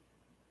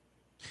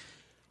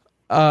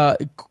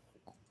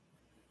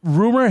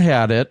 Rumor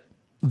had it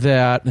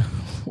that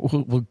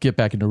we'll get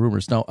back into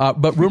rumors now,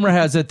 but rumor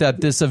has it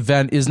that this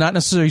event is not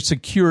necessarily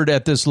secured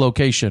at this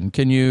location.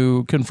 Can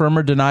you confirm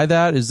or deny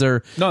that? Is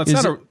there? No,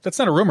 that's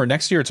not a rumor.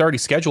 Next year, it's already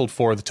scheduled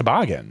for the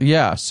Toboggan.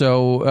 Yeah.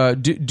 So,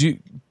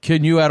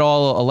 can you at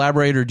all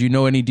elaborate, or do you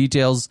know any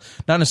details?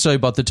 Not necessarily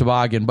about the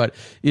Toboggan, but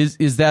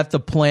is that the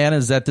plan?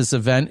 Is that this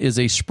event is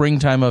a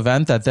springtime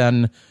event that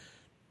then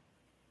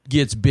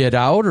gets bid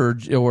out,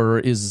 or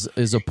is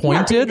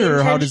appointed,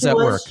 or how does that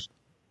work?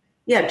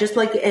 Yeah, just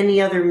like any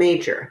other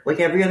major, like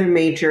every other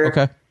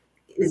major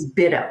is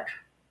bid out.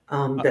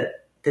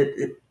 That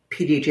the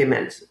PDGA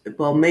meant,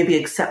 well, maybe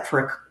except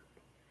for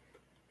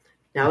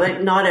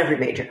not every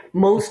major.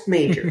 Most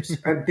majors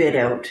are bid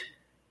out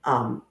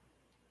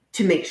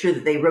to make sure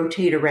that they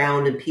rotate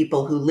around and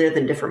people who live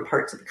in different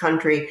parts of the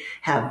country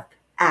have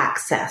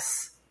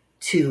access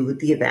to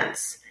the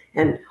events.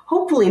 And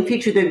hopefully in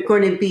future they're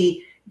going to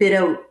be bid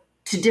out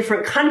to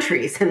different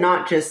countries and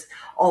not just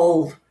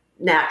all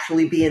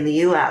naturally be in the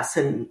U.S.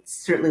 And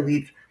certainly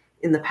we've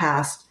in the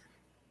past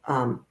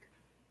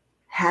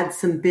had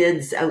some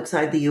bids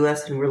outside the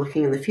U.S. and we're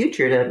looking in the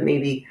future to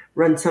maybe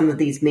run some of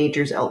these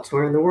majors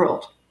elsewhere in the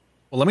world.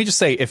 Well, let me just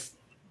say, if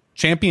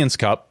Champions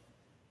Cup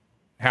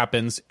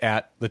happens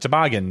at the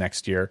Toboggan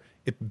next year,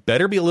 it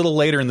better be a little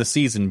later in the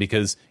season,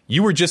 because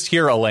you were just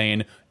here,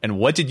 Elaine, and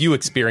what did you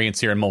experience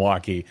here in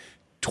Milwaukee?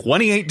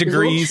 28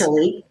 degrees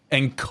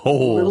and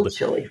cold, a little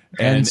chilly,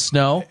 and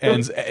snow.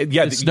 And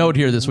it snowed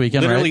here this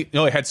weekend. Literally, right?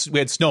 No, we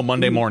had snow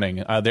Monday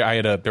morning.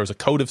 There was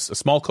a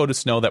small coat of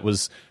snow that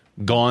was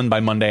gone by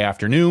Monday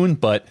afternoon.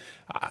 But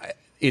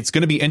it's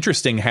going to be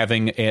interesting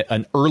having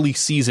an early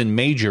season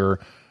major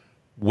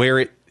where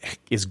it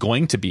is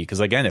going to be, because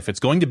again, if it's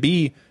going to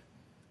be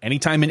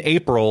anytime in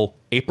April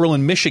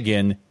in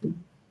Michigan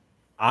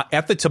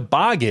at the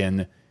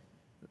Toboggan,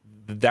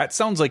 that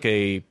sounds like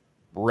a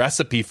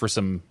recipe for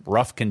some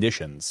rough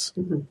conditions.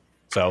 Mm-hmm.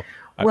 So,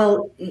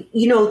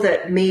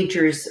 that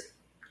majors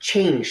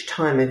change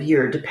time of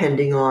year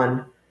depending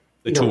on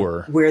the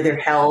tour, where they're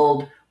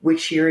held,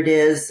 which year it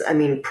is. I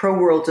mean, Pro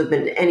Worlds have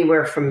been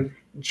anywhere from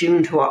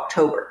June to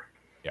October.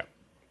 Yeah.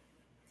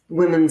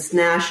 Women's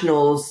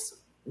Nationals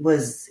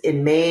was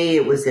in May.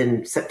 It was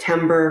in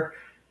September.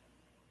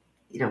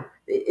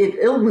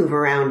 It'll move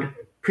around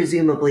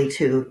presumably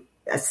to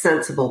a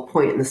sensible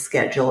point in the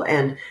schedule.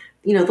 And,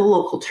 the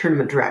local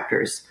tournament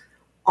directors,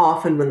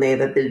 often when they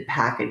have a bid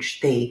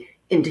package, they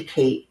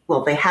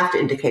have to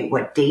indicate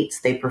what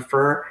dates they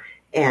prefer.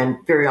 And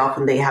very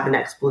often they have an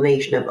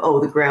explanation of,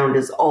 the ground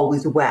is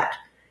always wet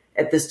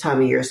at this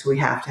time of year, so we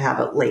have to have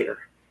it later.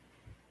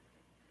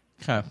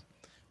 Okay.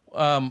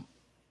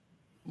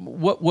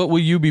 What will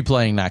you be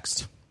playing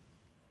next?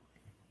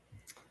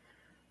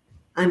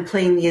 I'm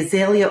playing the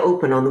Azalea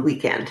Open on the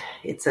weekend.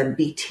 It's a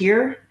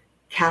B-tier,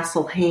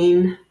 Castle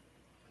Hayne,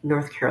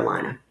 North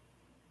Carolina.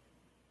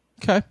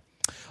 Okay.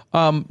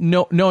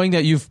 Knowing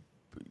that you've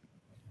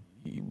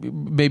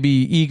maybe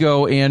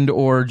ego and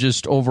or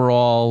just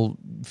overall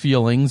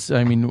feelings,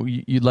 I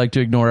mean, you'd like to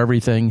ignore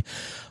everything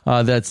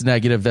that's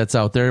negative that's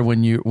out there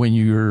when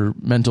your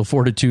mental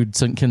fortitude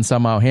can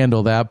somehow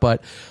handle that.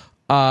 But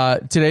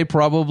today,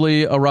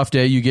 probably a rough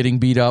day. You getting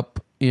beat up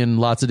in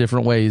lots of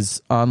different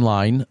ways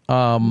online.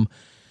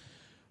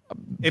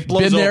 It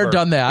blows been there, over.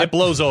 done that. It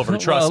blows over.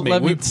 Trust me.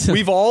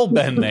 We've all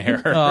been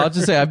there. I'll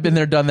just say I've been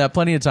there, done that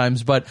plenty of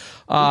times. But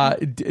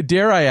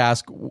dare I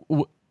ask,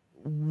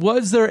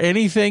 was there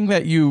anything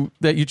that you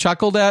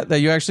chuckled at that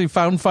you actually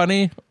found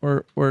funny,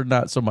 or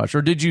not so much,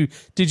 or did you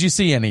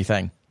see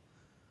anything?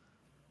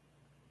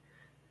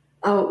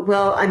 Oh,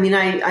 well, I mean,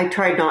 I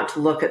tried not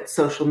to look at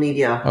social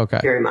media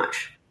very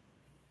much.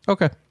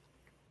 Okay.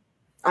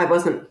 I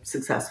wasn't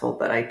successful,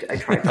 but I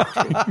tried not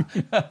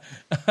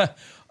to.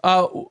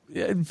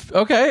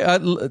 Okay.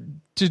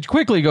 To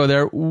quickly go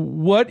there,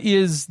 what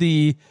is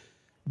the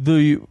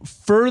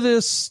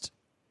furthest?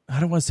 I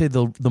don't want to say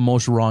the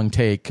most wrong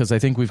take, because I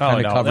think we've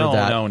kind of covered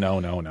that. No,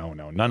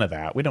 none of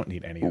that. We don't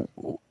need any.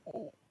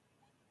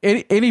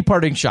 Any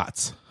parting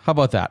shots? How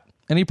about that?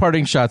 Any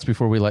parting shots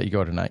before we let you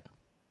go tonight?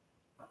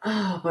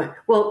 Oh, boy.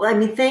 Well, I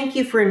mean, thank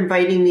you for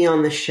inviting me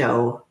on the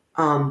show.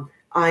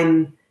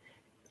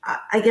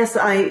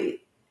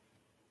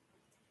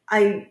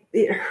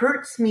 It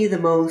hurts me the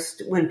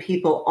most when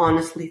people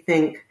honestly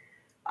think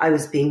I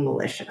was being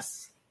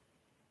malicious.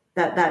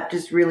 That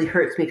just really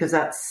hurts me, because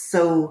that's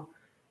so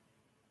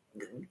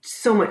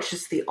much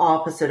just the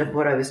opposite of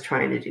what I was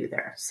trying to do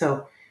there.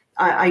 So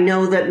I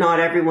know that not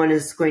everyone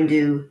is going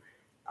to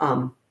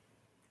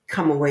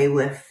come away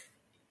with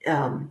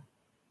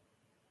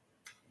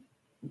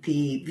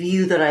the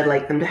view that I'd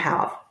like them to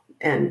have.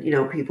 And,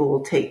 people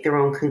will take their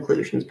own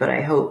conclusions, but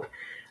I hope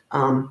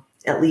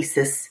at least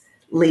this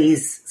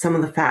lays some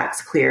of the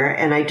facts clear.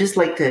 And I just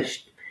like to,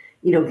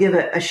 give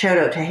a shout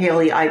out to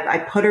Haley. I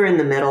put her in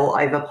the middle.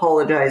 I've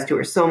apologized to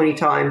her so many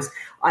times.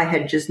 I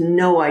had just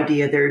no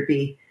idea there'd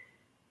be,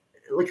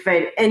 if I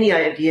had any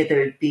idea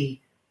there'd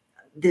be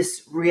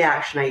this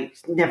reaction, I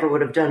never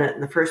would have done it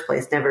in the first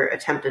place, never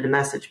attempted a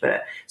message, but I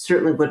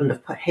certainly wouldn't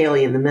have put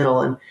Haley in the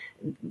middle. And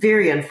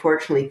very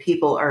unfortunately,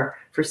 people are,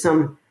 for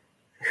some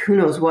who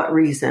knows what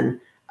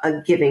reason,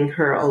 giving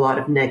her a lot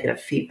of negative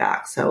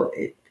feedback. So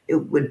it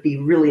would be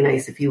really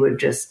nice if you would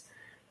just,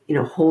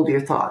 hold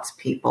your thoughts,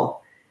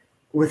 people,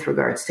 with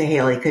regards to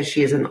Haley, because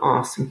she is an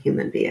awesome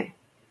human being.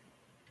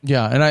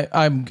 Yeah,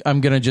 and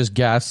I'm going to just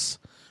guess,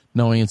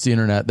 knowing it's the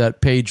internet,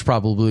 that Paige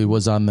probably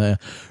was on the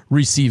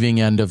receiving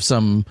end of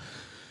some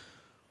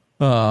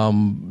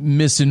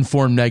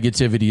misinformed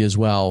negativity as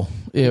well.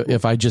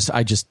 If I just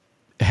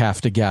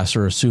have to guess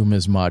or assume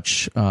as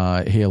much,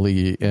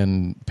 Haley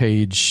and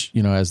Paige,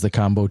 as the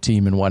combo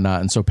team and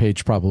whatnot. And so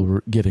Paige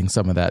probably getting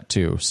some of that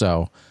too.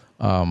 So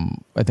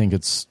I think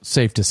it's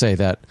safe to say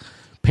that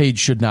Paige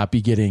should not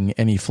be getting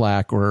any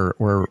flack or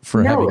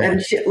for having. No,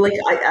 and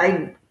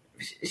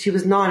she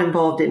was not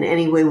involved in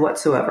any way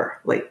whatsoever.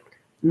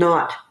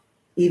 Not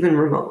even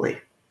remotely.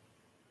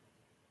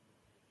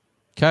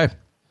 Okay.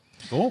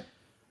 Cool.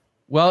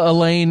 Well,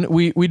 Elaine,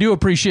 we do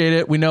appreciate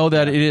it. We know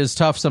that it is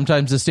tough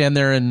sometimes to stand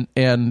there and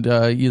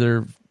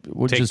either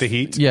take the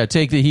heat. Yeah,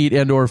 take the heat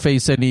and or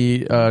face any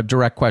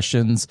direct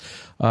questions.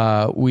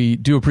 We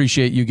do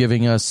appreciate you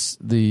giving us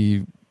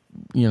the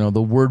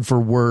word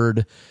for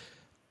word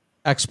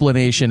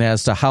explanation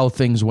as to how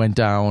things went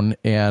down,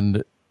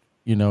 and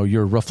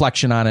your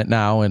reflection on it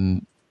now,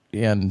 and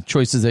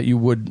choices that you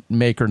would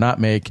make or not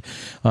make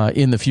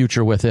in the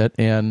future with it.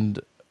 And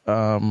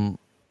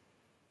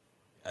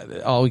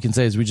all we can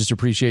say is we just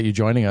appreciate you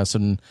joining us.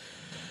 And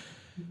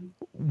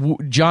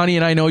Johnny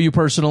and I know you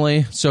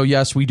personally, so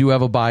yes, we do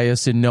have a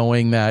bias in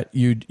knowing that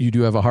you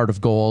do have a heart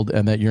of gold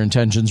and that your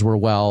intentions were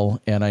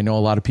well. And I know a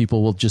lot of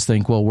people will just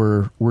think, well,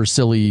 we're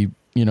silly,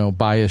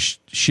 bias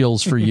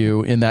shills for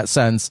you in that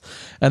sense.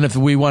 And if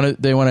they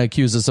want to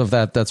accuse us of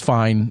that, that's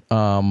fine.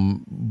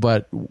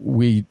 But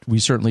we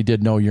certainly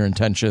did know your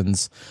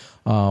intentions,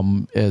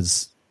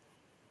 as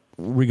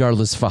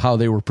regardless of how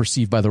they were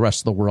perceived by the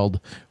rest of the world,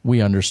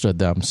 we understood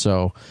them.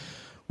 So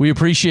we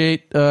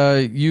appreciate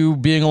you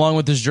being along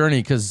with this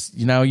journey, because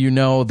now you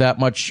know that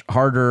much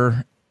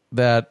harder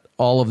that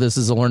all of this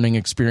is a learning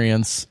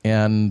experience.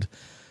 And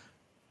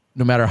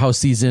no matter how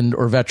seasoned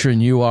or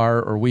veteran you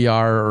are, or we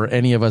are, or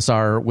any of us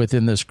are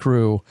within this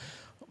crew,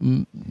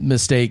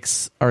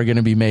 mistakes are going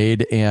to be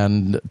made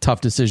and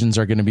tough decisions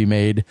are going to be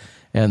made.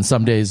 And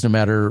some days, no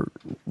matter,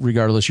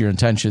 regardless of your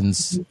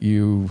intentions,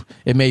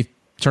 it may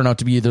turn out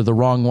to be either the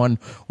wrong one,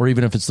 or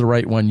even if it's the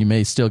right one, you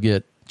may still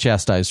get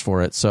chastised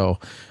for it. So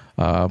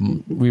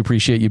we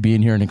appreciate you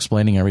being here and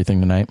explaining everything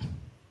tonight.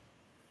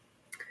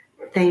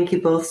 Thank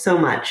you both so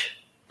much.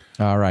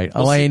 All right,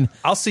 Elaine.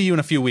 I'll see you in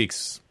a few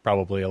weeks,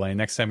 probably, Elaine.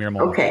 Next time you're in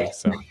Milwaukee. Okay.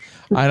 So.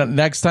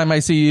 Next time I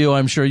see you,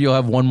 I'm sure you'll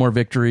have one more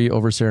victory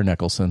over Sarah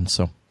Nicholson.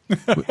 So,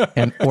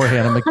 or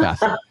Hannah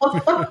Macbeth.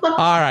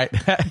 All right,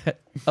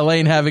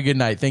 Elaine. Have a good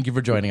night. Thank you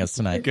for joining us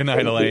tonight. Good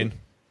night, Elaine.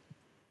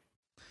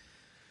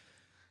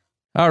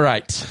 All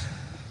right.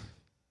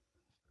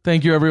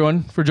 Thank you,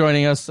 everyone, for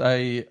joining us.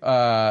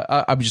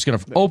 I'm just going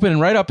to open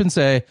right up and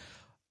say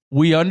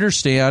we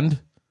understand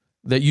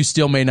that you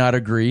still may not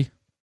agree,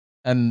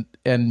 and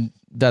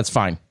that's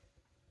fine.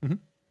 Mm-hmm.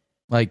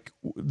 Like,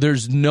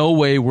 there's no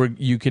way where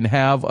you can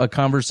have a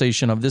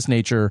conversation of this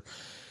nature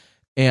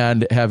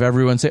and have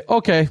everyone say,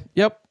 okay,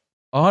 yep,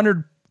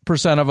 100%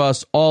 of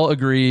us all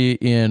agree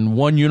in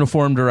one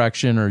uniform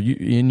direction or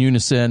in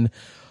unison.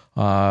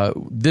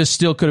 This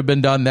still could have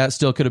been done. That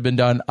still could have been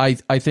done. I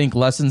think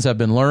lessons have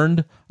been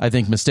learned. I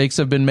think mistakes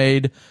have been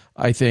made.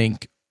 I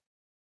think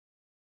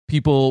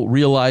people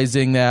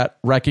realizing that,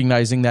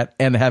 recognizing that,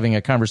 and having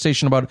a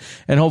conversation about it,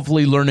 and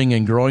hopefully learning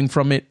and growing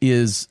from it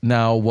is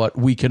now what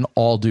we can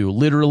all do.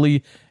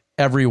 Literally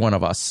every one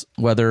of us,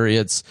 whether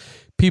it's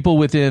people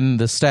within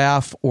the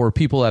staff or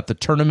people at the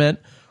tournament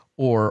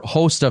or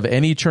host of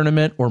any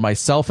tournament or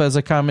myself as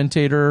a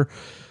commentator,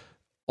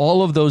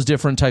 all of those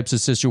different types of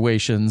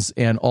situations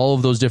and all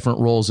of those different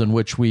roles in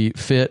which we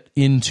fit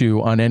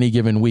into on any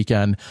given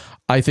weekend,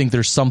 I think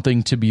there's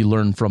something to be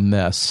learned from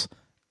this.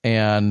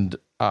 And,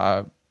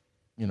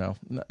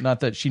 not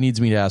that she needs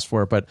me to ask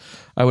for it, but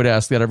I would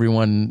ask that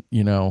everyone,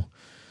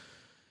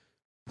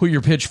 put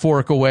your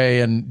pitchfork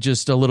away and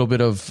just a little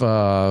bit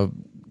of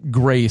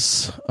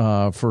grace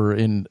for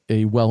in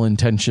a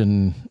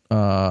well-intentioned,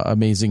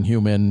 amazing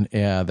human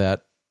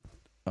that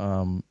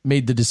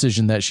made the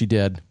decision that she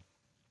did.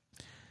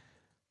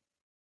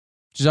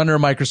 She's under a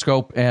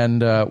microscope,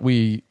 and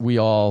we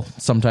all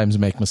sometimes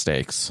make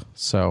mistakes.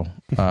 So,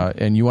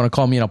 and you want to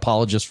call me an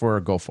apologist for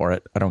it, go for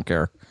it. I don't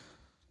care.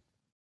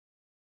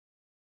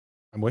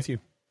 I'm with you.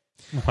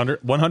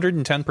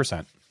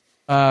 110%.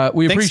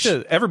 We Thanks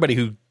appreciate to everybody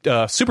who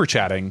super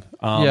chatting.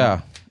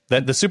 Yeah.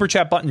 That the super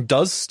chat button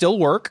does still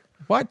work.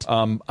 What?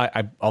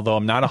 Although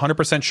I'm not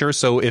 100% sure.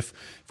 So if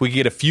we could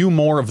get a few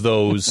more of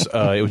those,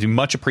 it would be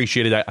much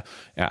appreciated.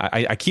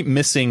 I keep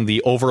missing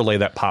the overlay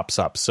that pops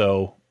up.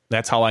 So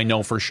that's how I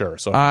know for sure.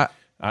 So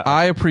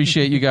I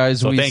appreciate you guys.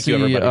 So we thank you,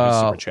 everybody who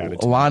super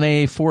chatted.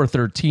 Lane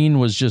 413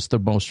 was just the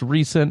most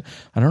recent.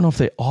 I don't know if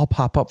they all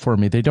pop up for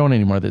me. They don't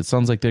anymore. It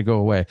sounds like they go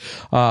away.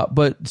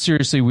 But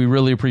seriously, we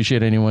really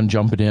appreciate anyone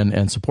jumping in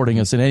and supporting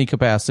us in any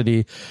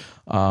capacity.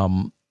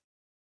 Always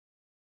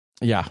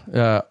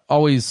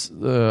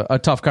a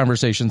tough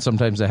conversation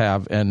sometimes to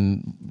have.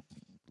 And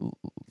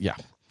yeah.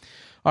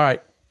 All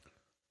right.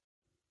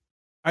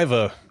 I have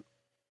a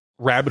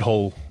rabbit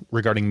hole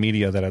regarding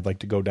media that I'd like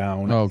to go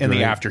down in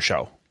the after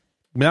show.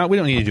 We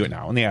don't need to do it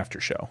now in the after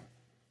show.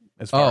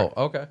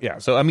 Okay. Yeah.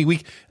 So, I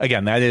mean,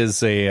 that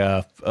is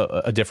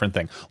a different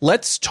thing.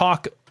 Let's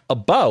talk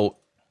about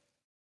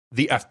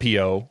the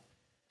FPO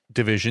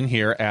division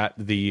here at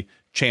the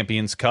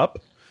Champions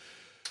Cup.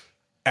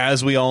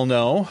 As we all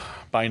know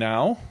by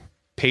now,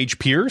 Paige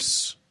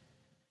Pierce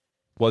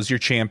was your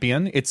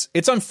champion. It's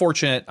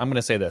unfortunate. I'm going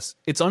to say this.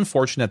 It's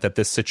unfortunate that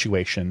this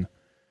situation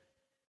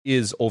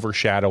is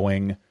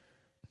overshadowing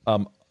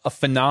a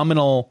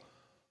phenomenal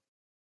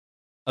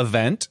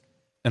event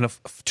and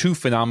two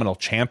phenomenal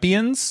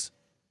champions,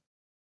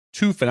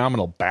 two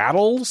phenomenal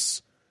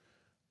battles,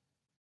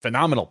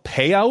 phenomenal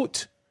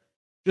payout,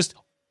 just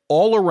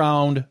all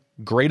around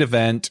great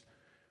event.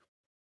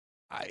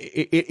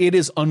 It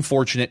is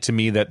unfortunate to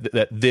me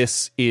that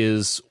this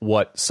is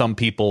what some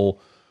people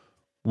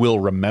will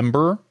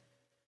remember,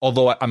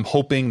 although I'm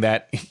hoping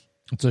that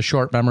it's a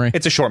short memory.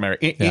 It's a short memory.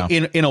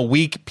 In a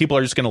week, people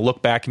are just going to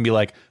look back and be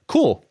like,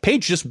 cool,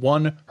 Paige just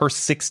won her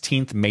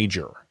 16th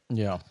major.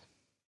 Yeah.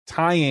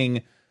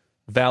 Tying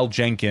Val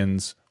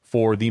Jenkins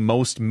for the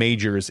most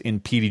majors in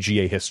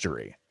PDGA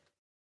history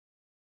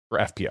for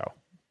FPO.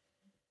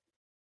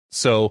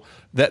 So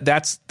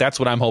that's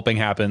what I'm hoping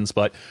happens.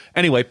 But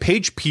anyway,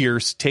 Paige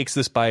Pierce takes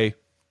this by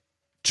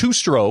 2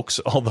 strokes,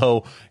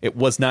 although it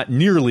was not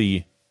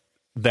nearly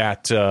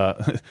that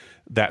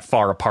that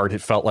far apart.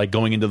 It felt like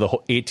going into the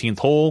 18th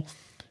hole.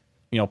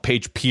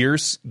 Paige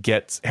Pierce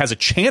has a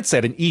chance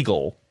at an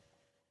eagle.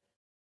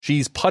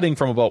 She's putting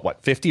from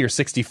about 50 or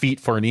 60 feet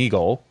for an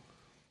eagle.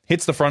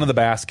 Hits the front of the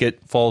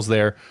basket, falls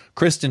there.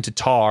 Kristen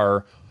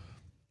Tatar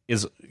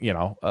is,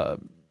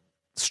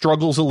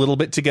 struggles a little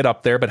bit to get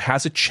up there, but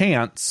has a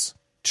chance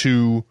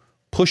to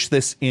push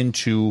this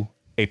into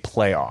a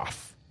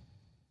playoff.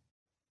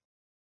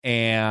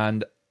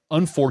 And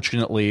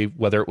unfortunately,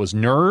 whether it was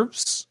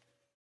nerves,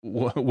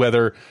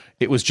 whether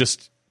it was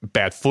just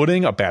bad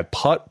footing, a bad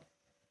putt,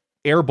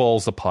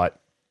 airballs the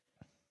putt,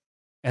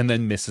 and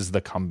then misses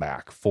the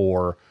comeback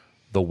for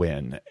the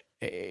win.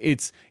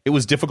 It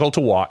was difficult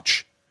to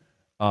watch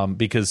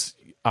because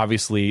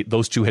obviously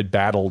those two had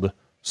battled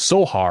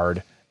so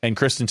hard, and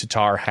Kristen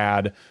Tatar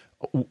had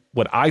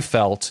what I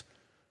felt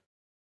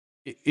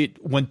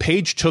when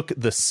Paige took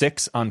the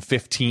 6 on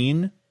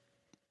 15,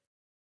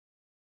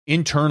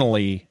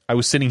 internally, I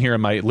was sitting here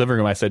in my living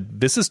room. I said,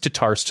 this is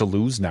Tatar's to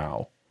lose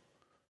now.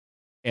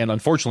 And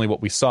unfortunately,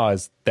 what we saw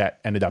is that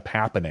ended up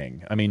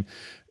happening. I mean,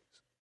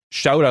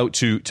 shout out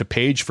to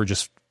Paige for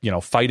just,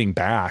 fighting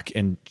back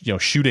and,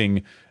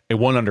 shooting a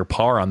 1 under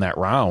par on that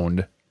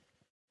round.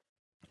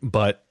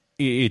 But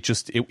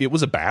it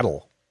was a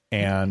battle,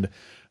 and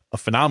a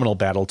phenomenal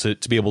battle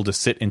to be able to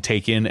sit and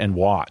take in and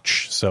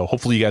watch. So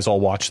hopefully you guys all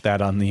watched that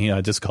on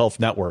the Disc Golf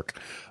Network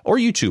or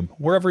YouTube,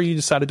 wherever you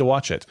decided to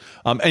watch it.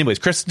 Anyways,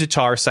 Kristen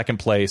Tatar, second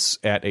place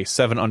at a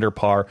 7 under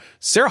par.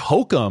 Sarah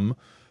Hokom,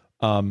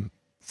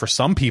 for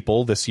some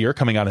people this year,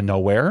 coming out of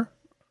nowhere,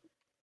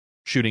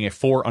 shooting a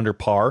 4 under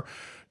par.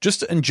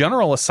 Just in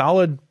general, a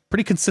solid,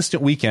 pretty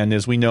consistent weekend.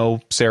 As we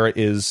know, Sarah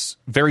is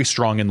very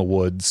strong in the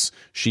woods.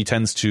 She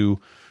tends to,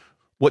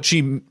 what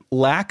she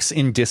lacks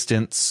in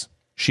distance,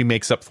 she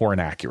makes up for in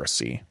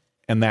accuracy.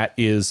 And that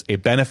is a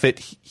benefit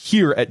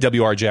here at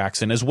WR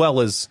Jackson, as well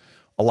as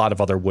a lot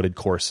of other wooded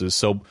courses.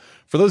 So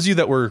for those of you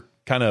that were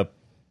kind of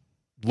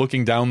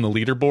looking down the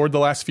leaderboard the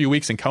last few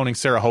weeks and counting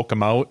Sarah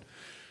Hokom out,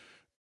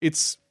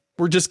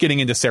 we're just getting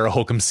into Sarah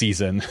Hokom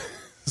season.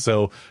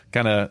 So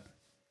kind of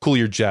cool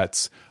your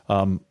jets.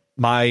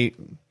 My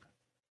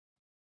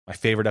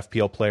favorite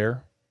FPL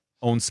player,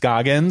 Owen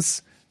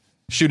Scoggins,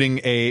 shooting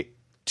a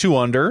 2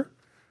 under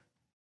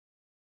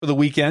for the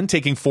weekend,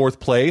 taking 4th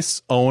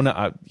place. Owen,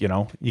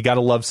 you got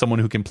to love someone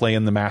who can play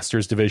in the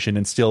Masters division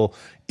and still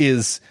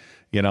is,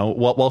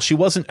 while she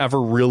wasn't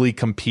ever really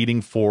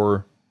competing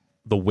for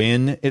the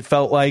win, it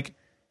felt like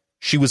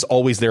she was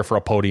always there for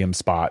a podium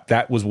spot.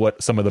 That was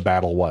what some of the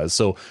battle was.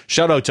 So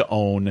shout out to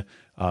Owen.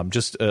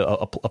 Just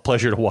a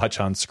pleasure to watch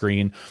on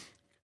screen.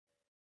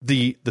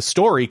 The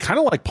story, kind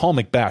of like Paul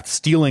Macbeth,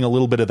 stealing a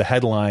little bit of the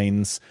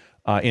headlines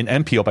in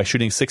MPO by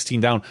shooting 16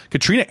 down.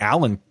 Katrina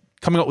Allen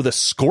coming up with a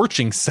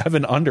scorching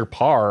 7 under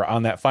par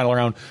on that final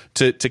round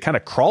to kind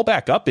of crawl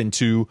back up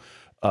into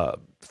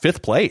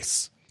 5th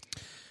place.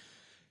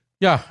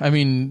 Yeah, I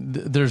mean,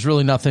 there's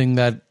really nothing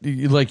that,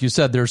 like you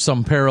said, there's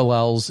some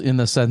parallels in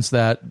the sense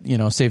that,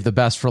 save the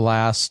best for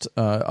last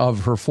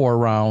of her 4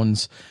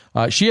 rounds.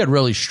 She had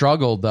really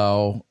struggled,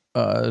 though.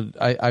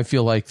 I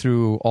feel like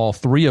through all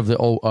 3 of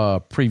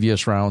the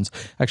previous rounds.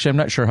 Actually, I'm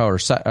not sure how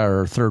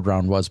her third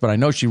round was, but I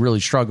know she really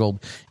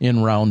struggled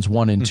in rounds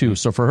 1 and 2.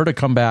 So for her to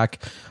come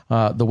back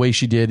the way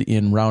she did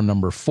in round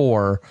number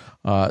 4,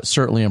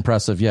 certainly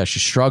impressive. Yeah, she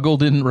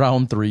struggled in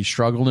round 3,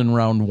 struggled in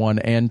round 1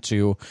 and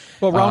 2.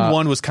 Well, round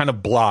 1 was kind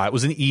of blah. It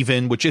was an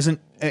even, which is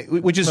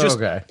just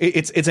okay.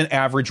 It's an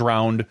average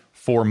round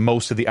for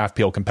most of the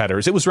FPL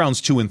competitors. It was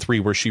rounds 2 and 3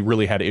 where she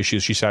really had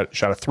issues. She shot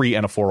a 3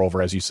 and a 4 over,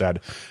 as you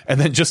said, and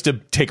then just to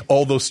take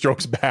all those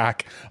strokes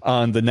back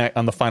on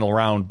the final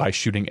round by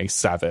shooting a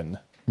 7.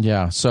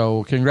 Yeah.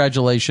 So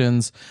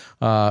congratulations.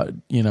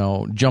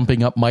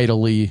 Jumping up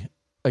mightily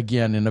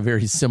again in a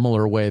very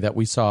similar way that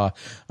we saw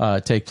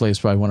take place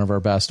by one of our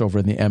best over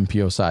in the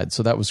MPO side.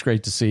 So that was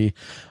great to see.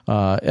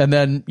 And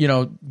then,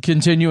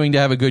 continuing to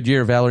have a good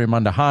year, Valerie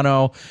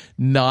Mandujano,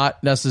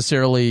 not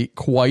necessarily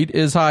quite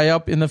as high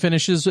up in the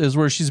finishes as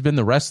where she's been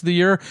the rest of the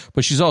year,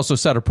 but she's also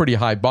set a pretty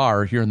high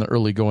bar here in the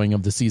early going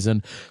of the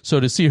season. So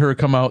to see her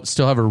come out,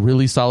 still have a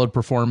really solid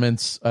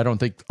performance. I don't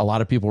think a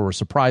lot of people were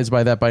surprised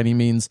by that by any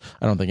means.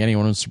 I don't think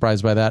anyone was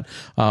surprised by that.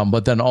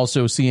 But then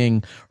also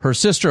seeing her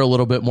sister a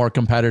little bit more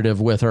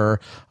competitive with her.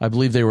 I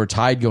believe they were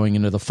tied going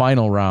into the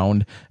final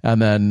round, and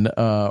then,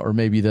 or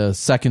maybe the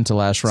second to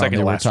last round,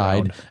 they were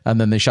tied. Round. And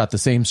then they shot the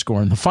same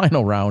score in the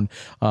final round,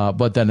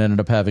 but then ended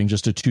up having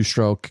just a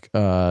 2-stroke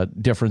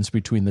difference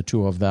between the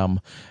two of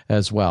them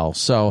as well.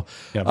 So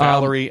yeah,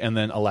 Valerie and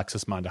then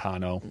Alexis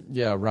Mandujano.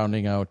 Yeah,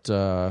 rounding out.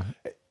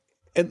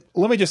 And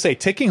let me just say,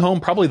 taking home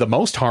probably the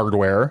most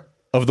hardware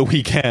of the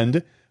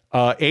weekend,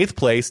 8th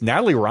place,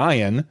 Natalie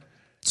Ryan.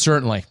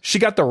 Certainly. She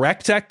got the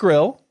Rectech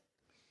grill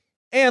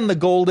and the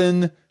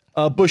golden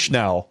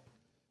Bushnell.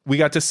 We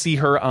got to see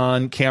her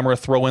on camera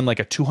throw in like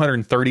a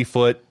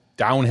 230-foot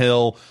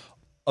downhill,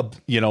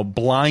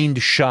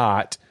 blind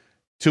shot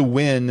to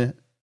win.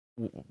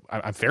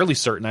 I'm fairly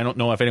certain. I don't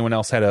know if anyone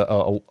else had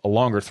a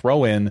longer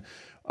throw in,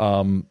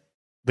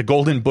 the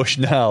golden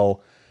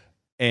Bushnell,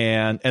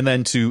 and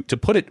then to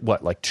put it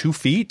like 2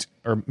 feet,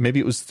 or maybe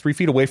it was 3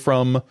 feet away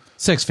from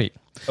 6 feet.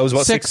 Oh, it was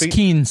about 6 feet?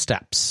 Keen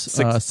steps.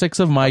 6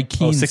 of my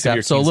keen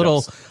steps. So a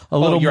little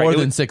more right.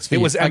 than 6 feet.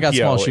 It was MPO. I got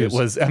small shoes. It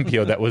was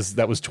MPO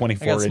that was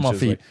 24 I got small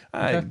inches. feet.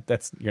 Okay.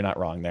 You're not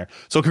wrong there.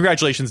 So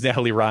congratulations,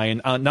 Natalie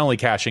Ryan, not only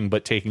cashing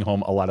but taking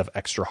home a lot of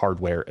extra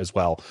hardware as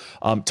well.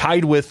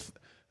 Tied with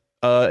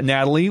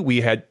Natalie,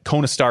 we had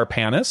Kona Star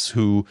Panis,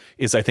 who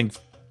is, I think,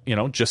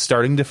 just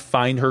starting to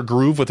find her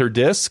groove with her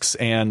discs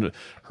and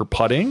her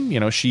putting.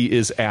 She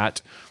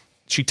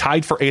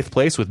tied for 8th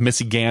place with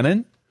Missy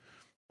Gannon,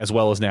 as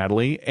well as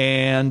Natalie,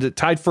 and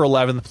tied for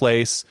 11th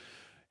place,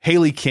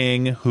 Haley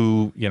King,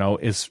 who,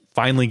 is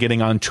finally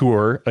getting on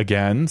tour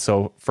again.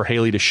 So for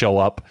Haley to show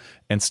up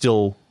and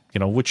still,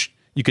 which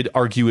you could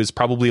argue is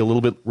probably a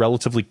little bit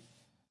relatively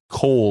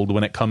cold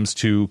when it comes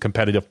to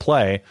competitive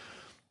play,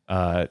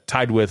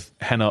 tied with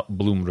Henna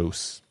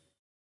Blomroos.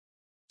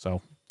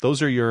 So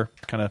those are your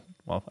kind of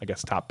I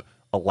guess top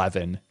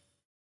 11.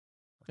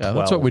 Yeah,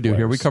 that's what we do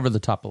here. We cover the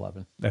top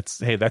 11.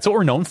 That's what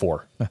we're known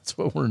for. That's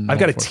what we're known I've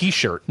got a for.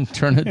 T-shirt.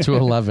 Turn it to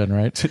 11,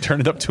 right? To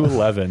turn it up to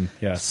 11.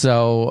 Yeah.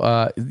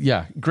 So,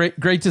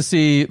 great to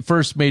see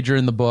first major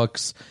in the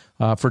books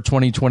for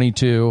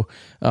 2022.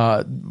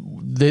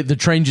 The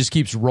train just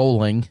keeps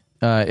rolling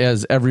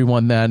as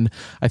everyone then.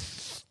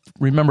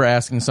 Remember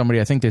asking somebody,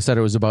 I think they said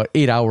it was about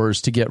 8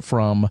 hours to get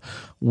from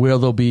where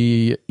they'll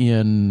be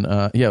in,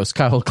 it was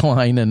Kyle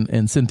Klein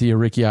and Cynthia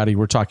Ricciardi.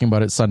 We're talking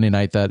about it Sunday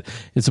night, that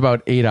it's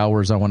about 8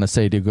 hours, I want to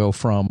say, to go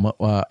from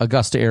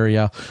Augusta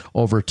area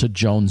over to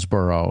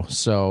Jonesboro.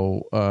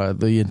 So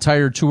the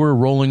entire tour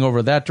rolling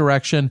over that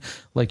direction.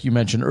 Like you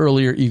mentioned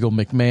earlier, Eagle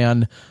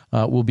McMahon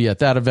will be at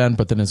that event,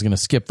 but then is going to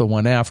skip the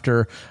one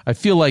after. I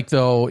feel like,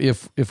 though,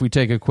 if we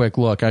take a quick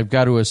look, I've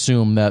got to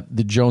assume that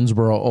the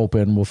Jonesboro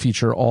Open will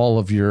feature all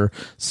of your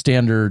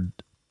standard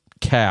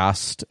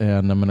cast,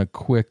 and I'm going to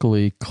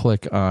quickly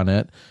click on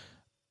it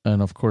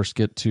and, of course,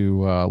 get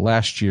to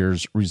last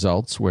year's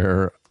results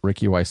where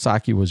Ricky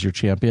Wysocki was your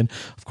champion.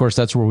 Of course,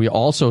 that's where we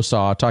also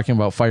saw, talking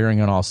about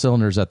firing on all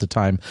cylinders at the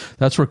time,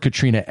 that's where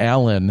Katrina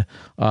Allen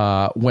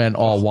went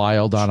all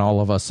wild on all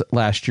of us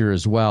last year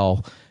as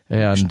well.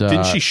 And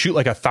didn't she shoot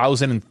like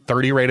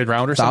 1,030 rated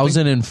round or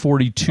something?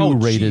 1,042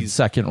 rated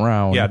second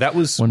round. Yeah, that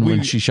was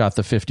when she shot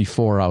the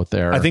 54 out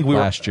there.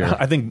 Last year.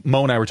 I think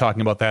Mo and I were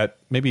talking about that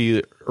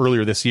maybe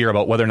earlier this year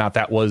about whether or not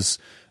that was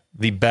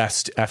the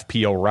best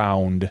FPO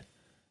round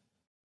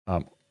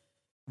that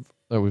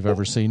we've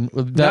ever seen.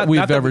 That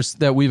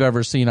we've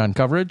ever seen on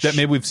coverage. That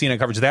maybe we've seen on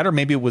coverage. That, or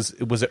maybe was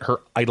it her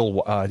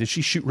Idle? Did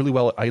she shoot really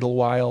well at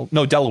Idlewild?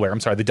 No, Delaware. I'm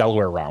sorry, the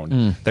Delaware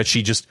round that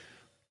she just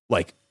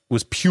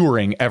was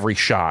puring every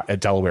shot at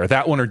Delaware.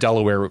 That one or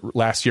Delaware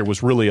last year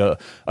was really a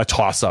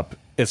toss-up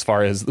as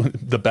far as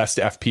the best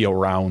FPO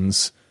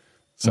rounds.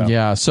 So.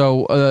 Yeah,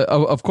 so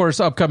of course,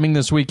 upcoming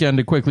this weekend,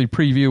 to quickly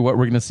preview what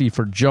we're going to see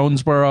for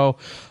Jonesboro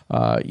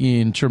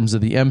in terms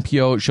of the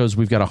MPO, it shows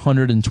we've got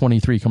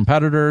 123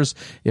 competitors.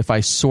 If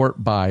I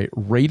sort by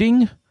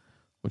rating,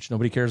 which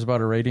nobody cares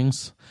about our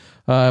ratings,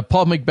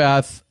 Paul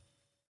McBeth,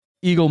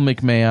 Eagle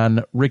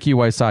McMahon, Ricky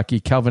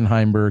Wysocki, Kelvin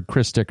Heimberg,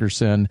 Chris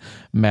Dickerson,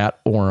 Matt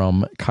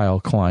Oram,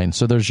 Kyle Klein.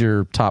 So there's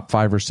your top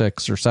 5 or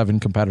 6 or 7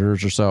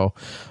 competitors or so.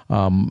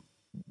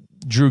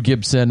 Drew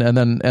Gibson, and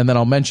then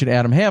I'll mention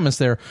Adam Hammes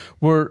there,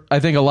 where I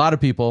think a lot of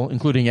people,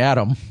 including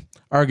Adam,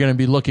 are going to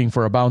be looking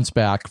for a bounce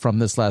back from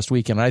this last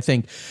weekend. I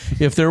think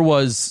if there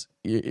was,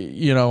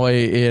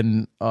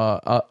 an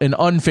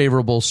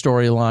unfavorable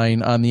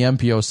storyline on the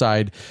MPO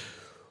side,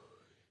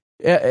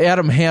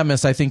 Adam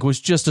Hammes, I think,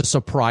 was just a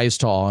surprise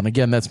to all. And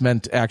again, that's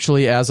meant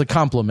actually as a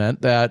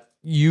compliment, that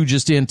you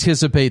just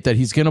anticipate that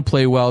he's going to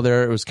play well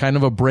there. It was kind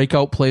of a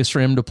breakout place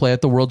for him to play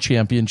at the World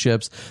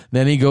Championships.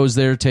 Then he goes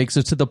there, takes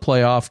it to the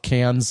playoff,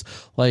 cans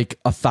like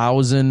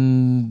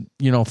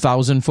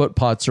 1,000-foot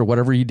putts or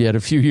whatever he did a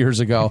few years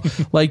ago.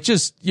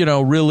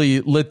 Really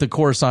lit the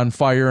course on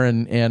fire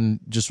and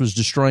just was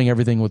destroying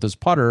everything with his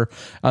putter.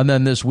 And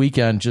then this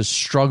weekend just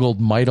struggled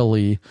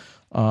mightily.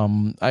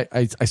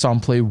 I saw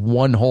him play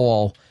one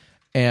hole,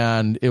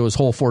 and it was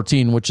hole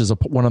 14, which is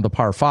one of the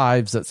par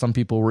 5s that some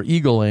people were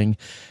eagling.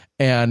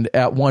 And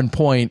at one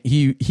point,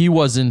 he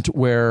wasn't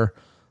where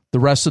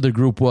the rest of the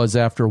group was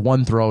after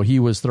one throw. He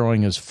was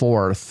throwing his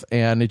 4th,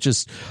 and it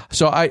just,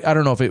 so I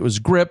don't know if it was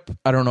grip.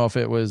 I don't know if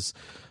it was,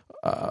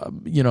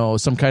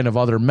 some kind of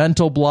other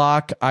mental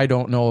block. I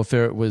don't know if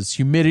it was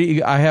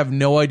humidity. I have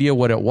no idea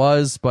what it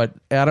was, but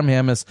Adam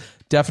Hammes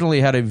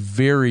definitely had a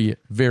very,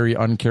 very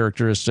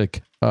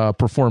uncharacteristic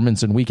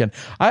performance and weekend.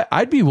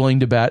 I'd be willing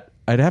to bet,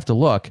 I'd have to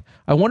look,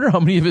 I wonder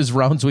how many of his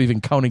rounds will even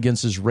count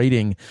against his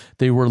rating.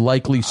 They were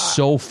likely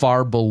so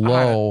far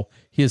below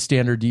his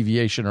standard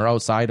deviation or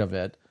outside of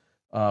it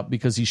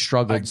because he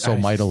struggled so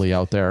mightily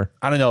out there.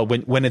 I don't know.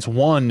 When it's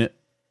one,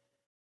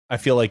 I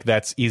feel like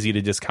that's easy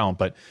to discount.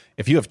 But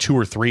if you have 2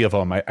 or 3 of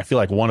them, I feel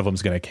like one of them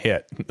is going to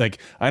hit. Like,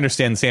 I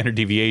understand standard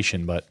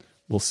deviation, but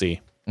we'll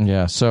see.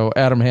 Yeah, so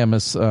Adam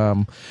Hammes,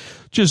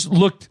 just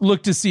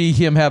look to see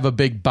him have a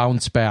big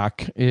bounce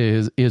back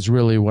is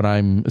really what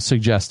I'm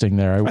suggesting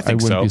there. I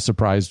wouldn't be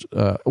surprised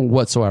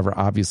whatsoever,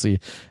 obviously,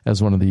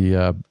 as one of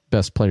the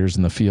best players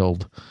in the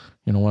field,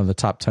 one of the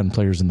top 10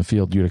 players in the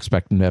field. You'd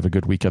expect him to have a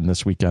good weekend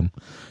this weekend.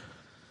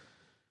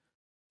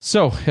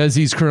 So, as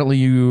he's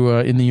currently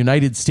in the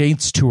United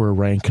States Tour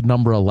rank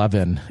number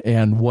 11,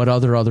 and what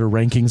other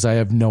rankings, I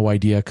have no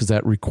idea, because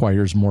that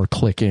requires more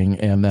clicking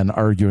and then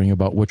arguing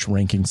about which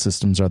ranking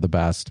systems are the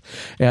best.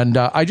 And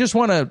I just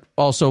want to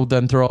also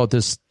then throw out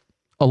this,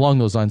 along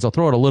those lines, I'll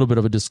throw out a little bit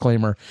of a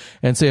disclaimer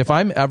and say, if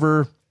I'm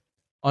ever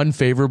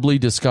unfavorably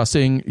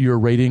discussing your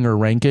rating or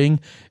ranking,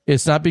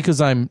 it's not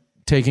because I'm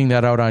taking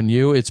that out on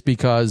you. It's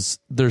because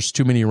there's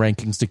too many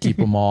rankings to keep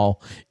them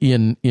all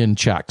in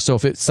check. So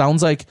if it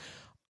sounds like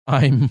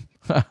I'm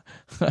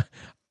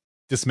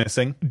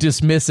dismissing.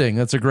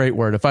 That's a great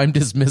word. If I'm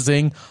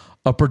dismissing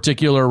a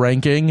particular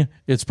ranking,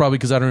 it's probably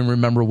because I don't even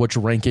remember which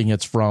ranking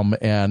it's from,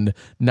 and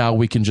now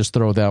we can just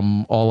throw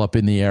them all up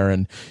in the air,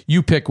 and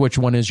you pick which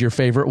one is your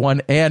favorite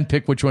one and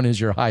pick which one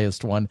is your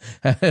highest one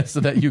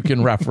so that you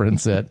can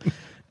reference it,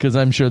 because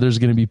I'm sure there's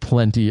going to be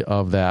plenty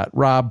of that.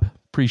 Rob,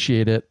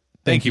 appreciate it.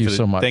 Thank you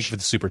so much. Thank you for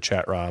the super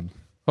chat, Rob.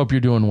 Hope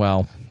you're doing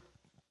well.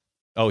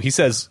 Oh, he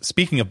says,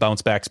 speaking of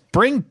bounce backs,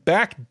 bring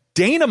back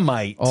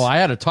Dynamite. Oh, I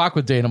had a talk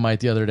with Dynamite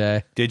the other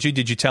day. Did you?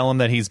 Did you tell him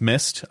that he's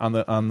missed on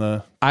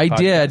the I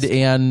podcast? did,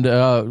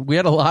 and we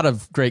had a lot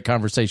of great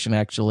conversation,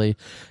 actually,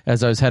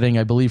 as I was heading,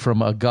 I believe, from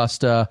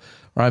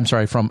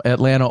from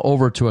Atlanta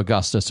over to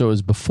Augusta, so it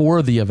was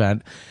before the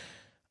event.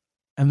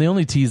 And the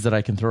only tease that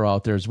I can throw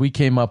out there is we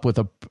came up with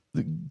a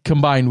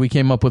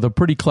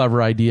pretty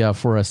clever idea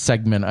for a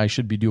segment I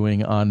should be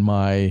doing on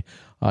my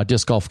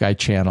Disc Golf Guy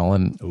channel,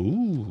 and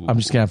I'm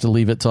just gonna have to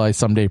leave it till I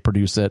someday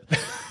produce it,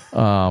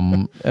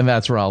 and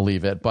that's where I'll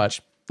leave it. But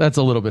that's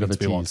a little bit of a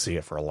tease. We won't see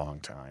it for a long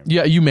time.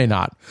 Yeah, you may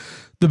not.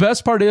 The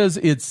best part is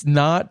it's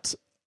not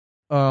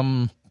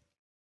it's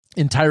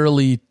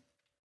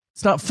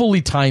not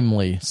fully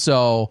timely.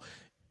 So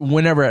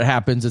whenever it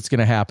happens, it's going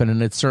to happen,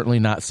 and it's certainly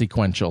not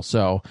sequential.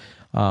 So,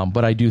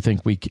 but I do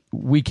think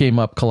we came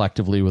up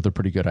collectively with a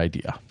pretty good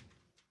idea.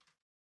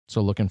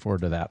 So looking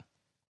forward to that.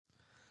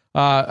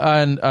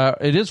 And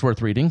it is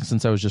worth reading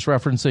since I was just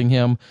referencing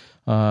him.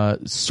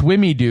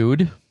 Swimmy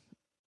Dude,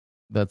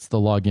 that's the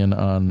login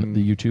on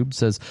the YouTube,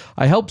 says,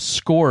 I helped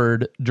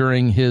scored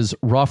during his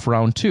rough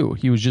round 2.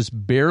 He was just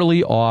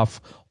barely off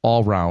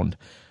all round.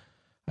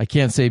 I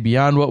can't say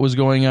beyond what was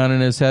going on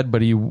in his head,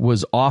 but he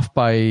was off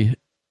by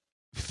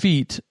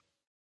feet.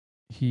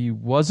 He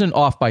wasn't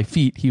off by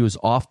feet. He was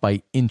off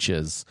by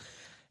inches.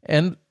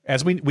 And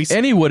as we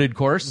any wooded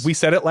course, we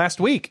said it last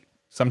week.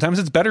 Sometimes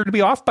it's better to be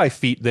off by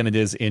feet than it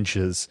is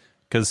inches,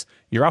 because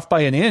you're off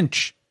by an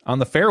inch on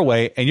the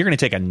fairway and you're going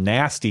to take a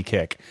nasty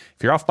kick.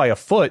 If you're off by a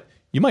foot,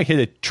 you might hit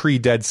a tree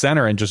dead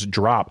center and just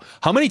drop.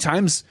 How many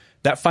times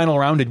that final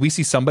round did we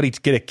see somebody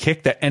get a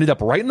kick that ended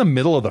up right in the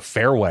middle of the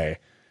fairway?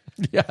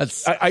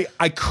 Yes.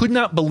 I could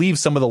not believe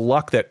some of the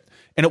luck that,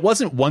 and it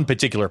wasn't one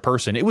particular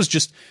person. It was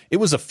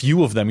a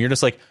few of them. You're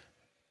just like,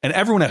 and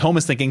everyone at home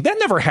is thinking, that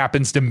never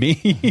happens to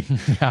me.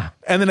 Yeah.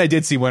 And then I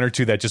did see one or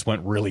two that just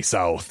went really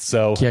south.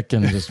 So kick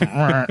and just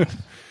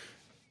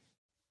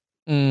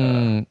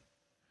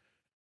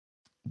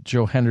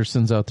Joe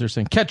Henderson's out there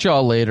saying, catch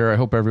y'all later. I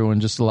hope everyone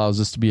just allows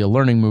this to be a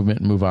learning movement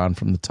and move on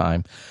from the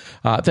time.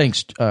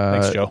 Thanks,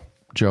 Joe.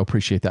 Joe,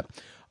 appreciate that.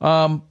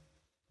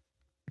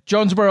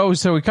 Jonesboro,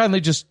 so we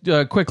kindly just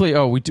quickly,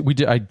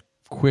 I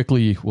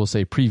quickly will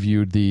say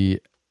previewed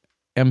the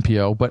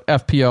MPO, but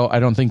FPO, I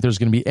don't think there's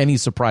going to be any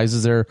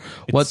surprises there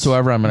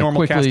whatsoever. I'm going to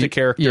quickly cast of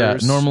characters. Yeah,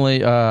 normally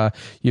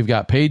you've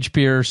got Paige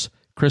Pierce,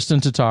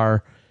 Kristen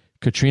Tatar,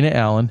 Katrina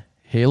Allen,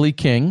 Haley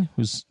King,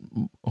 who's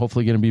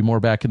hopefully going to be more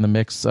back in the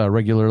mix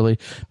regularly,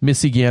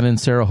 Missy Gannon,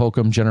 Sarah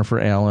Holcomb, Jennifer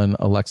Allen,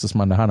 Alexis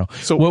Mandujano.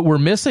 So what we're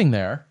missing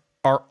there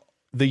are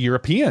the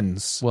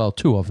Europeans. Well,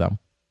 2 of them.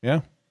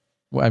 Yeah.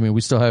 I mean,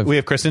 we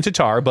have Kristen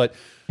Tatar,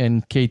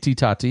 and Katie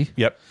Tati.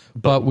 Yep.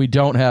 But we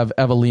don't have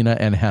Evelina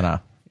and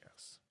Henna.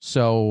 Yes.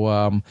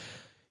 So,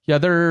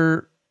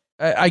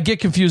 I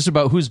get confused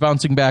about who's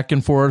bouncing back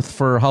and forth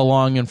for how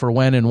long and for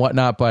when and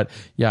whatnot. But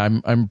yeah,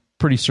 I'm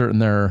pretty certain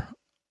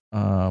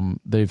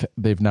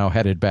they've now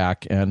headed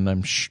back, and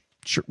I'm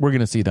sure we're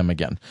going to see them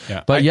again.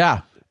 Yeah. But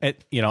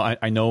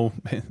I know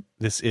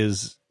this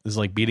is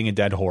like beating a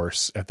dead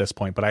horse at this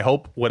point, but I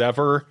hope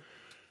whatever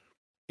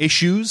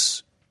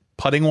issues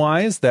putting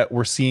wise that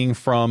we're seeing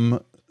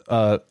from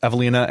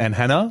Evelina and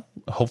Henna,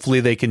 hopefully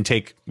they can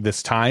take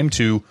this time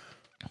to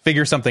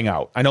figure something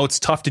out. I know it's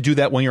tough to do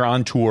that when you're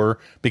on tour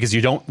because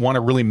you don't want to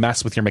really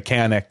mess with your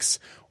mechanics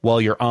while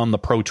you're on the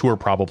pro tour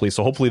probably.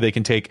 So hopefully they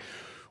can take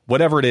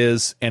whatever it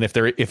is, and if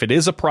it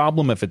is a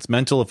problem, if it's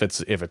mental, if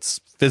it's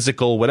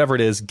physical, whatever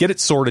it is, get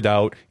it sorted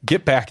out,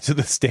 get back to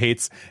the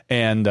States,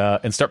 and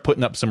start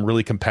putting up some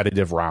really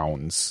competitive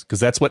rounds, because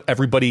that's what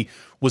everybody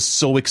was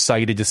so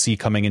excited to see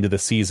coming into the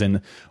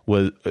season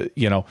was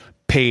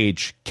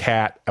Paige,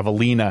 Kat,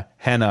 Evelina,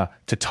 Henna,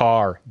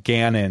 Tatar,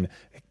 Gannon,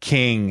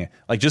 King,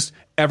 like just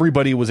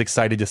everybody was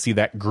excited to see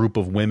that group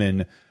of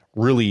women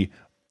really,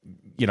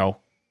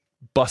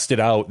 busted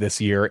out this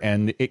year.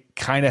 And it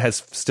kind of has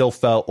still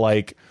felt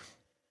like,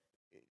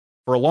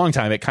 for a long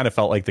time, it kind of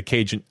felt like the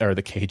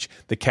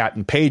Kat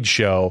and Paige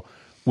show,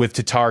 with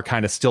Tatar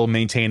kind of still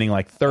maintaining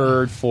like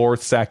third,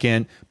 fourth,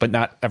 second, but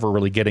not ever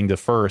really getting to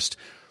first.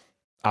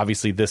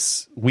 Obviously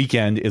this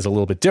weekend is a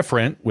little bit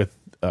different with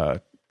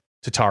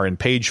Tatar and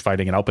Paige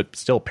fighting it out, but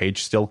still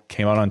Paige still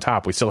came out on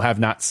top. We still have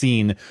not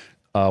seen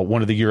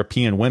one of the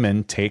European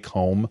women take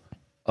home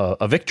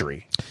a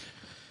victory.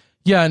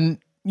 Yeah. And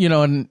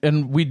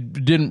we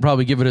didn't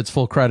probably give it its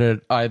full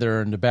credit either.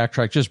 And to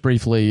backtrack just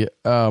briefly,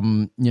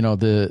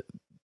 the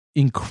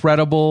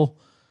incredible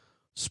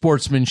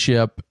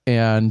sportsmanship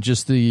and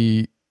just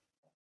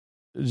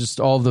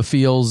all the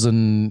feels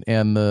and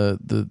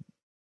the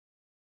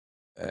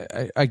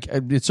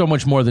it's so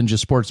much more than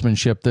just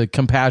sportsmanship. The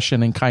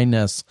compassion and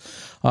kindness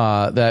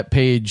that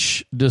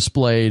Paige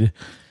displayed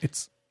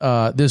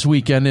this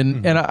weekend,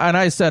 and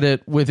I said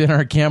it within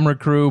our camera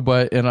crew,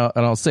 but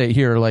I'll say it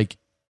here, like,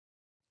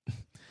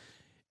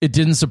 it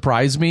didn't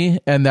surprise me,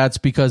 and that's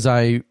because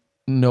I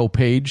know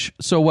Paige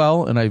so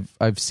well, and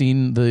I've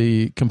seen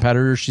the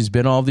competitor she's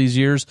been all these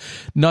years.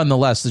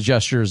 Nonetheless, the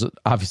gesture is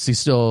obviously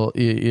still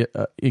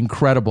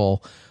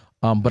incredible,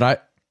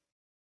 but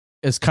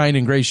as kind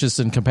and gracious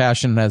and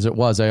compassionate as it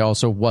was, I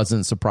also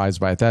wasn't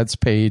surprised by it. That's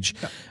Paige,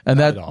 and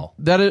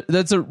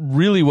that's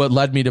really what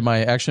led me to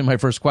my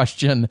first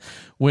question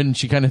when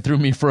she kind of threw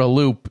me for a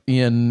loop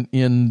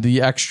in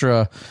the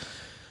extra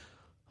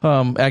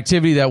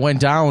activity that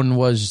went down.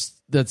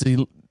 That's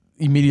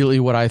immediately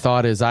what I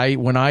thought is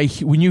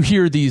when you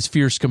hear these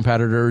fierce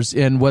competitors,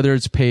 and whether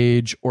it's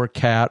Paige or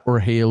Kat or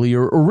Haley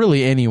or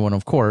really anyone,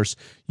 of course,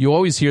 you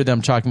always hear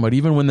them talking about,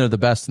 even when they're the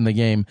best in the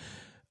game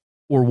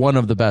or one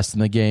of the best in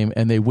the game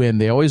and they win,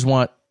 they always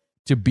want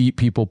to beat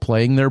people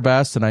playing their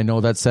best. And I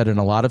know that's said in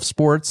a lot of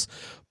sports,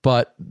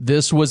 but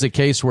this was a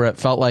case where it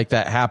felt like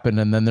that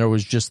happened. And then there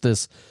was just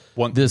this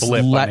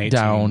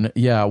letdown.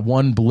 Yeah.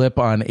 One blip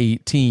on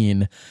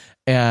 18.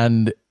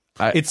 And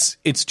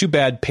it's too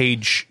bad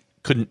Paige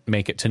couldn't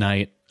make it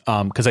tonight,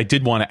 because I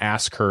did want to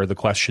ask her the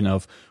question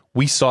of,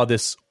 we saw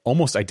this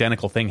almost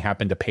identical thing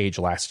happen to Paige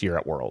last year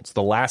at Worlds.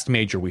 The last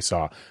major we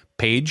saw,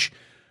 Paige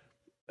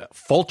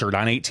faltered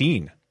on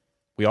 18.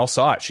 We all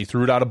saw it. She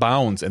threw it out of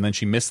bounds, and then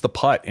she missed the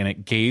putt, and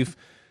it gave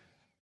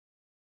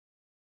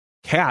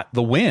Kat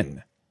the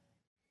win.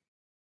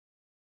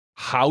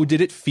 How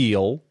did it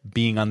feel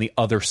being on the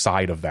other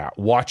side of that,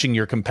 watching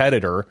your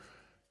competitor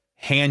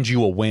hand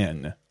you a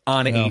win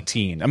on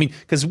 18? I mean,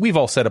 because we've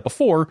all said it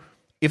before,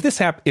 if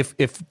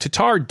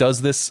Tatar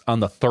does this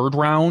on the third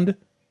round,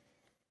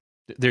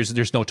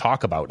 there's no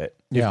talk about it.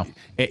 Yeah.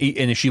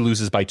 And if she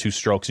loses by 2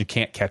 strokes, you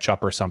can't catch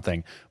up or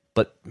something.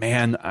 But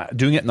man,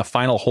 doing it in the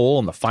final hole,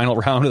 in the final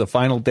round of the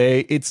final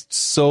day, it's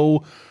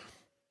so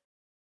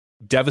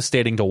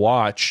devastating to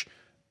watch.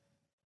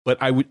 But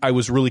I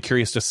was really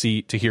curious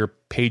to hear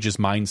Paige's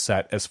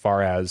mindset as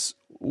far as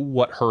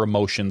what her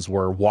emotions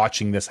were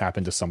watching this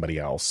happen to somebody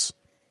else.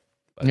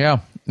 Yeah.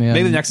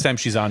 Maybe the next time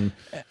she's on.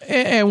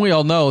 And we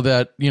all know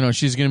that,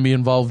 she's going to be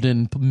involved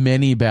in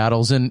many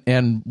battles.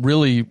 And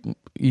really,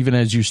 even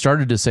as you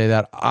started to say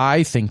that,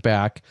 I think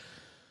back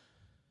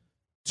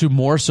to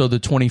more so the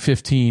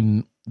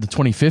 2015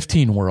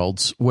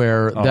 Worlds,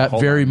 where my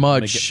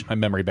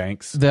memory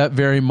banks, that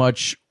very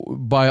much,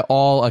 by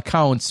all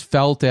accounts,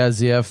 felt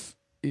as if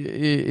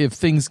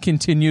things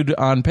continued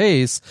on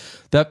pace,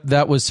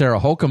 that was Sarah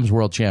Hokom's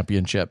World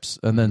Championships.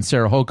 And then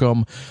Sarah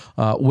Hokom,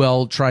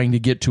 trying to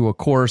get to a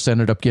course,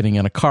 ended up getting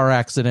in a car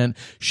accident,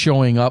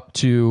 showing up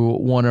to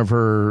one of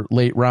her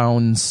late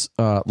rounds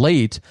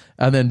late,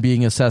 and then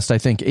being assessed, I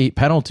think, 8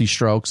 penalty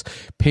strokes.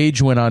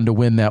 Paige went on to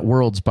win that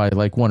Worlds by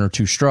like 1 or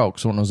 2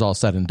 strokes when it was all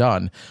said and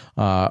done.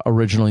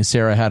 Originally,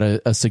 Sarah had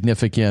a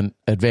significant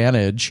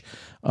advantage,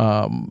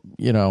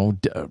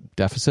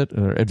 deficit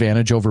or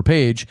advantage over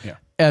Paige. Yeah.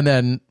 And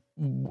then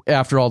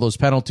after all those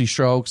penalty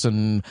strokes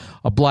and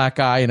a black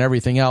eye and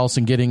everything else,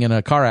 and getting in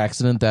a car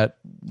accident that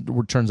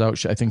turns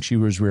out, I think she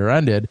was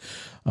rear-ended.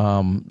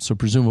 So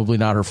presumably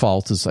not her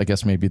fault is, I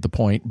guess, maybe the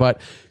point.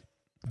 But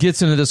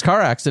gets into this car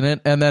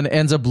accident and then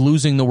ends up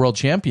losing the World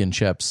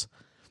Championships.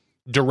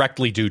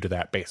 Directly due to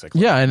that,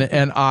 basically. Yeah,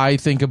 and I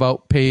think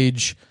about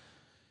Paige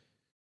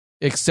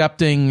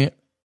accepting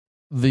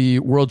the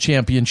World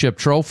Championship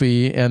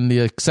trophy and the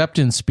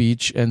acceptance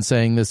speech and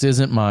saying, "This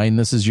isn't mine,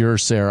 this is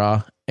yours,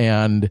 Sarah."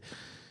 And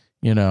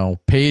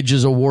Paige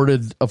is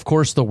awarded, of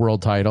course, the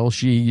world title.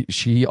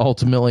 She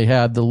ultimately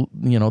had the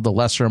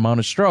lesser amount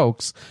of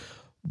strokes,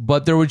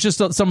 but there was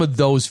just some of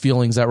those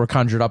feelings that were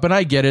conjured up. And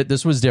I get it.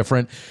 This was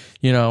different.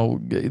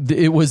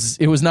 It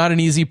was not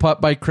an easy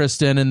putt by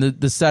Kristen, and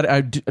the set.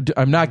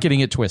 I'm not getting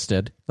it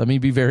twisted. Let me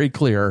be very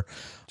clear.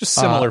 Just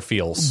similar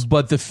feels,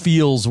 but the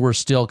feels were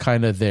still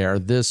kind of there.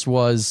 This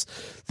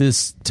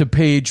to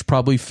Paige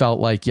probably felt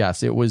like,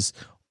 yes, it was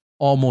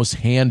almost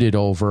handed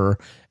over.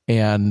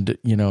 And,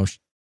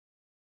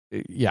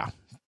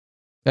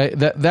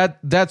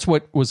 that's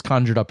what was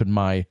conjured up in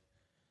my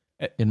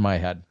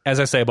head. As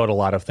I say about a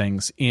lot of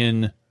things,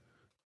 in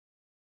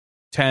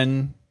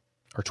 10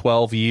 or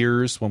 12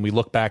 years, when we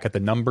look back at the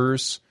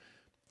numbers,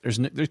 there's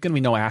going to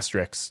be no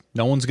asterisks.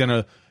 No one's going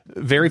to,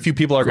 very few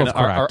people are going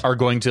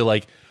to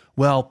like,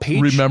 well,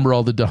 Paige, remember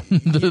all the dumb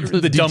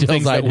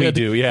things that we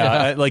do.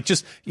 Yeah. Like,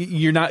 just,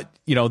 you're not,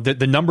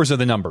 the numbers are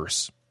the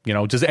numbers.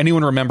 Does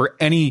anyone remember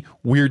any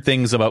weird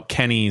things about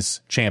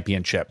Kenny's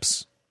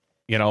championships?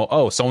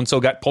 So-and-so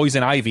got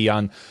poison ivy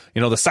on,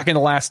 the second to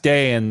last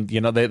day, and,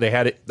 they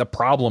had the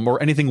problem, or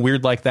anything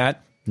weird like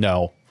that?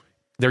 No,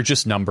 they're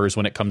just numbers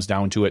when it comes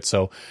down to it.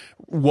 So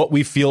what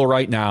we feel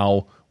right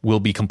now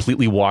will be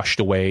completely washed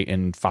away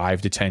in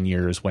 5 to 10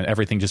 years when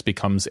everything just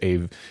becomes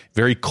a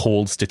very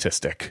cold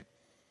statistic.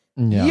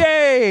 Yeah.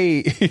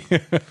 Yay!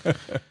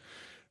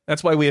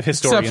 That's why we have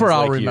historians. Except for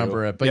I'll like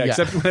remember you. it, but yeah.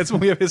 Except that's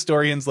when we have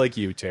historians like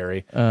you,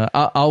 Terry.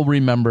 I'll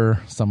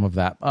remember some of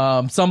that.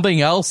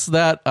 Something else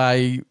that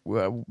I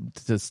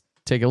just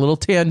take a little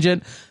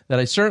tangent that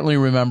I certainly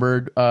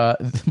remembered.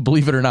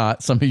 Believe it or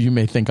not, some of you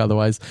may think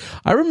otherwise.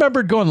 I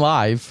remembered going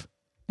live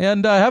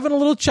and having a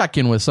little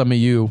check-in with some of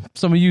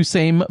you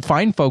same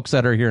fine folks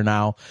that are here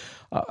now.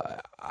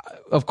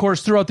 Of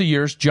course, throughout the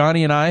years,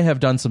 Johnny and I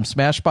have done some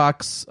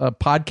Smashbox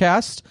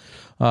podcast.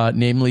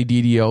 Namely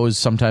DDOs,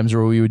 sometimes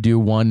where we would do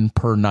one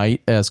per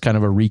night as kind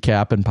of a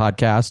recap and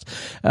podcast.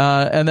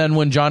 And then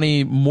when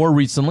Johnny more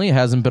recently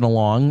hasn't been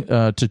along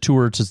to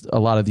tour to a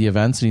lot of the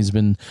events, and he's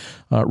been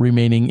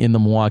remaining in the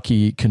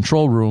Milwaukee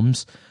control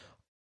rooms,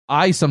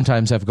 I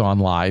sometimes have gone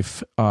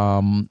live.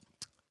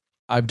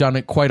 I've done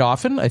it quite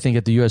often, I think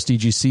at the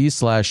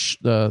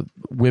USDGC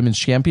 / Women's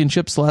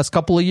Championships the last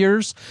couple of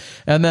years.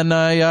 And then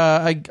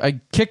I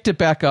kicked it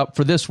back up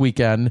for this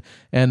weekend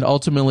and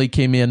ultimately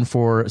came in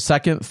for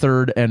second,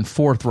 third, and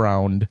fourth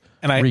round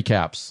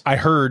recaps. I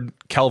heard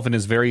Kelvin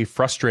is very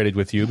frustrated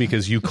with you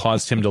because you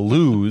caused him to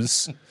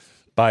lose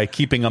by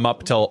keeping him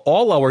up till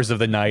all hours of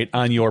the night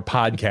on your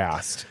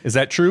podcast. Is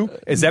that true?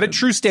 Is that a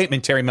true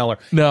statement, Terry Miller?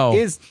 No.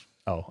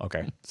 Oh,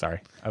 okay. Sorry.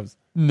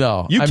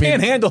 No, you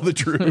can't handle the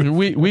truth.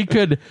 We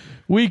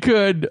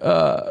could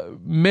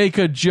make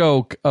a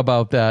joke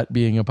about that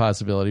being a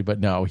possibility, but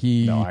no,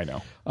 I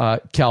know.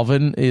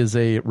 Calvin is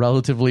a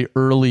relatively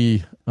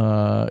early.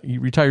 He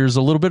retires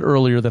a little bit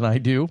earlier than I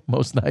do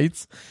most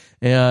nights,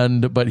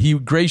 but he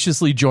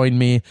graciously joined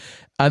me,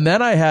 and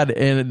then I had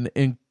an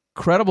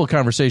incredible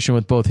conversation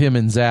with both him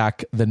and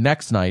Zach the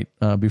next night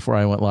before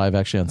I went live,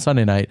 actually on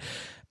Sunday night.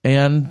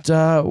 And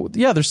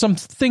there's some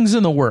things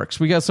in the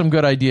works. We got some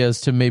good ideas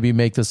to maybe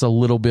make this a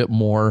little bit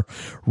more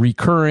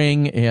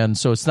recurring, and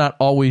so it's not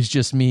always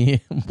just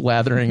me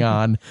blathering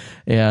on.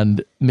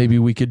 And maybe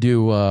we could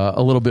do a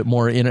little bit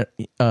more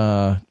interaction.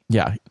 I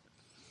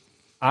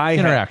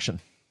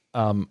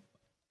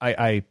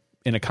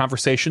in a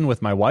conversation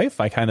with my wife,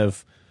 I kind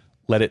of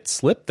let it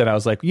slip that I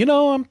was like,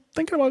 I'm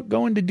thinking about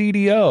going to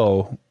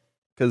DDO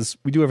because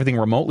we do everything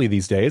remotely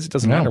these days. It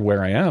doesn't matter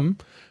where I am.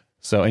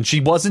 So, and she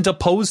wasn't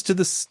opposed to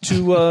this,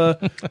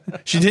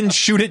 she didn't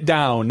shoot it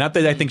down. Not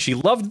that I think she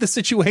loved the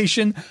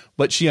situation,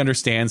 but she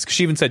understands.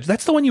 She even said,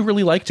 that's the one you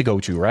really like to go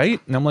to,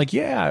 right? And I'm like,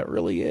 yeah, it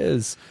really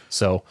is.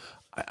 So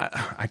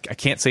I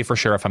can't say for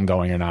sure if I'm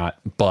going or not,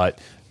 but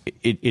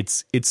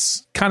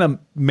it's kind of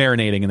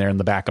marinating in there in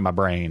the back of my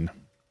brain.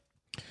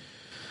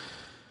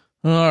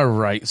 All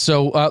right.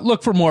 So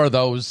look for more of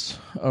those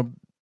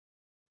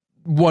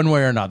one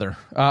way or another.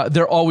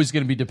 They're always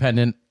going to be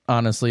dependent,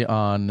 honestly,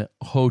 on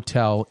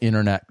hotel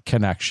internet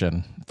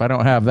connection. If I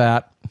don't have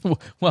that,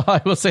 well,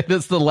 I will say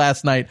this: the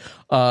last night,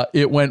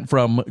 it went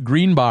from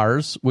green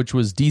bars, which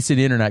was decent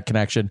internet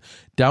connection,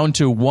 down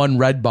to one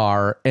red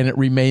bar, and it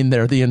remained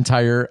there the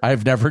entire.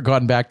 I've never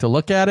gone back to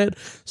look at it,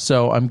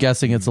 so I'm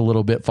guessing it's a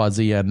little bit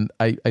fuzzy, and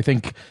I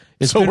think.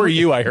 Were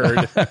you, I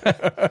heard.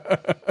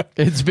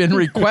 It's been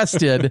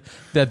requested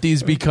that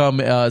these become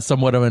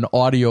somewhat of an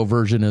audio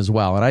version as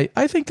well. And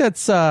I think that's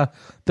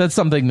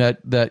something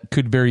that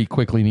could very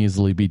quickly and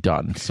easily be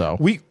done. So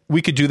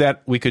we could do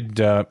that. We could,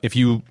 if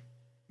you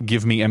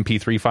give me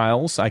MP3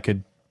 files, I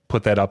could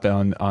put that up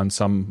on the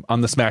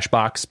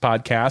Smashbox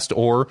podcast,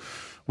 or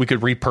we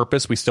could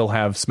repurpose. We still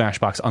have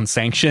Smashbox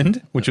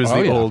Unsanctioned, which was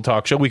the old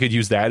talk show. We could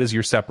use that as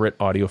your separate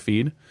audio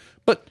feed.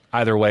 But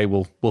either way,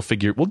 we'll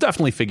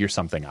definitely figure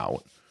something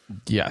out.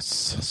 Yes.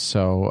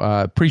 So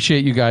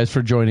appreciate you guys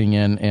for joining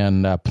in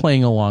and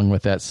playing along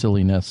with that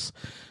silliness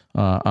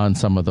on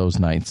some of those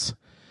nights.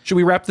 Should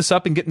we wrap this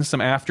up and get into some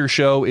after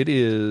show? It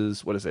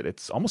is, what is it?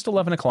 It's almost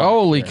 11 o'clock.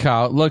 Holy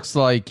cow. It looks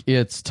like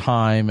it's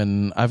time.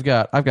 And I've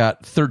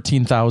got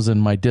 13,000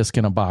 my disc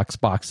in a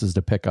boxes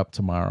to pick up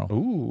tomorrow.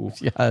 Ooh.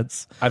 Yeah.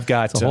 It's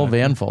a whole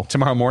van full.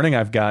 Tomorrow morning,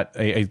 I've got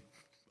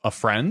a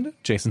friend,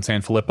 Jason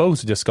Sanfilippo,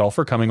 who's a disc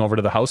golfer, coming over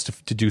to the house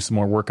to do some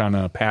more work on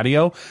a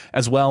patio,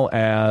 as well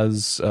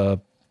as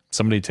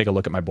somebody to take a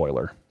look at my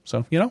boiler.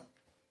 So,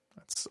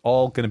 it's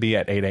all going to be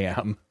at 8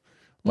 a.m.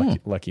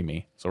 Lucky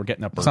me. So we're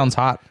getting up early. Sounds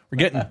hot. We're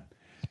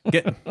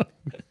getting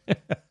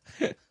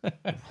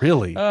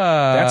really?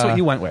 That's what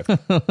you went with.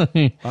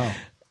 Wow.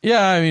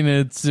 Yeah, I mean,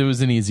 it was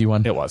an easy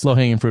one. It was.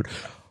 Low-hanging fruit.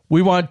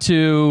 We want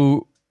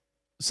to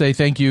say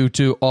thank you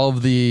to all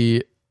of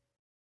the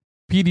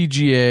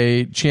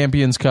PDGA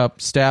Champions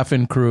Cup staff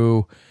and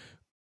crew.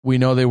 We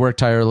know they work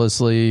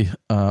tirelessly.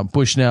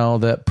 Bushnell,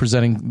 the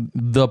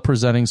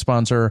presenting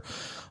sponsor,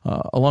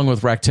 along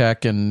with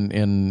RecTech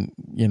and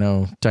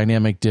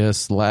Dynamic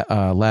Disc,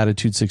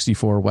 Latitude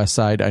 64,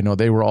 Westside. I know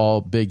they were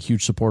all big,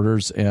 huge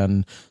supporters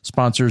and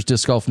sponsors.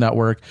 Disc Golf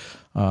Network,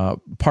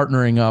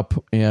 partnering up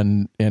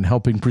and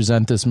helping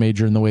present this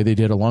major in the way they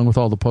did, along with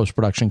all the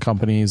post-production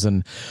companies.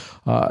 And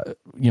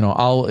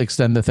I'll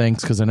extend the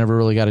thanks because I never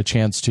really got a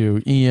chance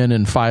to Ian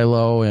and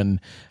Philo and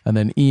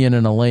then Ian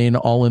and Elaine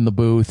all in the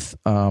booth.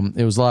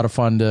 It was a lot of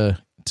fun to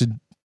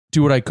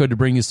do what I could to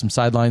bring you some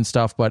sideline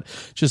stuff, but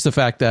just the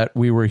fact that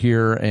we were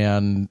here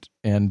and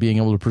being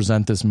able to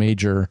present this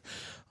major,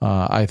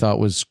 I thought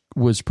was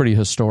pretty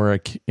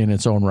historic in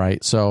its own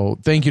right. So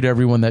thank you to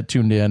everyone that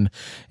tuned in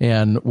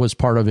and was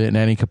part of it in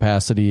any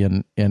capacity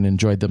and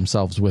enjoyed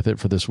themselves with it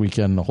for this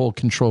weekend. The whole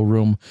control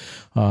room,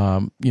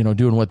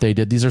 doing what they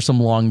did. These are some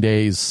long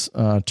days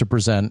to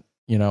present,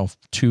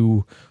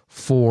 2,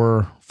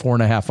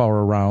 4.5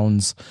 hour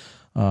rounds,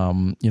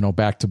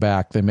 back to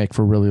back. They make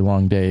for really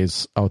long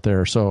days out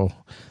there. So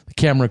the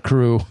camera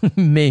crew,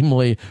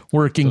 namely,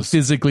 working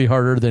physically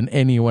harder than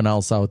anyone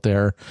else out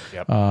there.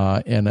 Yep.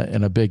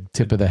 And a big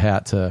tip of the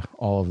hat to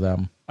all of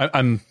them.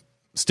 I'm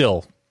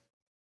still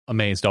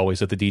amazed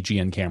always at the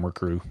DGN camera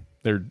crew.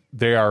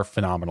 They are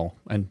phenomenal,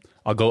 and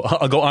I'll go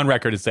on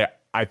record and say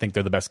I think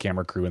they're the best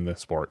camera crew in the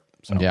sport.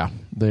 So. Yeah,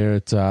 they're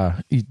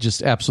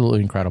just absolutely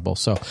incredible.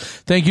 So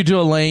thank you to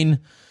Elaine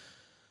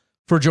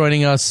for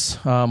joining us.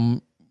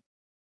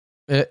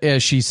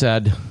 As she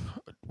said,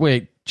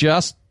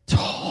 just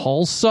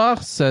Tulsa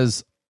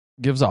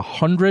gives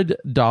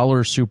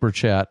 $100 super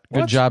chat.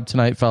 Good job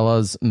tonight,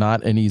 fellas.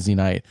 Not an easy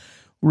night.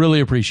 Really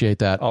appreciate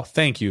that. Oh,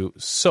 thank you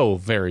so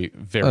very,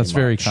 very That's much.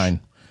 very kind.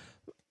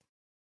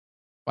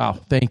 Wow,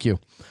 thank you.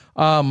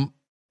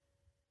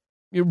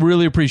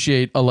 Really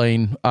appreciate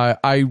Elaine.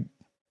 I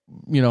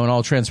in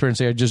all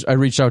transparency, I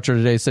reached out to her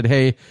today, said,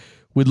 hey,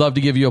 we'd love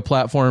to give you a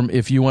platform.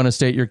 If you want to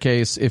state your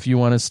case, if you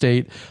want to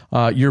state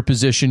your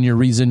position, your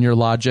reason, your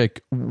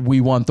logic,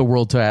 we want the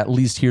world to at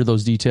least hear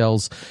those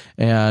details.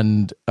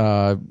 And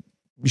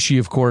she,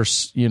 of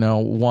course,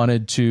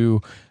 wanted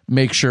to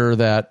make sure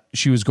that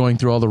she was going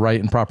through all the right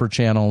and proper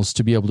channels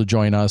to be able to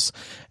join us.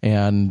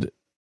 And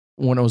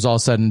when it was all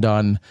said and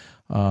done,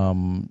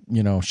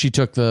 she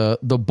took the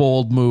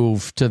bold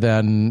move to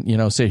then,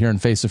 sit here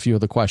and face a few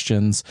of the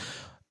questions.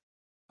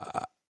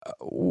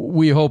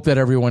 We hope that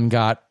everyone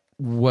got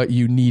what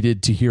you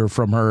needed to hear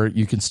from her.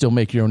 You can still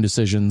make your own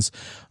decisions.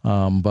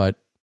 But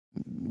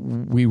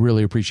we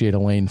really appreciate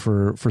Elaine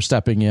for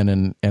stepping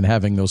in and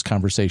having those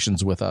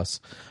conversations with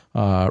us,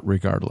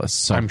 regardless.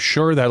 So I'm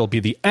sure that'll be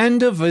the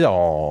end of it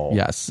all.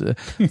 Yes.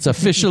 It's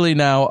officially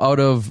now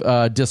out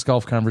of disc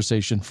golf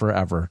conversation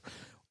forever,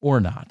 or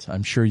not.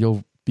 I'm sure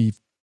you'll be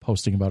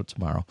posting about it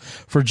tomorrow.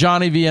 For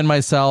Johnny V and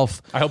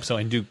myself, I hope so,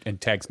 and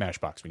tag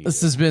Smashbox.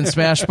 This has been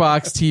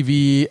Smashbox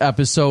TV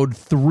episode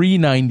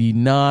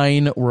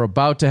 399. We're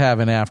about to have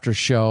an after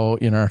show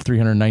in our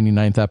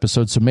 399th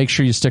episode, so make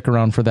sure you stick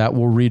around for that.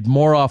 We'll read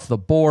more off the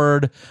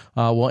board.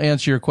 We'll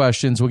answer your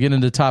questions. We'll get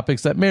into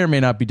topics that may or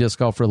may not be disc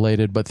golf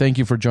related, but thank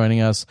you for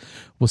joining us.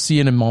 We'll see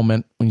you in a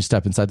moment when you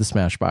step inside the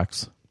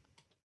Smashbox.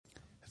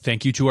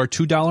 Thank you to our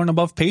 $2 and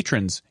above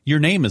patrons. Your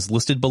name is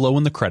listed below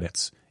in the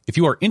credits. If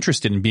you are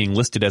interested in being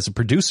listed as a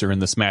producer in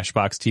the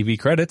Smashbox TV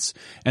credits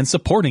and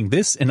supporting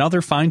this and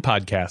other fine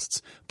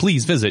podcasts,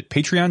 please visit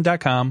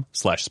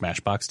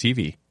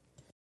patreon.com/SmashboxTV.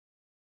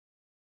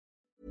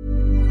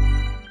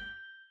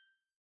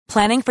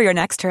 Planning for your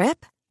next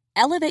trip?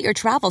 Elevate your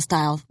travel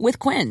style with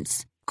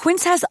Quince.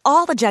 Quince has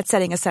all the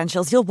jet-setting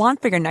essentials you'll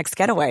want for your next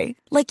getaway,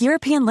 like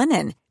European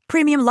linen,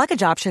 premium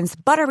luggage options,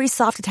 buttery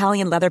soft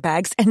Italian leather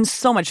bags, and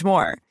so much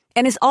more.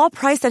 And is all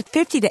priced at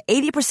 50 to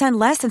 80%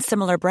 less than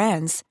similar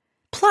brands.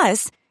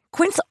 Plus,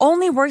 Quince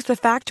only works with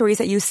factories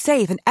that use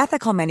safe and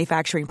ethical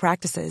manufacturing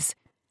practices.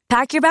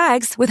 Pack your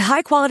bags with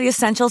high-quality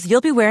essentials you'll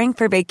be wearing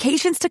for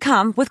vacations to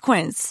come with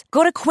Quince.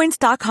 Go to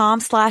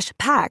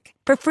quince.com/pack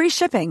for free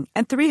shipping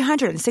and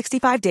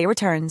 365-day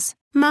returns.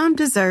 Mom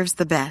deserves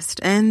the best,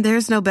 and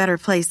there's no better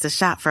place to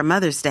shop for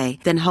Mother's Day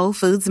than Whole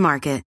Foods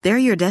Market. They're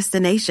your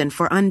destination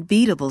for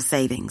unbeatable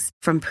savings,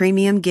 from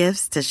premium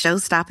gifts to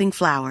show-stopping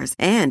flowers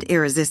and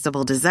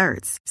irresistible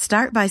desserts.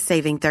 Start by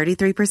saving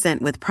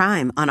 33% with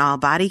Prime on all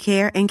body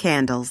care and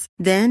candles.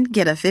 Then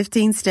get a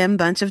 15-stem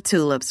bunch of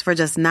tulips for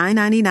just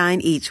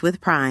 $9.99 each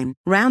with Prime.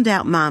 Round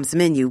out Mom's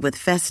menu with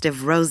festive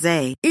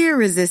rosé,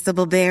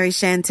 irresistible berry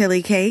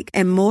chantilly cake,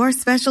 and more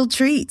special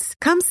treats.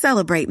 Come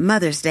celebrate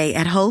Mother's Day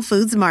at Whole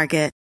Foods Market.